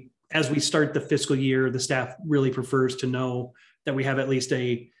 But as we start the fiscal year, the staff really prefers to know that we have at least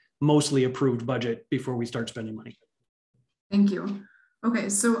a mostly approved budget before we start spending money. Thank you. Okay,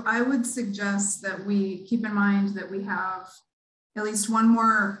 so I would suggest that we keep in mind that we have at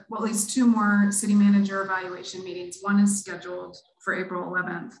least two more city manager evaluation meetings. One is scheduled for April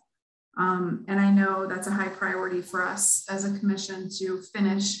 11th. And I know that's a high priority for us as a commission to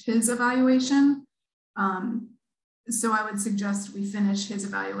finish his evaluation. So I would suggest we finish his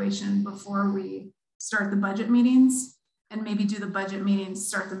evaluation before we start the budget meetings, and maybe do the budget meetings,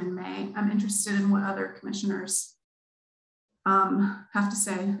 start them in May. I'm interested in what other commissioners have to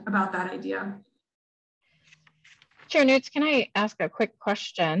say about that idea. Chair Newts, can I ask a quick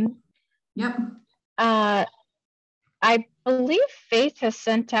question? Yep. I believe Faith has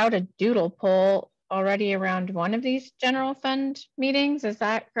sent out a doodle poll already around one of these general fund meetings. Is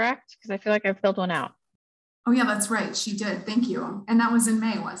that correct? Because I feel like I filled one out. Oh yeah, that's right. She did. Thank you. And that was in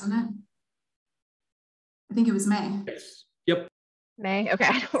May, wasn't it? I think it was May. Yes. Yep. May. Okay.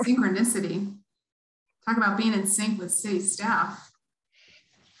 Synchronicity. Talk about being in sync with city staff.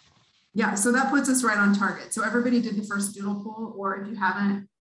 Yeah, so that puts us right on target. So everybody did the first doodle poll, or if you haven't,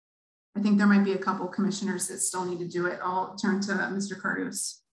 I think there might be a couple commissioners that still need to do it. I'll turn to Mr.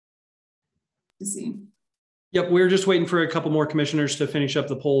 Cardus to see. Yep, we're just waiting for a couple more commissioners to finish up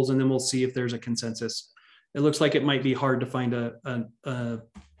the polls, and then we'll see if there's a consensus. It looks like it might be hard to find a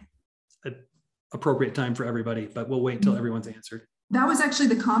appropriate time for everybody, but we'll wait until everyone's answered. That was actually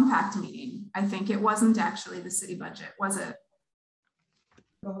the compact meeting. I think it wasn't actually the city budget, was it?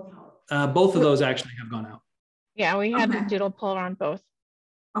 Both of those actually have gone out. Yeah, we had Okay. to doodle poll on both.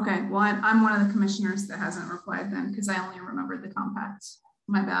 Okay, well, I'm one of the commissioners that hasn't replied then because I only remembered the compact.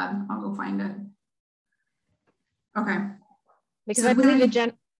 My bad, I'll go find it. Okay. Because So I believe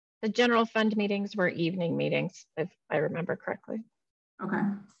then- the general fund meetings were evening meetings, if I remember correctly. Okay.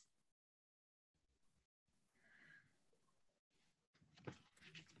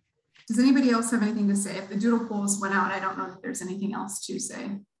 Does anybody else have anything to say? If the doodle polls went out, I don't know if there's anything else to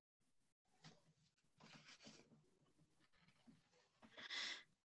say.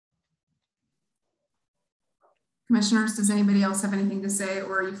 Commissioners, does anybody else have anything to say,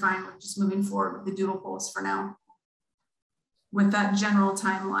 or are you fine with just moving forward with the doodle polls for now? With that general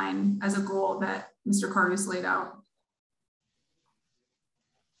timeline as a goal that Mr. Carter's laid out.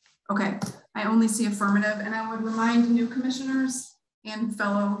 Okay, I only see affirmative, and I would remind new commissioners and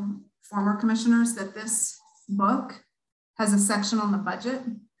fellow former commissioners that this book has a section on the budget.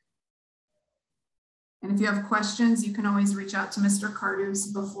 And if you have questions, you can always reach out to Mr.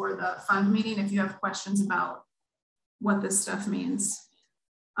 Cardus before the fund meeting if you have questions about what this stuff means.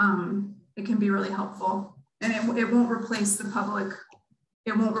 It can be really helpful. And it won't replace the public,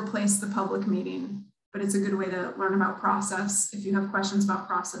 meeting, but it's a good way to learn about process if you have questions about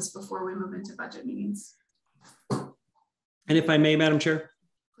process before we move into budget meetings. And if I may, Madam Chair.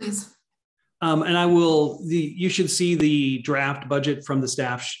 Please. And I will, you should see the draft budget from the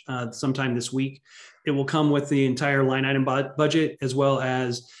staff sometime this week. It will come with the entire line item budget, as well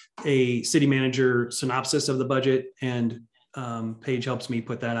as a city manager synopsis of the budget, and Paige helps me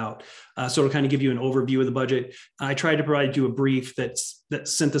put that out. So it'll kind of give you an overview of the budget. I tried to provide you a brief that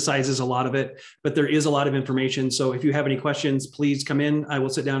synthesizes a lot of it, but there is a lot of information. So if you have any questions, please come in. I will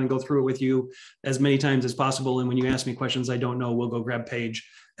sit down and go through it with you as many times as possible. And when you ask me questions I don't know, we'll go grab Paige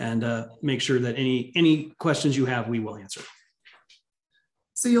and make sure that any questions you have, we will answer.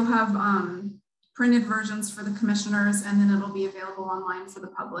 So you'll have printed versions for the commissioners, and then it'll be available online for the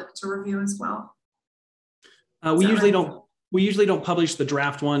public to review as well. We usually don't publish the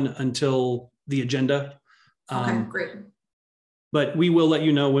draft one until the agenda. Okay, great. But we will let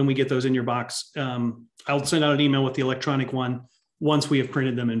you know when we get those in your box. I'll send out an email with the electronic one once we have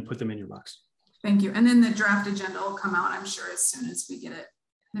printed them and put them in your box. Thank you. And then the draft agenda will come out, I'm sure, as soon as we get it,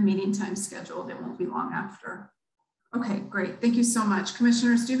 the meeting time scheduled. It won't be long after. Okay, great. Thank you so much.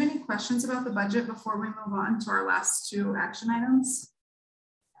 Commissioners, do you have any questions about the budget before we move on to our last two action items?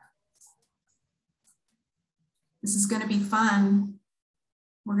 This is going to be fun.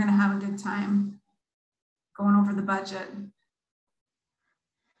 We're going to have a good time going over the budget.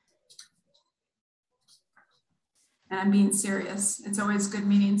 And I'm being serious. It's always good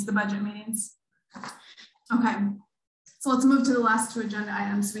meetings, the budget meetings. Okay, so let's move to the last two agenda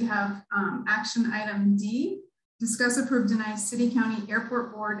items. We have action item D, discuss, approve, deny city, county,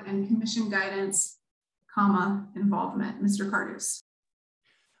 airport board, and commission guidance, involvement. Mr. Cardus.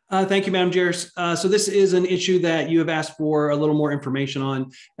 Thank you, Madam Chair. So this is an issue that you have asked for a little more information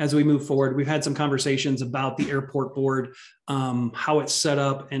on as we move forward. We've had some conversations about the airport board, how it's set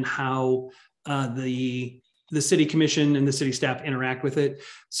up, and how the city commission and the city staff interact with it.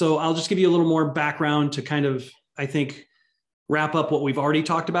 So I'll just give you a little more background to kind of, I think, wrap up what we've already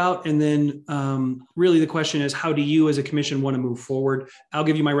talked about. And then really the question is, how do you as a commission want to move forward? I'll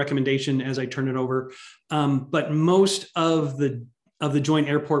give you my recommendation as I turn it over. But most of the Joint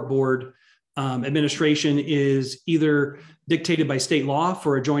Airport Board administration is either dictated by state law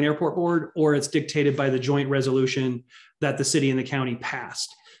for a joint airport board, or it's dictated by the joint resolution that the city and the county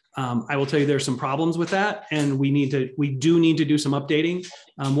passed. I will tell you there's some problems with that, and we do need to do some updating.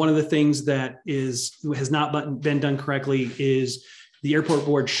 One of the things that has not been done correctly is the airport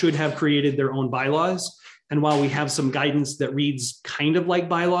board should have created their own bylaws. And while we have some guidance that reads kind of like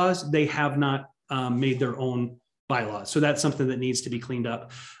bylaws, they have not made their own bylaws. So that's something that needs to be cleaned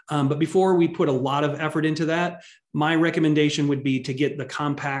up. But before we put a lot of effort into that, my recommendation would be to get the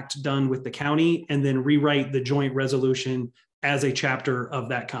compact done with the county and then rewrite the joint resolution as a chapter of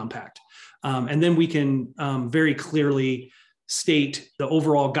that compact. And then we can very clearly state the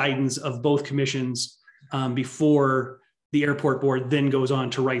overall guidance of both commissions before the airport board then goes on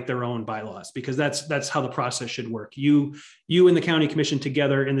to write their own bylaws, because that's how the process should work. You and the county commission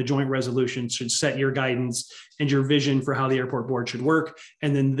together in the joint resolution should set your guidance and your vision for how the airport board should work.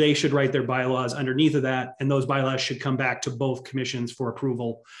 And then they should write their bylaws underneath of that. And those bylaws should come back to both commissions for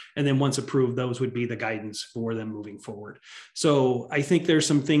approval. And then once approved, those would be the guidance for them moving forward. So I think there's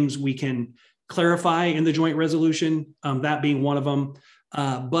some things we can clarify in the joint resolution, that being one of them.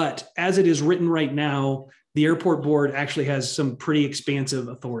 But as it is written right now, the airport board actually has some pretty expansive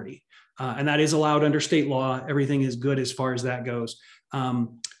authority. and that is allowed under state law. Everything is good as far as that goes.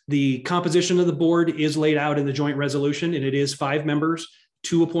 The composition of the board is laid out in the joint resolution, and it is 5 members,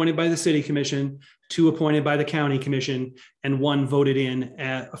 2 appointed by the city commission, 2 appointed by the county commission, and 1 voted in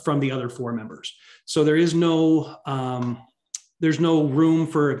from the other 4 members. So there is no, there's no room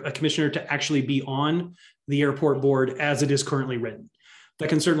for a commissioner to actually be on the airport board as it is currently written. That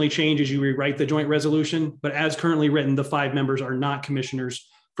can certainly change as you rewrite the joint resolution, but as currently written, the 5 members are not commissioners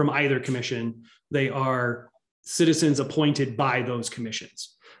from either commission. They are citizens appointed by those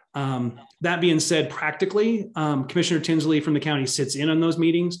commissions. That being said, practically, Commissioner Tinsley from the county sits in on those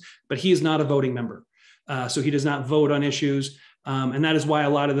meetings, but he is not a voting member. So he does not vote on issues. And that is why a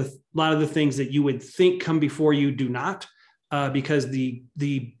lot of the things that you would think come before you do not, because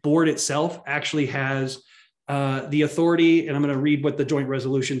the board itself actually has the authority, and I'm going to read what the joint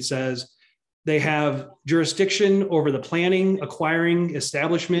resolution says. They have jurisdiction over the planning, acquiring,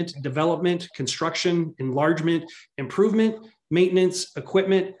 establishment, development, construction, enlargement, improvement, maintenance,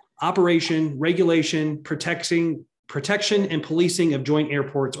 equipment, operation, regulation, protection, and policing of joint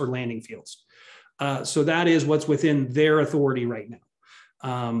airports or landing fields. So that is what's within their authority right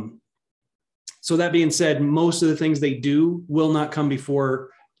now. So that being said, most of the things they do will not come before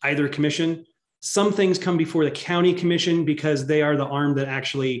either commission. Some things come before the county commission because they are the arm that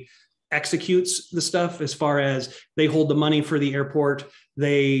actually executes the stuff, as far as they hold the money for the airport.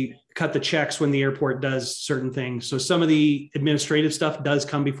 They cut the checks when the airport does certain things. So some of the administrative stuff does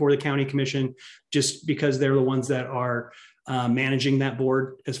come before the county commission, just because they're the ones that are managing that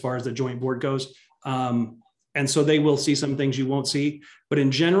board as far as the joint board goes. And so they will see some things you won't see. But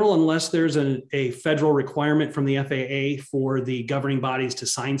in general, unless there's a federal requirement from the FAA for the governing bodies to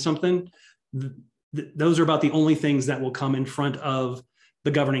sign something, those are about the only things that will come in front of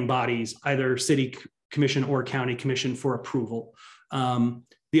the governing bodies, either city commission or county commission, for approval.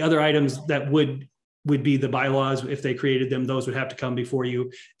 The other items that would be the bylaws, if they created them, those would have to come before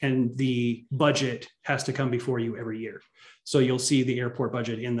you, and the budget has to come before you every year. So you'll see the airport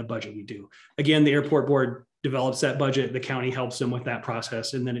budget in the budget we do. Again, the airport board develops that budget, the county helps them with that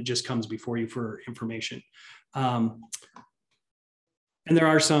process, and then it just comes before you for information. And there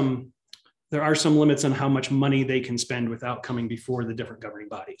are some limits on how much money they can spend without coming before the different governing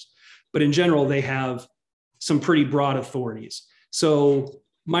bodies. But in general, they have some pretty broad authorities. So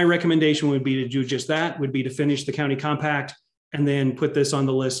my recommendation would be to do just that, would be to finish the county compact and then put this on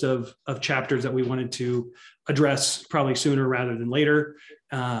the list of chapters that we wanted to address probably sooner rather than later.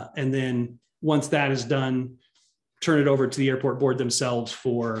 And then once that is done, turn it over to the airport board themselves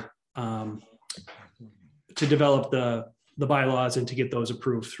for to develop the bylaws and to get those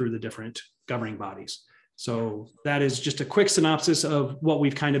approved through the different governing bodies. So that is just a quick synopsis of what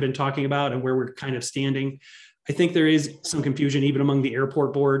we've kind of been talking about and where we're kind of standing. I think there is some confusion even among the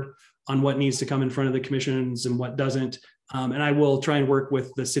airport board on what needs to come in front of the commissions and what doesn't. And I will try and work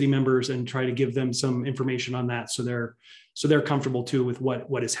with the city members and try to give them some information on that, so they're comfortable too with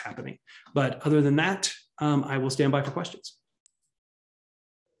what is happening. But other than that, I will stand by for questions.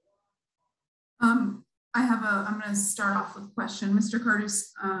 I'm going to start off with a question. Mr.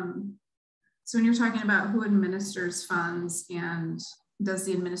 Curtis, so when you're talking about who administers funds and does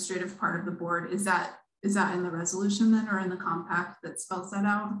the administrative part of the board, is that in the resolution then, or in the compact that spells that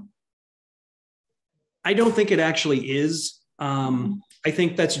out? I don't think it actually is. I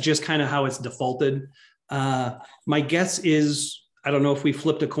think that's just kind of how it's defaulted. My guess is, I don't know if we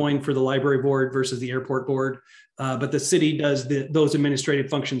flipped a coin for the library board versus the airport board, but the city does those administrative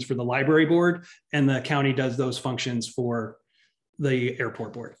functions for the library board, and the county does those functions for the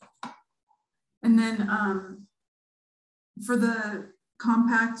airport board. And then for the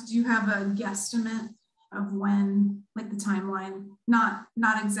compact, do you have a guesstimate of when, like the timeline, not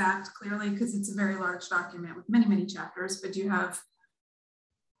exact clearly, because it's a very large document with many, many chapters, but do you have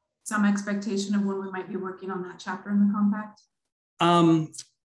some expectation of when we might be working on that chapter in the compact?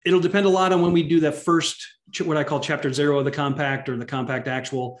 It'll depend a lot on when we do that first, what I call chapter 0 of the compact, or the compact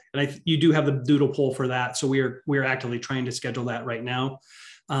actual. And you do have the doodle poll for that. So we're actively trying to schedule that right now.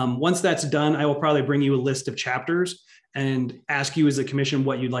 Once that's done, I will probably bring you a list of chapters and ask you as a commission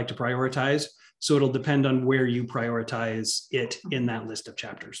what you'd like to prioritize. So it'll depend on where you prioritize it in that list of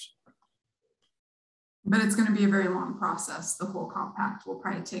chapters. But it's going to be a very long process. The whole compact will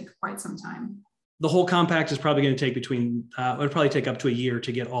probably take quite some time. The whole compact is probably going to take it'll probably take up to a year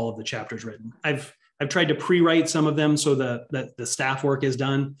to get all of the chapters written. I've tried to pre-write some of them so that the staff work is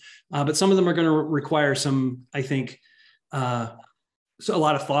done, but some of them are going to require some, I think, so a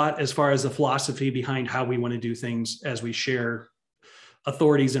lot of thought as far as the philosophy behind how we want to do things as we share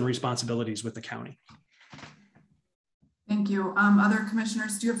authorities and responsibilities with the county. Thank you. Other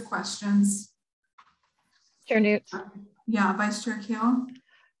commissioners, do you have questions? Chair Newt. Yeah, Vice Chair Kale.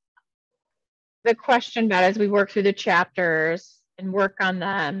 The question about as we work through the chapters and work on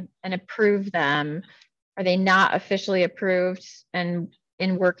them and approve them, are they not officially approved and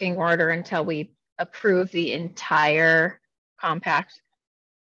in working order until we approve the entire compact?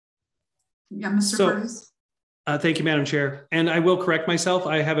 Yeah, Mr. Curtis. Thank you, Madam Chair. And I will correct myself.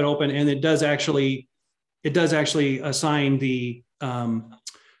 I have it open, and it does actually assign the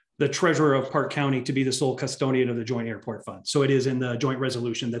treasurer of Park County to be the sole custodian of the joint airport fund. So it is in the joint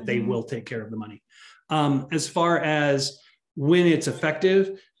resolution that they will take care of the money. As far as when it's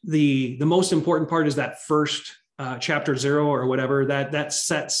effective, the most important part is that first chapter 0 or whatever, that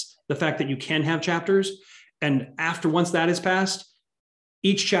sets the fact that you can have chapters. And once that is passed,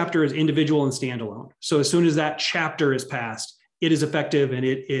 each chapter is individual and standalone. So as soon as that chapter is passed, it is effective, and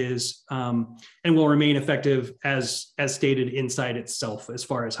it is and will remain effective as stated inside itself as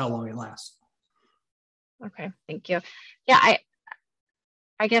far as how long it lasts. Okay, thank you. Yeah,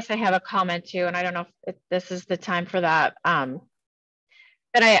 I guess I have a comment too, and I don't know if this is the time for that. But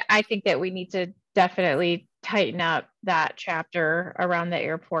I think that we need to definitely tighten up that chapter around the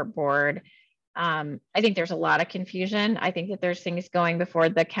airport board. I think there's a lot of confusion. I think that there's things going before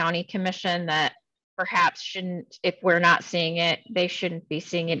the county commission that perhaps shouldn't, if we're not seeing it, they shouldn't be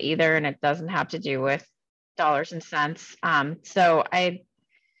seeing it either. And it doesn't have to do with dollars and cents. So I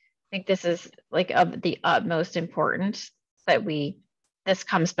think this is like of the utmost importance that this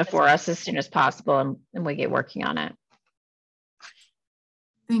comes before us as soon as possible and we get working on it.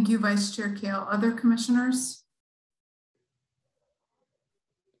 Thank you, Vice Chair Kale. Other commissioners?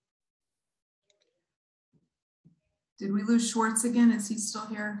 Did we lose Schwartz again? Is he still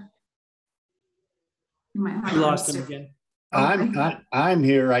here? You might have lost him again. I'm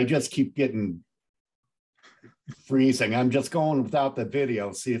here. I just keep getting freezing. I'm just going without the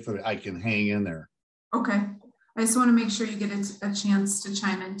video, see if I can hang in there. Okay. I just want to make sure you get a chance to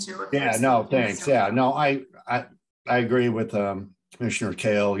chime in too. Yeah, no, thanks. Yeah, no, I agree with Commissioner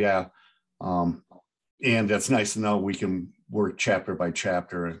Kale. Yeah. And it's nice to know we can work chapter by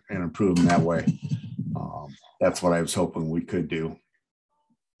chapter and improve in that way. That's what I was hoping we could do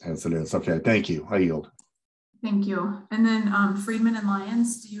as it is. Okay, thank you. I yield. Thank you. And then Friedman and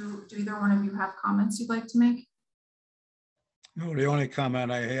Lyons, do either one of you have comments you'd like to make? No, the only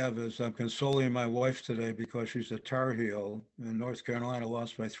comment I have is I'm consoling my wife today because she's a Tar Heel, and North Carolina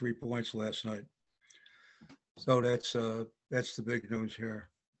lost by 3 points last night. So that's the big news here.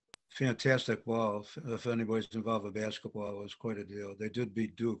 Fantastic ball. If anybody's involved with basketball, it was quite a deal. They did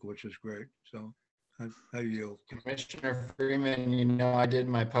beat Duke, which is great. So I yield. Commissioner Freeman, you know I did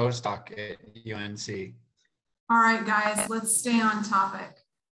my postdoc at UNC. All right, guys, let's stay on topic.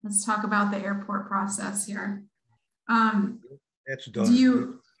 Let's talk about the airport process here. That's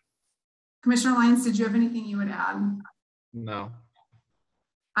done. Commissioner Lyons, did you have anything you would add? No.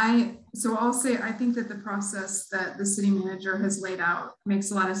 So I'll say, I think that the process that the city manager has laid out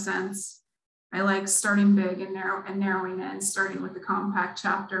makes a lot of sense. I like starting big and narrowing in, starting with the compact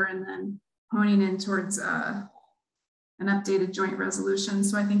chapter and then honing in towards an updated joint resolution.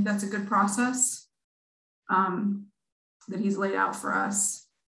 So I think that's a good process that he's laid out for us.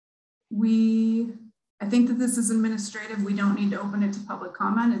 I think that this is administrative. We don't need to open it to public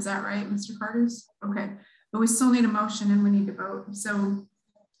comment. Is that right, Mr. Carters? Okay, but we still need a motion and we need to vote. So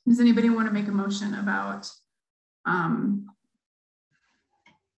does anybody want to make a motion about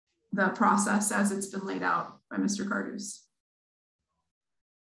the process as it's been laid out by Mr. Carters?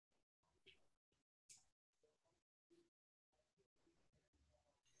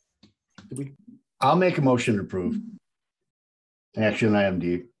 I'll make a motion to approve. Action item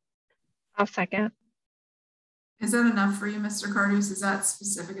D. I'll second. Is that enough for you, Mr. Carters? Is that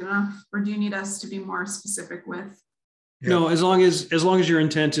specific enough? Or do you need us to be more specific with? No, as long as your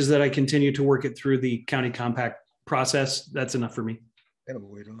intent is that I continue to work it through the county compact process, that's enough for me.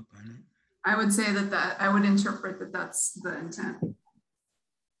 I would say that I would interpret that that's the intent.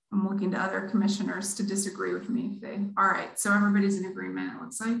 I'm looking to other commissioners to disagree with me if they, all right, so everybody's in agreement, it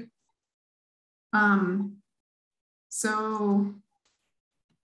looks like. So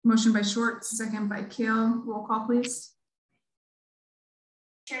motion by Schwartz, second by Kale. Roll call, please.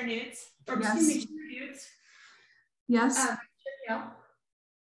 Chair Newts, or Yes. excuse me, Chair Newts. Yes. Chair Kale.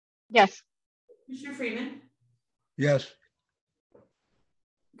 Yes. Commissioner Freeman. Yes.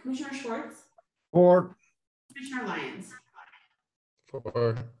 Commissioner Schwartz. For. Commissioner Lyons.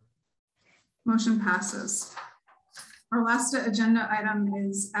 For. Motion passes. Our last agenda item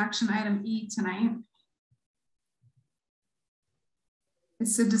is action item E tonight.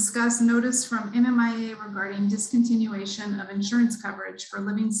 It's to discuss notice from MMIA regarding discontinuation of insurance coverage for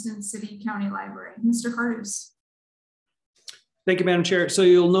Livingston City County Library. Mr. Cardus. Thank you, Madam Chair. So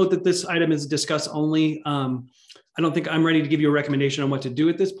you'll note that this item is discuss only. I don't think I'm ready to give you a recommendation on what to do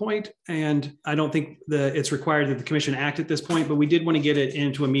at this point, and I don't think it's required that the commission act at this point, but we did want to get it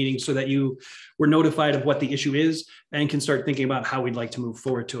into a meeting so that you were notified of what the issue is and can start thinking about how we'd like to move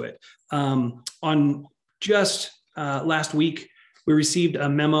forward to it. On just last week, we received a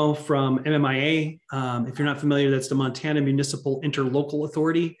memo from MMIA. If you're not familiar, that's the Montana Municipal Interlocal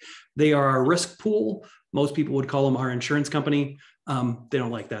Authority. They are our risk pool. Most people would call them our insurance company. They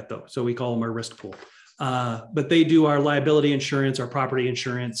don't like that though, so we call them our risk pool. But they do our liability insurance, our property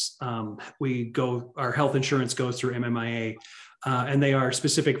insurance. Our health insurance goes through MMIA, and they are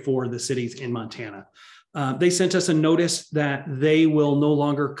specific for the cities in Montana. They sent us a notice that they will no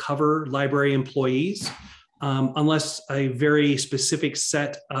longer cover library employees unless a very specific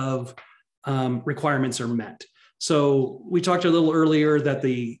set of requirements are met. So we talked a little earlier that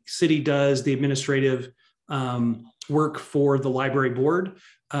the city does the administrative work for the library board.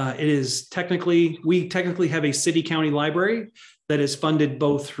 We technically have a city county library that is funded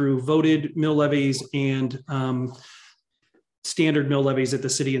both through voted mill levies and standard mill levies that the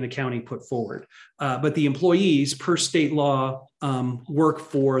city and the county put forward. But the employees per state law work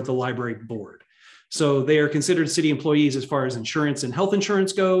for the library board. So they are considered city employees as far as insurance and health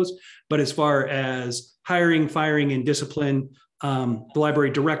insurance goes, but as far as hiring, firing, and discipline, the library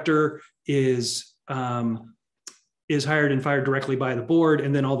director is hired and fired directly by the board,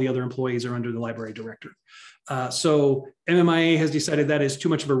 and then all the other employees are under the library director. So MMIA has decided that is too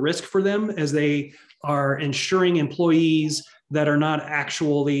much of a risk for them, as they are insuring employees that are not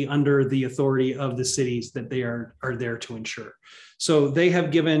actually under the authority of the cities that they are there to insure. So they have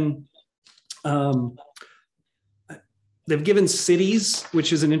given cities,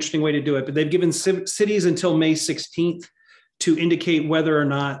 which is an interesting way to do it, but they've given cities until May 16th to indicate whether or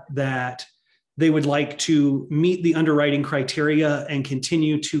not that they would like to meet the underwriting criteria and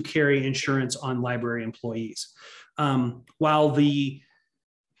continue to carry insurance on library employees. While the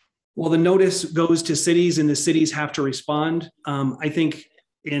notice goes to cities and the cities have to respond, I think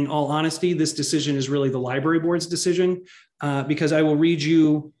in all honesty, this decision is really the library board's decision, because I will read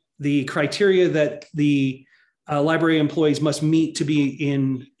you the criteria that the library employees must meet to be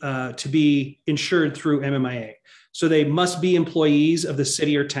insured through MMIA. So they must be employees of the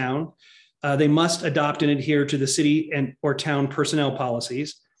city or town. They must adopt and adhere to the city or town personnel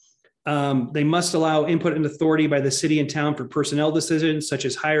policies. They must allow input and authority by the city and town for personnel decisions such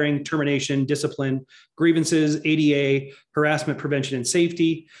as hiring, termination, discipline, grievances, ADA, harassment, prevention, and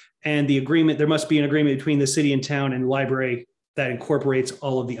safety. And there must be an agreement between the city and town and library that incorporates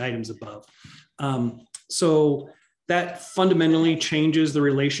all of the items above. So that fundamentally changes the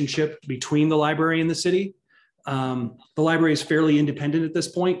relationship between the library and the city. The library is fairly independent at this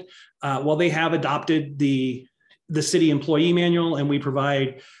point. While they have adopted the city employee manual and we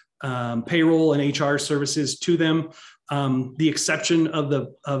provide payroll and HR services to them, the exception of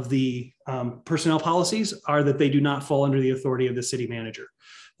the personnel policies are that they do not fall under the authority of the city manager.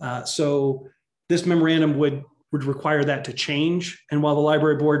 So this memorandum would require that to change. And while the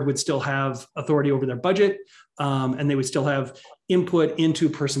library board would still have authority over their budget and they would still have input into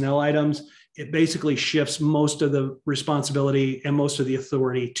personnel items, it basically shifts most of the responsibility and most of the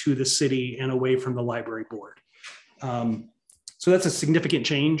authority to the city and away from the library board. So that's a significant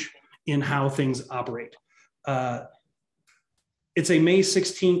change in how things operate. It's a May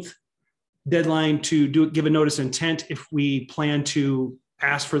 16th deadline to give a notice of intent if we plan to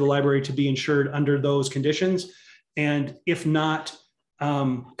ask for the library to be insured under those conditions. And if not,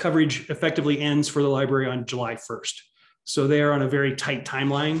 coverage effectively ends for the library on July 1st. So they are on a very tight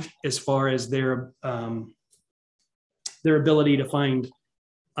timeline as far as their ability to find,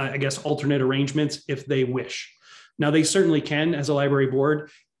 I guess, alternate arrangements if they wish. Now, they certainly can, as a library board,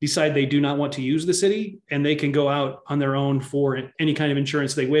 decide they do not want to use the city, and they can go out on their own for any kind of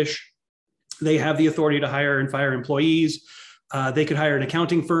insurance they wish. They have the authority to hire and fire employees. They could hire an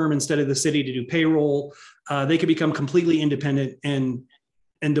accounting firm instead of the city to do payroll. They could become completely independent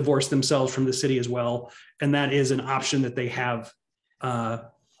and divorce themselves from the city as well. And that is an option that they have,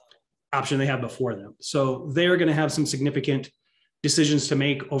 before them. So they're going to have some significant decisions to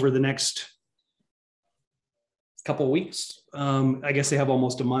make over the next couple of weeks. I guess they have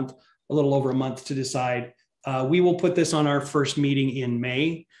almost a little over a month to decide. We will put this on our first meeting in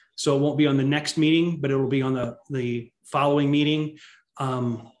May. So it won't be on the next meeting, but it will be on the following meeting.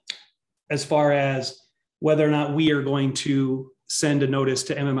 As far as whether or not we are going to send a notice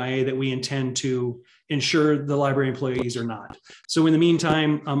to MMIA that we intend to ensure the library employees are not. So in the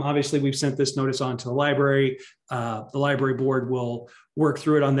meantime, obviously we've sent this notice on to the library. The library board will work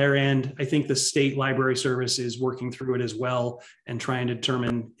through it on their end. I think the state library service is working through it as well and trying to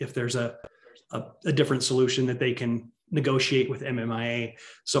determine if there's a different solution that they can negotiate with MMIA.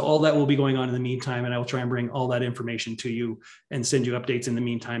 So all that will be going on in the meantime, and I will try and bring all that information to you and send you updates in the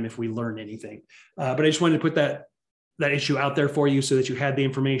meantime if we learn anything. But I just wanted to put that issue out there for you so that you had the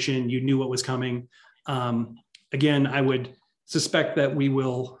information, you knew what was coming. Again, I would suspect that we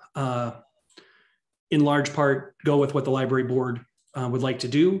will, in large part, go with what the library board would like to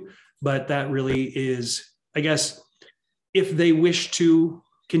do, but that really is, I guess, if they wish to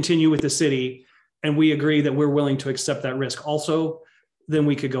continue with the city and we agree that we're willing to accept that risk also, then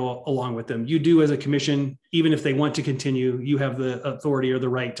we could go along with them. You do as a commission, even if they want to continue, you have the authority or the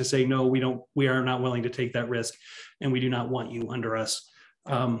right to say, no, we are not willing to take that risk and we do not want you under us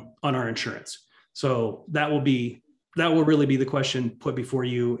on our insurance. So that will really be the question put before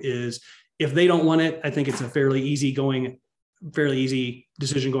you is if they don't want it, I think it's a fairly easy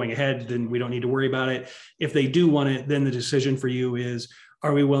decision going ahead, then we don't need to worry about it. If they do want it, then the decision for you is,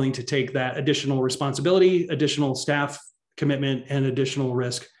 are we willing to take that additional responsibility, additional staff commitment, and additional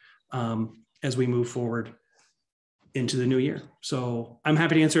risk as we move forward into the new year? So I'm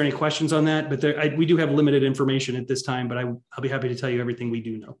happy to answer any questions on that, but we do have limited information at this time, but I'll be happy to tell you everything we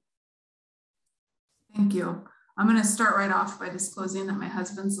do know. Thank you. I'm going to start right off by disclosing that my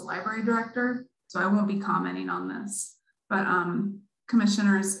husband's the library director, so I won't be commenting on this. But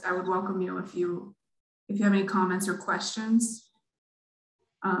commissioners, I would welcome you if you have any comments or questions.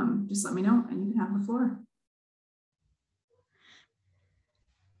 Just let me know and you can have the floor.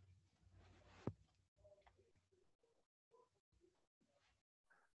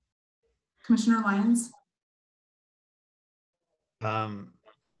 Commissioner Lyons.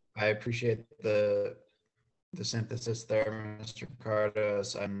 I appreciate the synthesis there, Mr.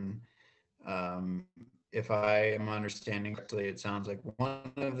 Cardos. If I am understanding correctly, it sounds like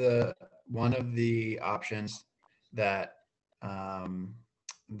one of the options that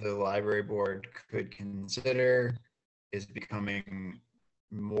the library board could consider is becoming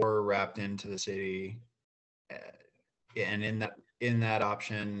more wrapped into the city, and in that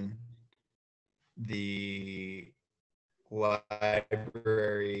option, the library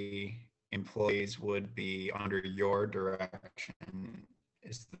employees would be under your direction.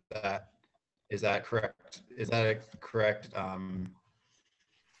 Is that correct? Is that a correct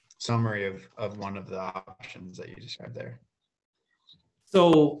summary of one of the options that you described there?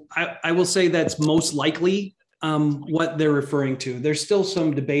 So I will say that's most likely what they're referring to. There's still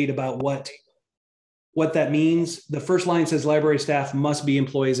some debate about what that means. The first line says library staff must be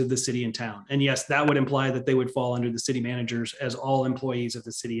employees of the city and town. And yes, that would imply that they would fall under the city managers, as all employees of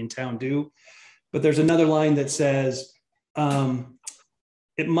the city and town do. But there's another line that says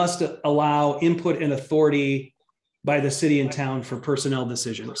it must allow input and authority by the city and town for personnel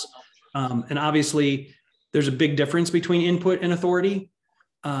decisions. And obviously there's a big difference between input and authority.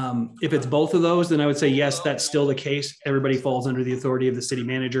 If it's both of those, then I would say, yes, that's still the case. Everybody falls under the authority of the city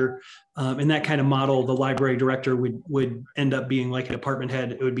manager. In that kind of model, the library director would end up being like a department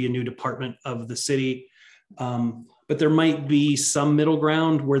head. It would be a new department of the city. But there might be some middle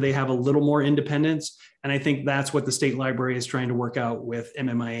ground where they have a little more independence. And I think that's what the state library is trying to work out with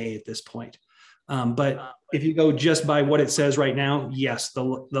MMIA at this point. But if you go just by what it says right now, yes, the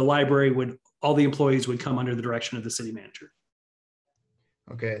library all the employees would come under the direction of the city manager.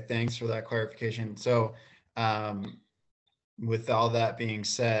 Okay, thanks for that clarification. So with all that being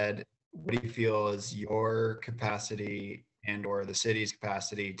said, what do you feel is your capacity and or the city's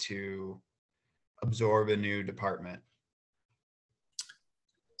capacity to absorb a new department?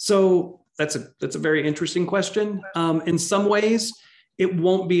 So that's a very interesting question. In some ways, it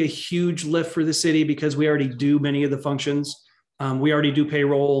won't be a huge lift for the city because we already do many of the functions. We already do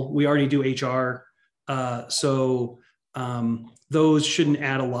payroll, we already do HR. Those shouldn't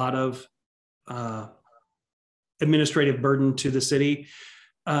add a lot of administrative burden to the city.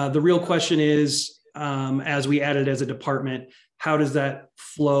 The real question is, as we add it as a department, how does that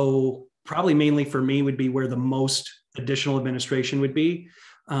flow? Probably mainly for me would be where the most additional administration would be.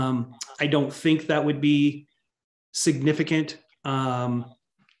 I don't think that would be significant, but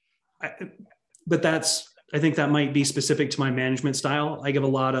I think that might be specific to my management style. I give a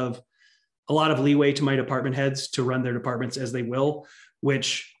lot of leeway to my department heads to run their departments as they will,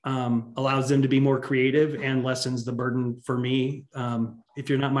 which allows them to be more creative and lessens the burden for me. If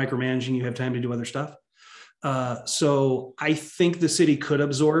you're not micromanaging, you have time to do other stuff. So I think the city could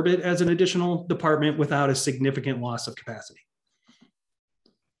absorb it as an additional department without a significant loss of capacity.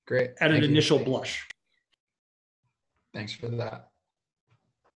 Great. At an initial blush. Thanks for that.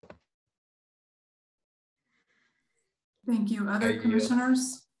 Thank you. Other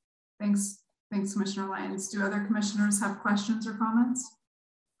commissioners? Thanks, Commissioner Lyons. Do other commissioners have questions or comments?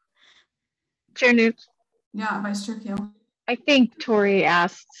 Chair Newt. Yeah, Vice Chair Kale. I think Tori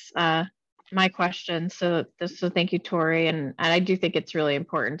asked my question, so thank you, Tori. And I do think it's really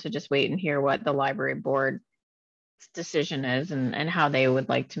important to just wait and hear what the library board's decision is and how they would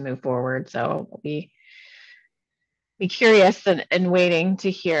like to move forward. So we'll be curious and waiting to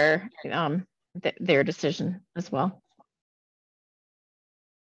hear their decision as well.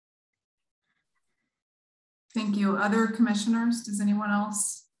 Thank you. Other commissioners? Does anyone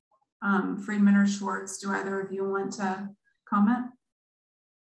else, Friedman or Schwartz, do either of you want to comment?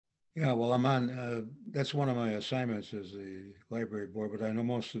 Yeah, well, I'm on, that's one of my assignments as the library board, but I know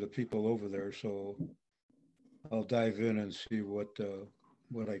most of the people over there, so I'll dive in and see what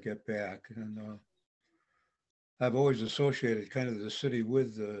I get back. And I've always associated kind of the city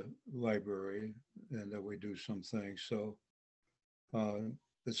with the library and that we do some things. So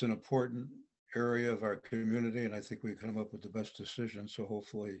it's an important area of our community, and I think we come up with the best decision. So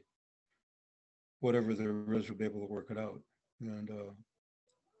hopefully whatever there is, we'll be able to work it out. And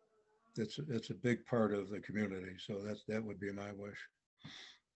it's a big part of the community. So that would be my wish.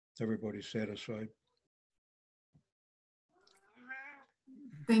 Everybody's satisfied.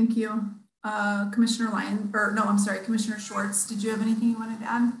 Thank you. Commissioner Lyon, or no, I'm sorry, Commissioner Schwartz, did you have anything you wanted to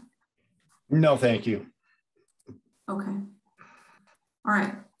add? No, thank you. Okay. All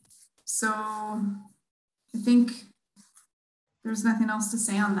right. So I think there's nothing else to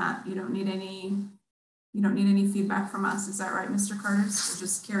say on that. You don't need any feedback from us. Is that right, Mr. Carter? So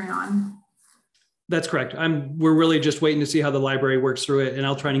just carry on. That's correct. We're really just waiting to see how the library works through it, and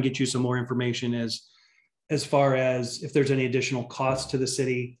I'll try and get you some more information as far as if there's any additional cost to the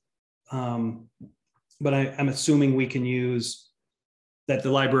city. But I'm assuming we can use that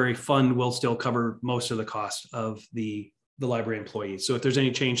the library fund will still cover most of the cost of the library employees. So if there's any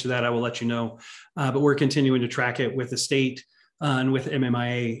change to that, I will let you know. But we're continuing to track it with the state and with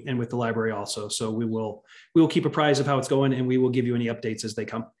MMIA and with the library also. So we will keep apprised of how it's going, and we will give you any updates as they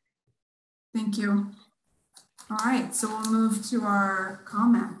come. Thank you. All right, so we'll move to our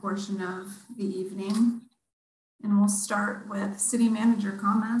comment portion of the evening, and we'll start with city manager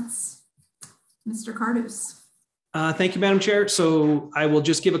comments. Mr. Cardus. Thank you, Madam Chair. So I will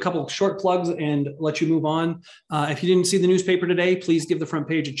just give a couple of short plugs and let you move on. If you didn't see the newspaper today, please give the front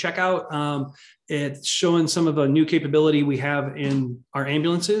page a check out. It's showing some of the new capability we have in our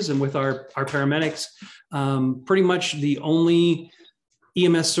ambulances and with our paramedics. Pretty much the only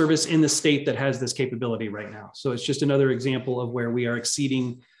EMS service in the state that has this capability right now. So it's just another example of where we are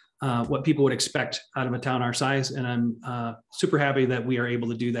exceeding what people would expect out of a town our size. And I'm super happy that we are able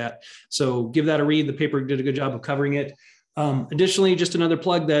to do that. So give that a read. The paper did a good job of covering it. Additionally, just another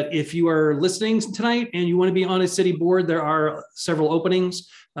plug that if you are listening tonight and you want to be on a city board, there are several openings.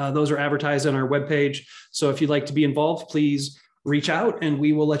 Those are advertised on our webpage. So if you'd like to be involved, please reach out and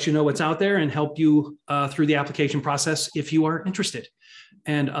we will let you know what's out there and help you through the application process if you are interested.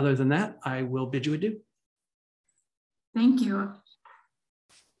 And other than that, I will bid you adieu. Thank you.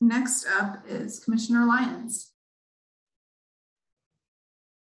 Next up is Commissioner Lyons.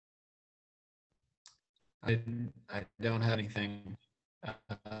 I don't have anything.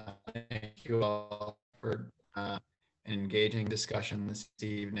 Thank you all for an engaging discussion this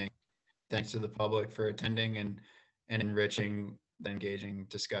evening. Thanks to the public for attending and enriching the engaging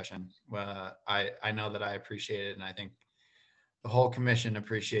discussion. I know that I appreciate it, and I think the whole commission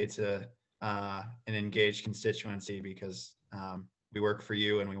appreciates an engaged constituency because we work for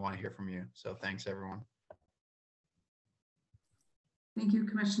you and we want to hear from you. So thanks, everyone. Thank you,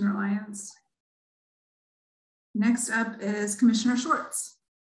 Commissioner Lyons. Next up is Commissioner Schwartz.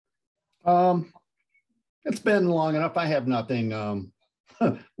 It's been long enough. I have nothing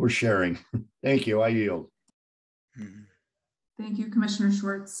we're sharing. Thank you. I yield. Thank you, Commissioner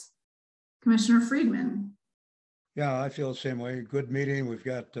Schwartz. Commissioner Friedman. Yeah, I feel the same way. Good meeting. We've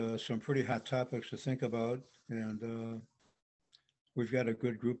got some pretty hot topics to think about, and we've got a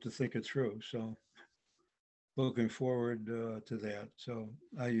good group to think it through. So looking forward to that. So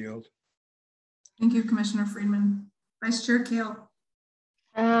I yield. Thank you, Commissioner Friedman. Vice Chair Kale.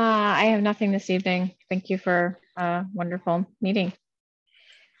 I have nothing this evening. Thank you for a wonderful meeting.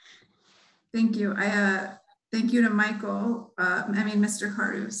 Thank you. Thank you to Michael, Mr.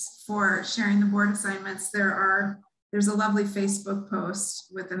 Cardus, for sharing the board assignments. There's a lovely Facebook post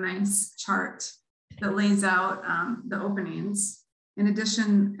with a nice chart that lays out the openings. In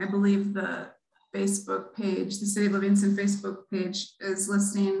addition, I believe the Facebook page, the City of Livingston Facebook page, is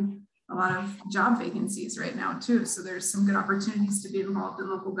listing a lot of job vacancies right now too. So there's some good opportunities to be involved in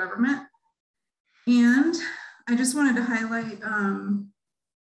local government. And I just wanted to highlight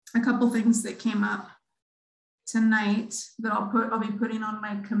a couple things that came up tonight that I'll be putting on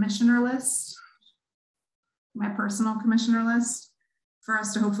my commissioner list, my personal commissioner list, for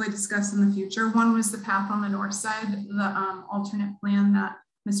us to hopefully discuss in the future. One was the path on the north side, the alternate plan that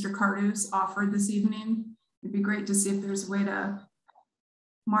Mr. Cardus offered this evening. It'd be great to see if there's a way to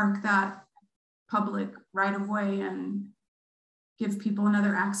mark that public right of way and give people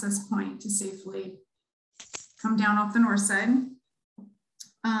another access point to safely come down off the north side.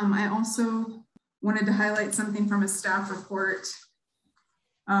 I also wanted to highlight something from a staff report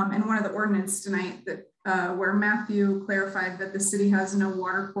in one of the ordinance tonight that where Matthew clarified that the city has no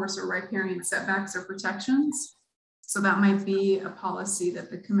water course or riparian setbacks or protections. So that might be a policy that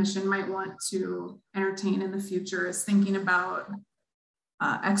the commission might want to entertain in the future, is thinking about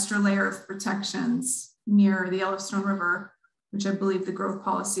extra layer of protections near the Yellowstone River, which I believe the growth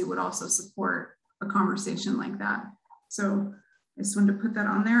policy would also support a conversation like that. So I just wanted to put that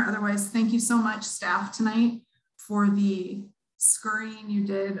on there. Otherwise, thank you so much, staff, tonight for the scurrying you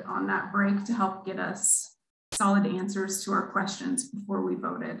did on that break to help get us solid answers to our questions before we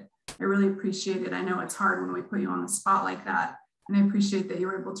voted. I really appreciate it. I know it's hard when we put you on the spot like that, and I appreciate that you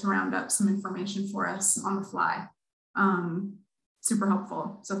were able to round up some information for us on the fly. Super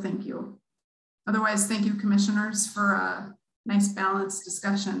helpful, so thank you. Otherwise, thank you, commissioners, for a nice balanced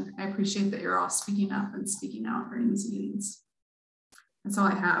discussion. I appreciate that you're all speaking up and speaking out during these meetings. That's all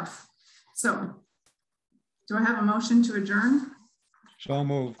I have. So, do I have a motion to adjourn? So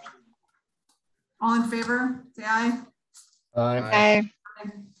moved. All in favor, say aye. Aye.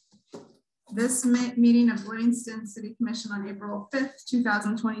 Aye. This meeting of Livingston City Commission on April 5th,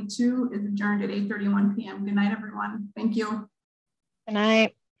 2022 is adjourned at 8:31 p.m. Good night, everyone. Thank you. Good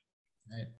night.